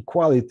 Now, the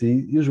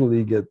quality, usually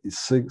you get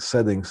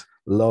settings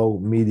low,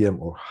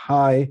 medium, or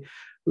high.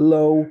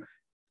 Low,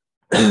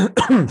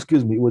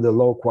 excuse me, with a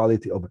low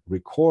quality of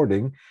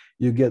recording,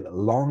 you get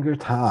longer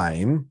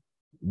time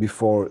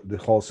before the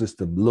whole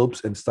system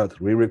loops and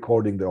starts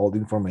re-recording the old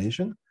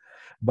information,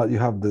 but you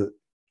have the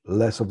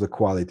less of the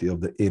quality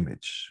of the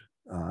image.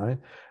 All right.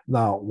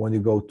 Now, when you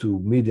go to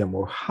medium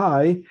or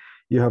high,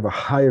 you have a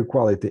higher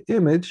quality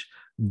image,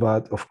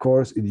 but of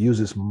course, it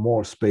uses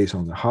more space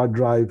on the hard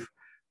drive.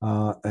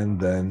 And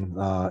then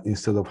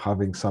instead of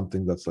having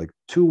something that's like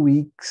 2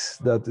 weeks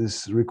that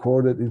is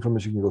recorded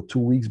information, you go 2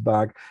 weeks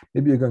back,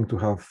 maybe you're going to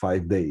have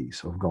 5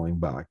 days of going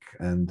back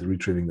and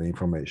retrieving the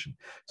information.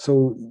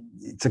 So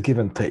it's a give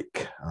and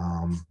take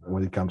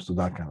when it comes to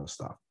that kind of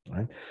stuff,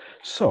 right?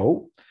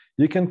 So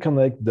you can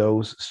connect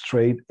those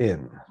straight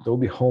in. They'll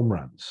be home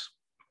runs.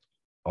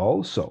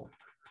 Also,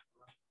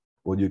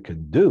 what you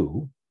can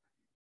do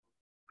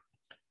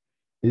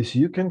is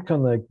you can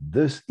connect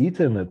this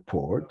Ethernet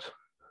port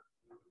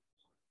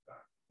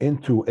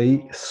into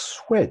a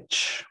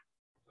switch.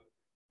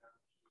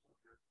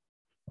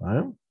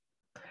 Right?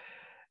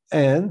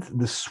 And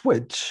the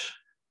switch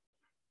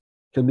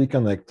can be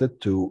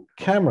connected to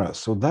cameras.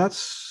 So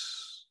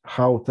that's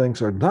how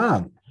things are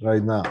done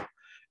right now.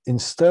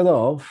 Instead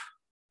of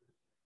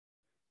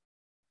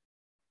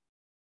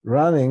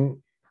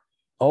running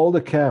all the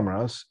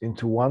cameras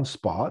into one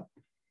spot,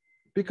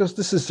 because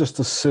this is just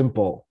a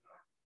simple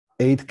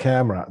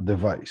 8-camera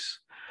device.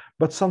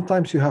 But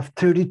sometimes you have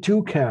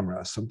 32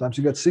 cameras. Sometimes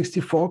you got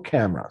 64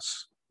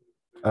 cameras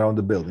around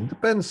the building.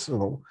 Depends,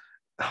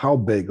 how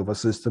big of a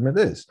system it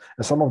is.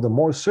 And some of the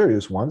more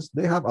serious ones,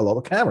 they have a lot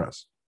of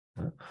cameras.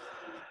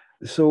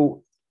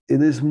 So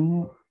it is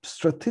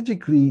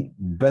strategically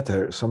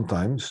better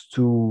sometimes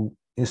to,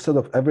 instead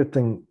of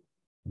everything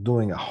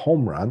doing a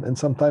home run, and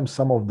sometimes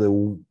some of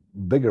the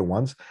bigger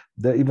ones,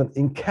 they're even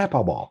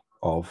incapable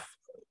of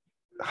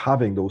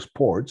having those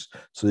ports,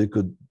 so you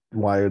could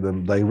wire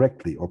them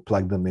directly or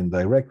plug them in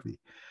directly.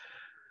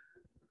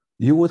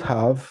 You would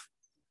have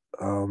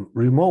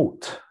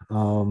remote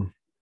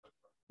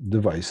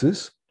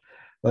devices,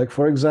 like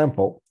for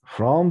example,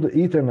 from the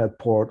Ethernet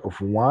port of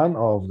one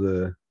of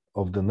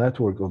the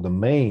network of the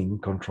main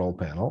control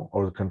panel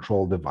or the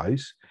control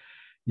device,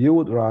 you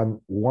would run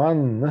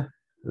one,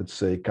 let's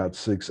say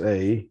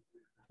Cat6a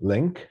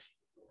link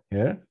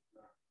here,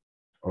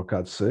 or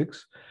Cat6,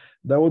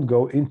 that would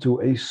go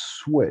into a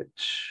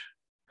switch.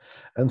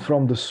 And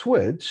from the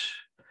switch,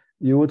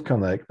 you would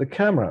connect the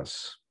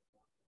cameras.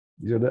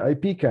 These are the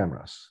IP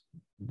cameras.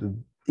 The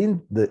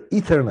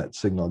Ethernet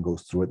signal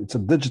goes through it. It's a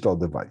digital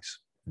device.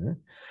 Yeah?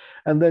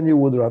 And then you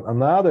would run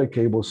another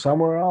cable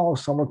somewhere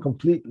else, somewhere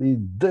completely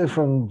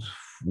different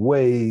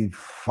way,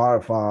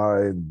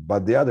 far,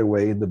 but the other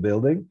way in the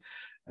building.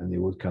 And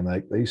you would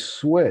connect a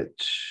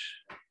switch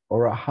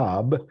or a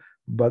hub,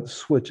 but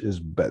switch is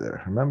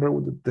better. Remember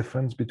what the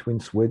difference between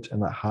switch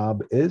and a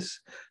hub is?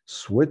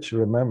 Switch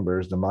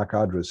remembers the MAC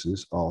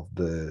addresses of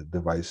the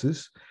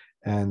devices,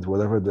 and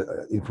whatever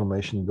the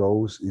information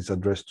goes is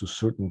addressed to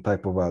certain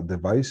type of a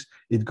device,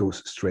 it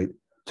goes straight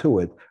to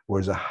it.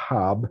 Whereas a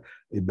hub,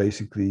 it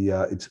basically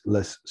it's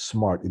less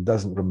smart. It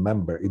doesn't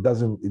remember. It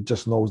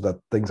just knows that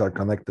things are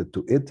connected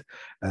to it,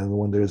 and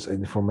when there's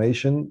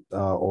information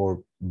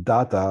or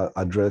data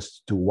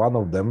addressed to one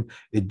of them,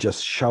 it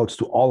just shouts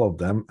to all of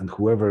them, and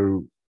whoever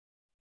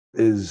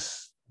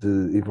is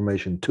the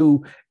information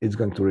to, it's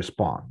going to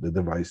respond. The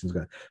device is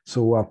going.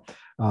 So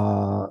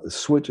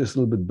switch is a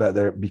little bit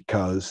better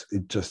because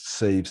it just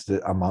saves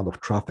the amount of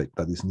traffic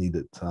that is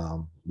needed,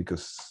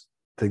 because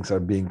things are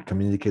being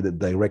communicated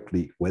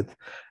directly with,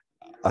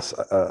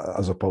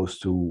 as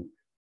opposed to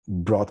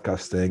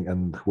broadcasting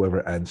and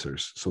whoever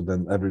answers. So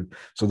then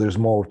so there's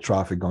more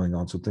traffic going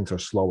on, so things are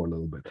slower a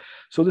little bit.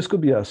 So this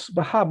could be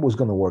the hub was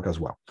going to work as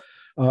well.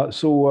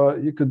 So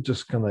you could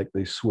just connect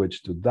a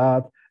switch to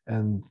that,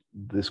 and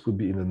this could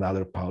be in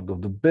another part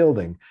of the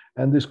building,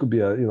 and this could be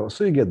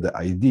so you get the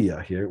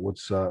idea here.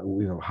 What's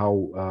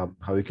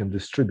how you can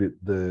distribute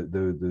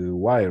the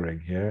wiring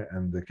here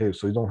and the cable,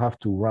 so you don't have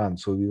to run.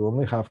 So you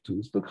only have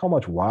to look how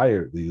much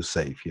wire do you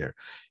save here.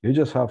 You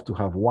just have to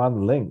have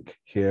one link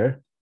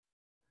here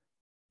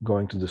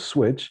going to the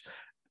switch,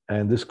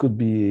 and this could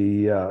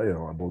be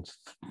about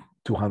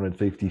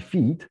 250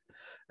 feet,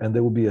 and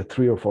there will be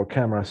 3 or 4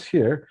 cameras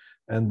here.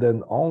 And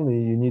then only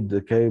you need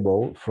the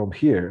cable from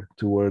here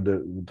to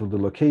the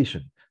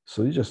location.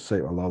 So you just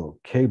save a lot of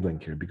cabling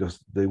here, because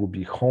they will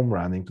be home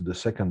running to the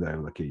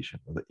secondary location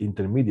or the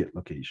intermediate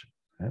location.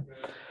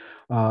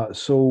 Okay?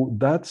 So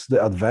that's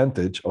the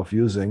advantage of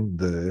using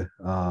the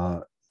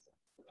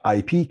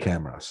IP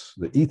cameras,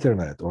 the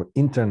Ethernet or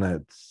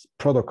Internet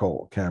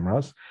Protocol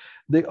cameras.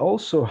 They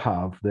also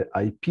have the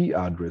IP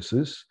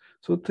addresses.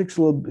 So it takes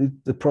a little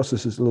bit, the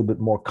process is a little bit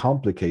more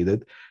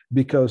complicated,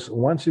 because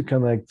once you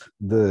connect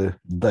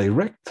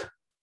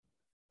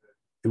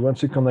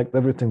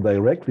everything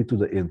directly to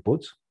the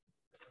inputs,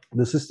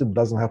 the system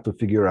doesn't have to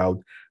figure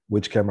out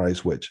which camera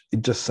is which.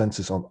 It just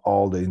senses on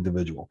all the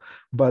individual.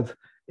 But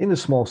in the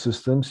small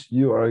systems,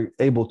 you are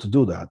able to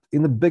do that.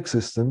 In the big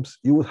systems,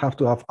 you would have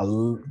to have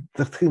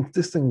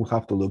this thing would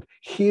have to look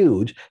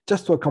huge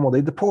just to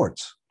accommodate the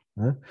ports.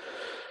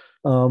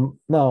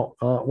 Now,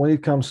 when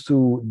it comes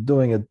to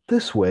doing it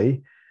this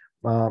way,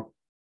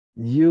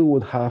 you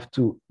would have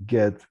to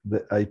get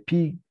the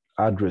IP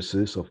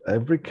addresses of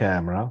every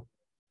camera,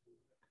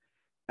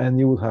 and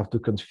you would have to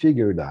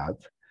configure that,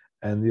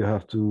 and you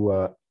have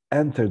to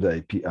enter the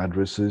IP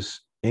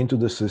addresses into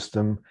the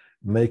system,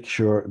 make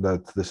sure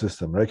that the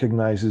system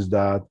recognizes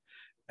that,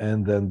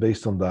 and then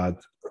based on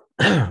that,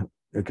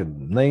 you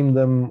can name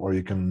them, or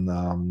you can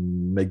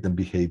make them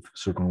behave a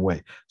certain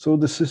way. So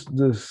the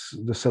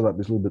setup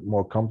is a little bit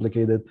more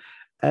complicated,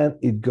 and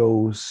it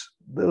goes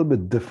a little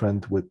bit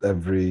different with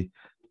every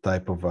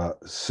type of a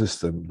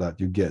system that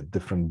you get.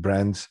 Different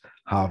brands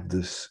have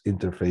this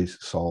interface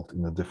solved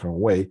in a different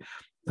way.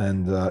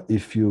 And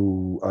if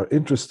you are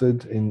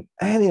interested in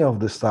any of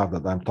the stuff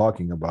that I'm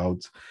talking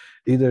about,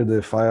 either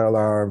the fire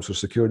alarms or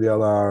security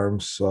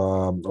alarms,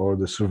 or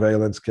the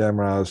surveillance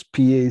cameras,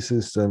 PA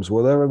systems,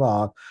 whatever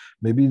not,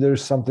 maybe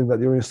there's something that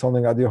you're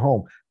installing at your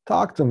home,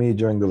 talk to me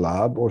during the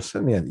lab or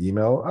send me an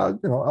email.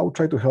 I'll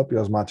try to help you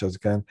as much as I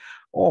can.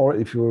 Or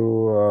if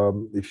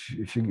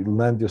you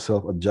land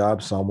yourself a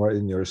job somewhere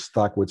and you're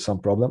stuck with some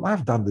problem,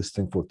 I've done this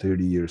thing for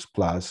 30 years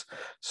plus.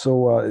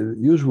 So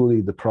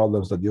usually the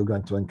problems that you're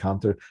going to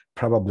encounter,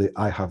 probably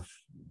I have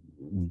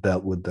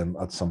dealt with them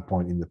at some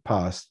point in the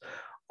past.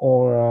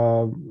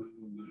 Or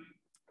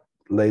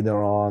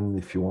later on,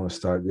 if you want to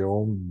start your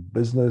own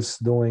business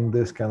doing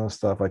this kind of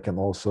stuff, I can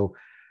also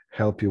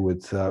help you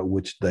with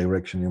which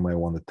direction you might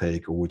want to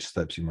take, or which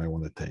steps you might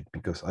want to take,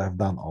 because I have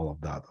done all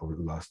of that over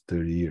the last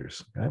 30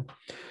 years. Okay.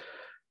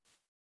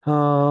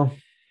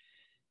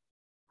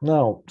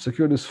 Now,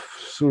 security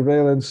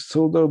surveillance.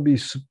 So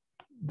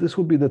this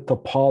will be the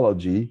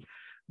topology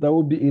that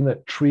will be in a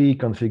tree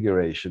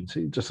configuration.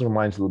 See, it just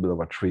reminds a little bit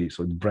of a tree,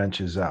 so it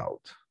branches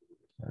out.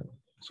 Right?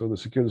 So the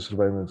security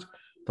surveillance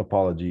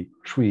topology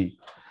tree.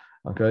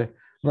 Okay.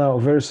 Now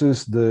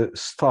versus the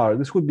star,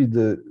 this would be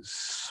the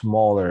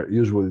smaller,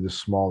 usually the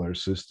smaller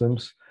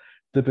systems,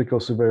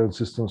 typical surveillance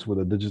systems with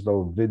a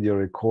digital video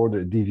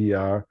recorder,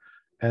 DVR,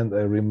 and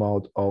a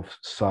remote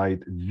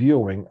off-site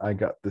viewing. I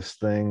got this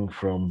thing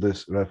from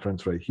this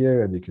reference right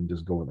here, and you can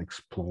just go and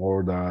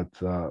explore that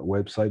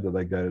website that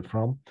I got it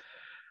from.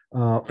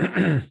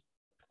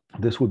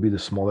 This would be the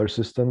smaller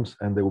systems,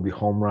 and they will be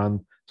home run.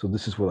 So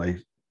this is what I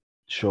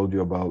showed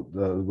you about,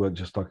 what I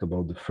just talked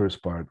about the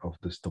first part of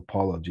this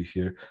topology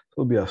here. It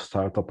will be a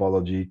star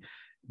topology.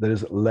 There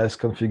is less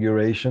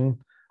configuration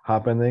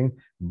happening,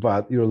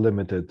 but you're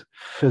limited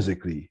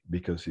physically,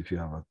 because if you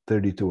have a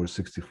 32 or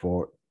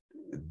 64,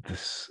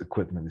 this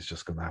equipment is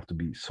just going to have to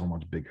be so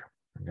much bigger.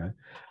 Okay,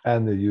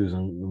 and they're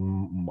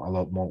using a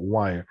lot more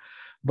wire.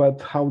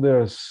 But how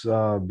they're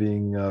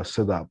being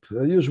set up,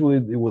 usually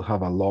it will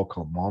have a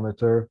local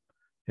monitor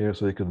here,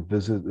 so you can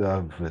visit,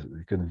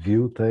 you can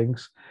view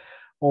things,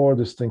 or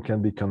this thing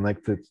can be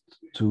connected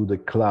to the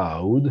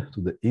cloud,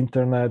 to the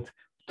internet,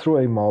 through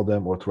a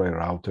modem or through a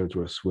router,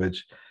 through a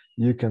switch.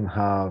 You can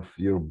have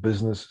your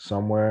business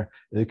somewhere.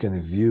 You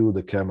can view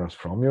the cameras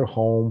from your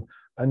home,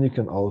 and you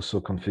can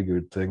also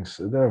configure things.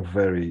 They're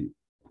very,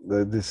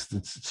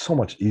 it's so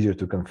much easier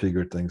to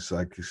configure things.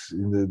 Like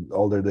in the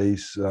older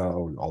days,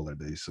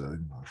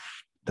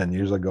 10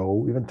 years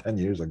ago, even 10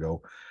 years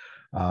ago,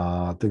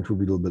 things would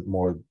be a little bit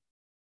more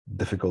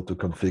difficult to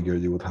configure.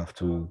 You would have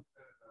to,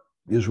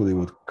 usually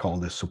would call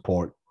this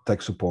support,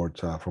 tech support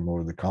from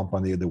over the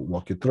company. They will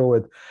walk you through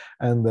it,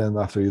 and then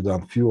after you've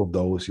done a few of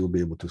those, you'll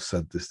be able to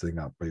set this thing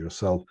up by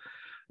yourself.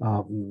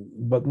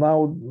 But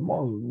now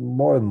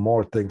more and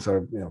more things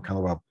are, kind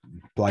of a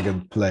plug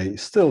and play.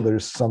 Still,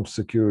 there's some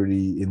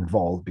security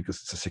involved because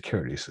it's a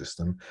security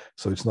system,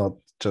 so it's not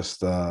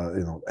just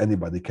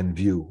anybody can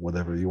view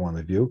whatever you want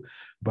to view,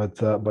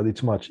 but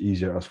it's much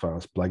easier as far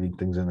as plugging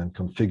things in and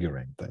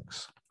configuring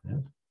things. Yeah.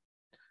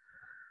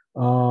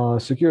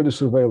 Security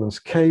surveillance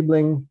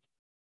cabling,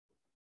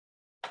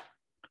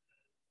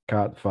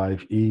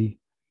 Cat5e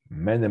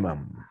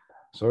minimum.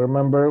 So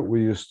remember,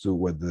 we used to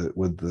when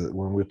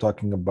we're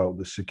talking about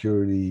the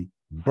security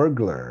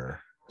burglary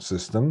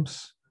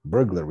systems,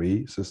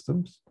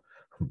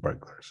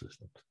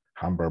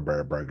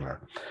 hamburger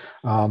burglar.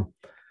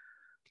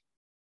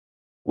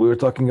 We were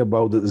talking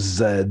about the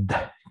Z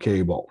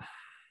cable.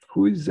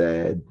 Who is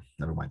Z?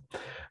 Never mind.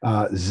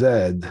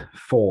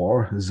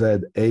 Z4,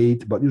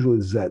 Z8, but usually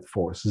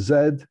Z4.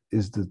 Z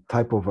is the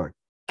type of a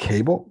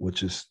cable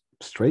which is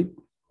straight.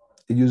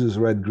 It uses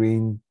red,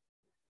 green,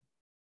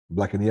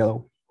 black, and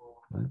yellow.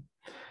 Right?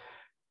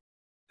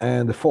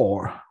 And the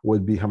 4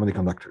 would be how many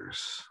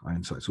conductors are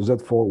inside. So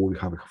Z4 will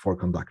have 4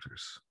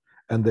 conductors,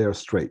 and they are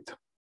straight.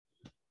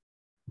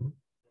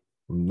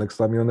 Next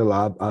time you're in the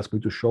lab, ask me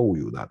to show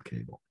you that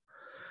cable.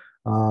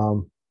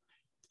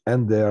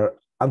 And they're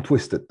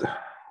untwisted.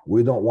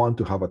 We don't want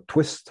to have a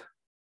twist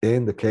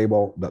in the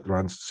cable that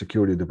runs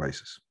security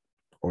devices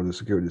or the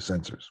security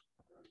sensors.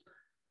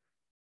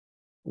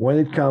 When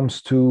it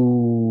comes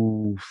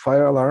to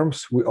fire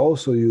alarms, we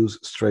also use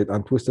straight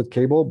untwisted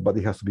cable, but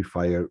it has to be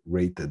fire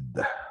rated.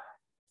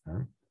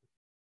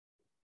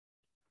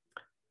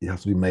 It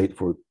has to be made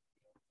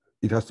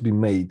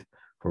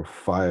for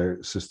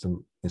fire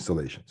system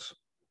installations.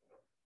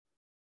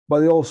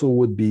 But it also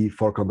would be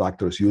 4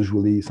 conductors,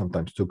 usually,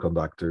 sometimes 2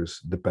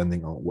 conductors,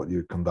 depending on what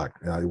you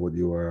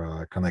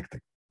are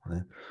connecting.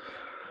 Right?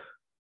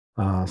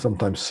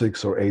 Sometimes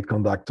 6 or 8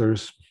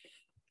 conductors.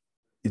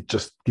 It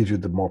just gives you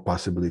the more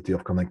possibility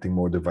of connecting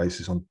more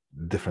devices on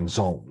different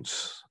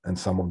zones, and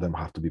some of them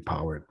have to be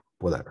powered,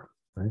 whatever.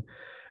 Right?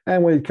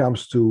 And when it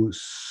comes to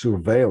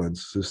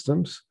surveillance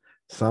systems,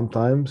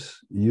 sometimes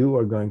you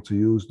are going to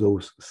use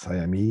those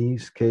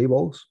Siamese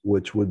cables,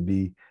 which would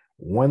be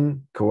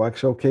one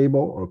coaxial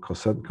cable or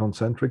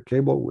concentric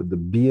cable with the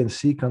B and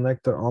C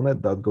connector on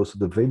it that goes to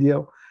the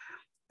video,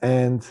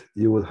 and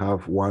you will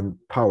have one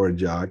power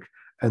jack,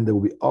 and they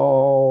will be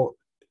all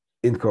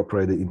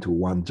incorporated into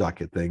one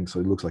jacket thing, so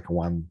it looks like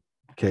one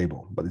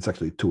cable, but it's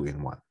actually 2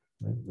 in 1,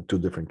 right? 2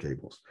 different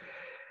cables.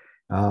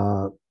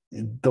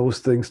 Those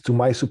things, to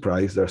my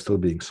surprise, they're still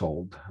being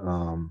sold.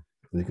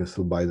 You can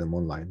still buy them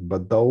online,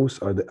 but those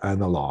are the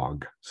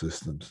analog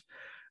systems.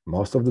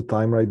 Most of the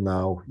time right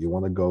now, you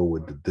want to go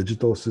with the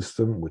digital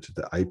system, which is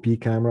the IP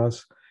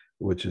cameras,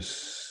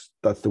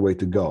 that's the way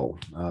to go.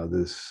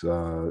 These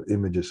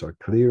images are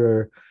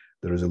clearer,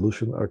 the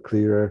resolution are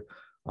clearer.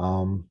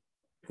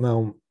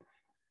 Now,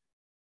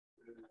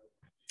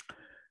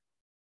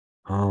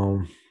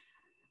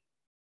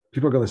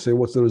 people are going to say,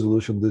 what's the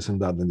resolution, this and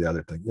that, and the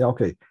other thing. Yeah,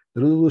 okay,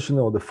 the resolution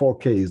of the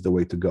 4K is the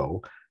way to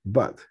go,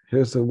 but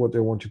here's what I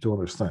want you to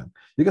understand.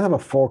 You can have a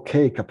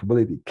 4K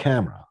capability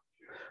camera,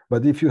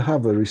 but if you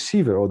have a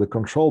receiver or the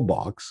control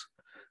box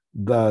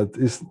that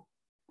is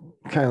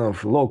kind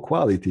of low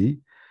quality,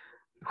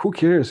 who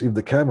cares if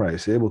the camera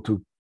is able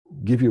to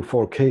give you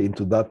 4K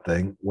into that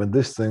thing when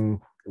this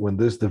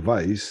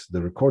device,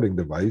 the recording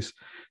device,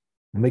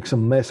 makes a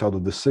mess out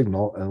of the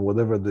signal, and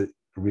whatever the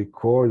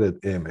recorded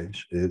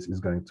image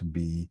is going to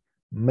be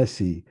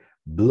messy,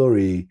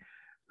 blurry,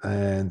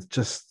 and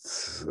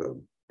just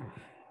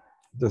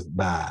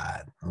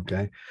bad.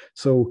 Okay,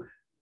 so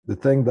the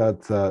thing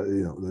that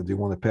that you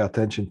want to pay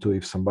attention to,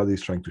 if somebody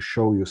is trying to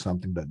show you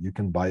something that you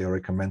can buy or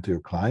recommend to your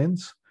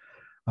clients,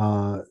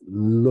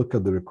 look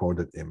at the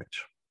recorded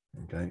image.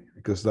 okay?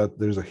 Because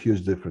there's a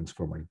huge difference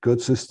from a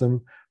good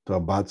system to a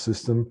bad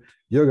system.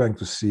 You're going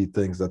to see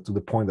things that to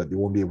the point that you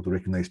won't be able to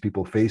recognize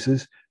people's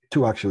faces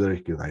to actually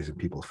recognizing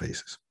people's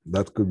faces.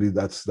 That could be,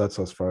 that's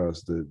as far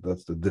as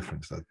that's the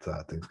difference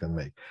that things can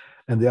make.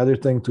 And the other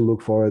thing to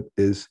look for it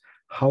is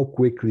how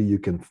quickly you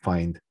can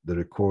find the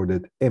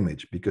recorded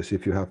image. Because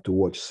if you have to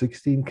watch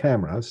 16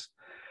 cameras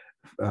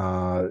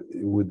from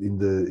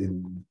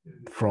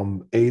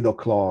 8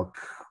 o'clock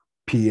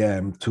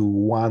p.m. to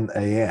 1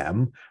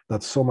 a.m.,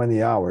 that's so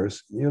many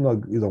hours, you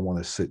don't want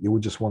to sit. You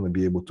would just want to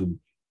be able to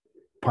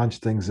punch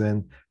things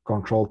in,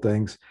 control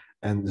things,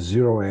 and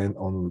zero in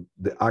on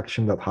the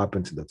action that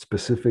happens in that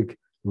specific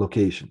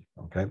location.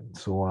 Okay,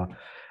 so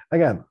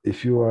again,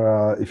 if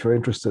you're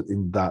interested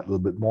in that a little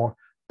bit more,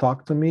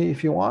 talk to me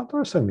if you want,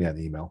 or send me an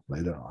email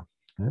later on.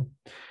 Okay?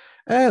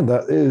 And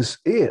that is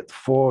it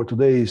for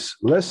today's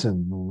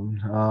lesson.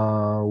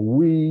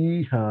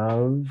 We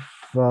have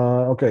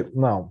okay,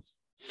 now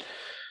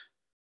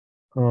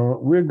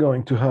we're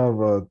going to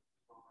have a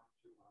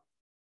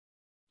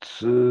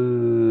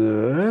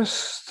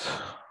test.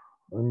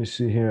 Let me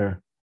see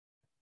here.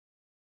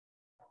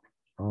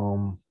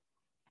 I'm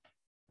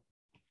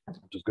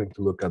just going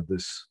to look at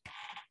this.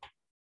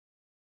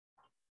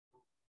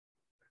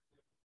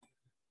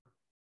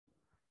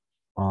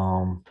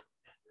 I'm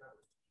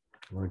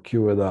going to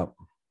queue it up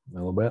a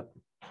little bit.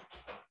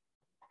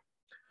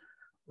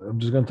 I'm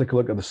just going to take a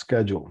look at the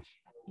schedule,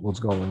 what's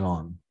going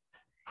on.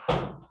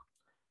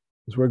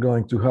 Because we're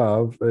going to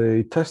have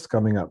a test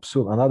coming up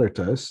soon, another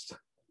test.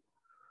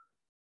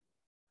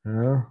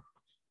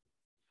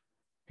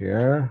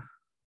 Here.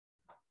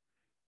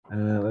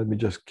 And let me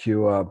just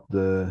queue up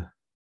the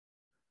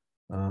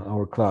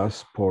our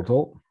class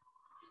portal.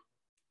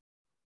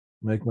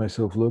 Make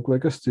myself look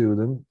like a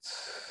student.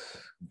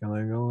 Can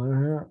I go in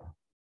here?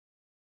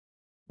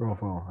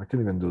 Profile. I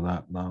can even do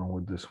that now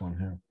with this one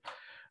here.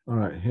 All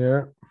right,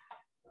 here's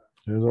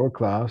our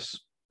class.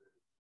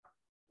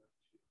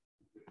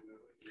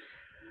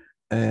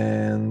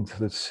 And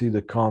let's see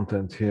the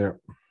content here.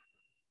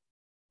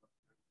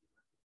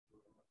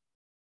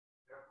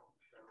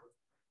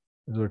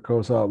 Here's our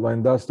course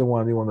outline. That's the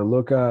one you want to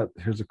look at.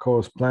 Here's the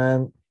course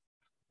plan.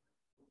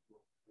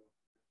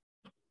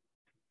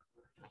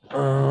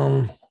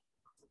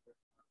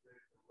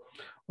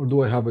 Or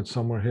do I have it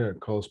somewhere here?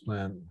 Course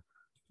plan,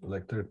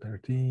 lecture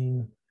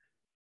 13.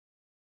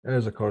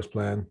 There's a course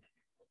plan.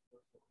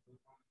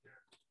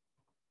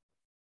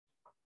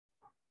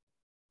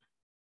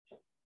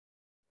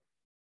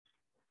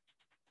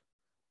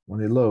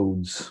 When it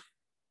loads.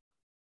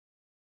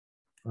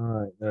 All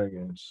right, there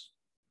it goes.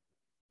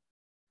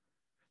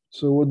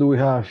 So what do we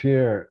have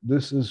here?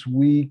 This is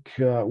week,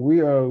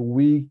 we are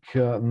week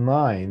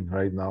 9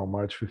 right now,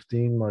 March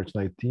 15, March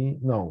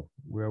 19. No,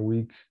 we are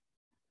week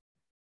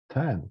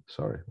 10.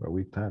 Sorry, we're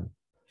week 10.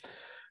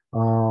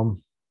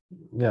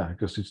 Yeah,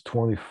 because it's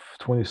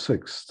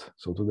 26th.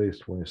 So today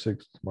is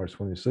 26th, March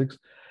 26th.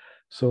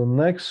 So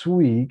next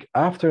week,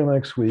 after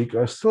next week,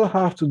 I still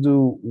have to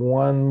do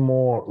one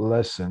more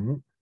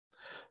lesson.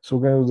 So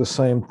we're going to do the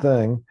same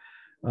thing.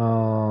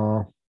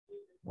 Oh,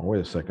 wait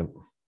a second.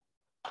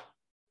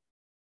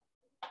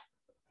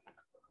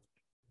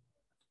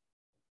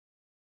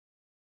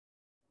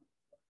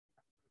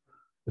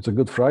 It's a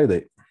Good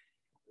Friday.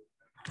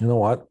 You know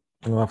what?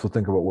 I'm gonna have to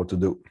think about what to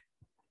do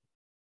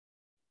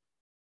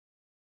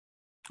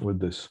with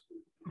this,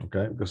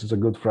 okay? Because it's a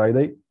Good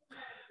Friday.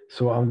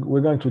 So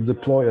we're going to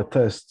deploy a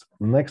test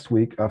next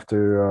week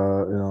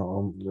after,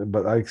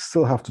 but I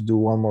still have to do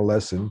one more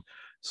lesson.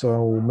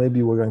 So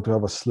maybe we're going to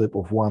have a slip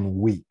of 1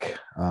 week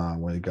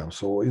when it comes.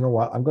 So you know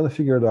what? I'm going to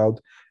figure it out,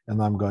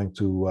 and I'm going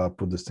to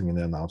put this thing in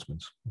the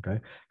announcements, okay?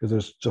 Because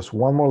there's just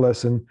one more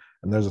lesson,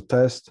 and there's a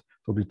test.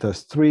 It'll be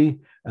test 3,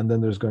 and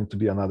then there's going to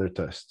be another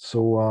test.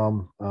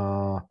 So,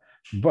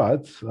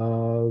 but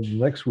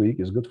next week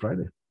is Good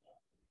Friday.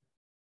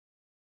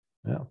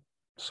 Yeah.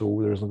 So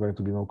there's going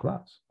to be no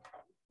class.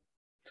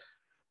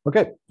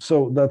 Okay,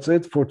 so that's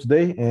it for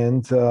today,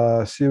 and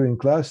see you in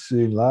class, see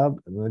you in lab.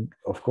 And then,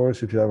 of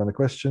course, if you have any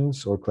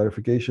questions or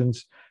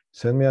clarifications,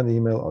 send me an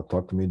email or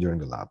talk to me during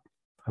the lab.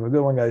 Have a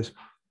good one, guys.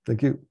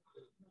 Thank you.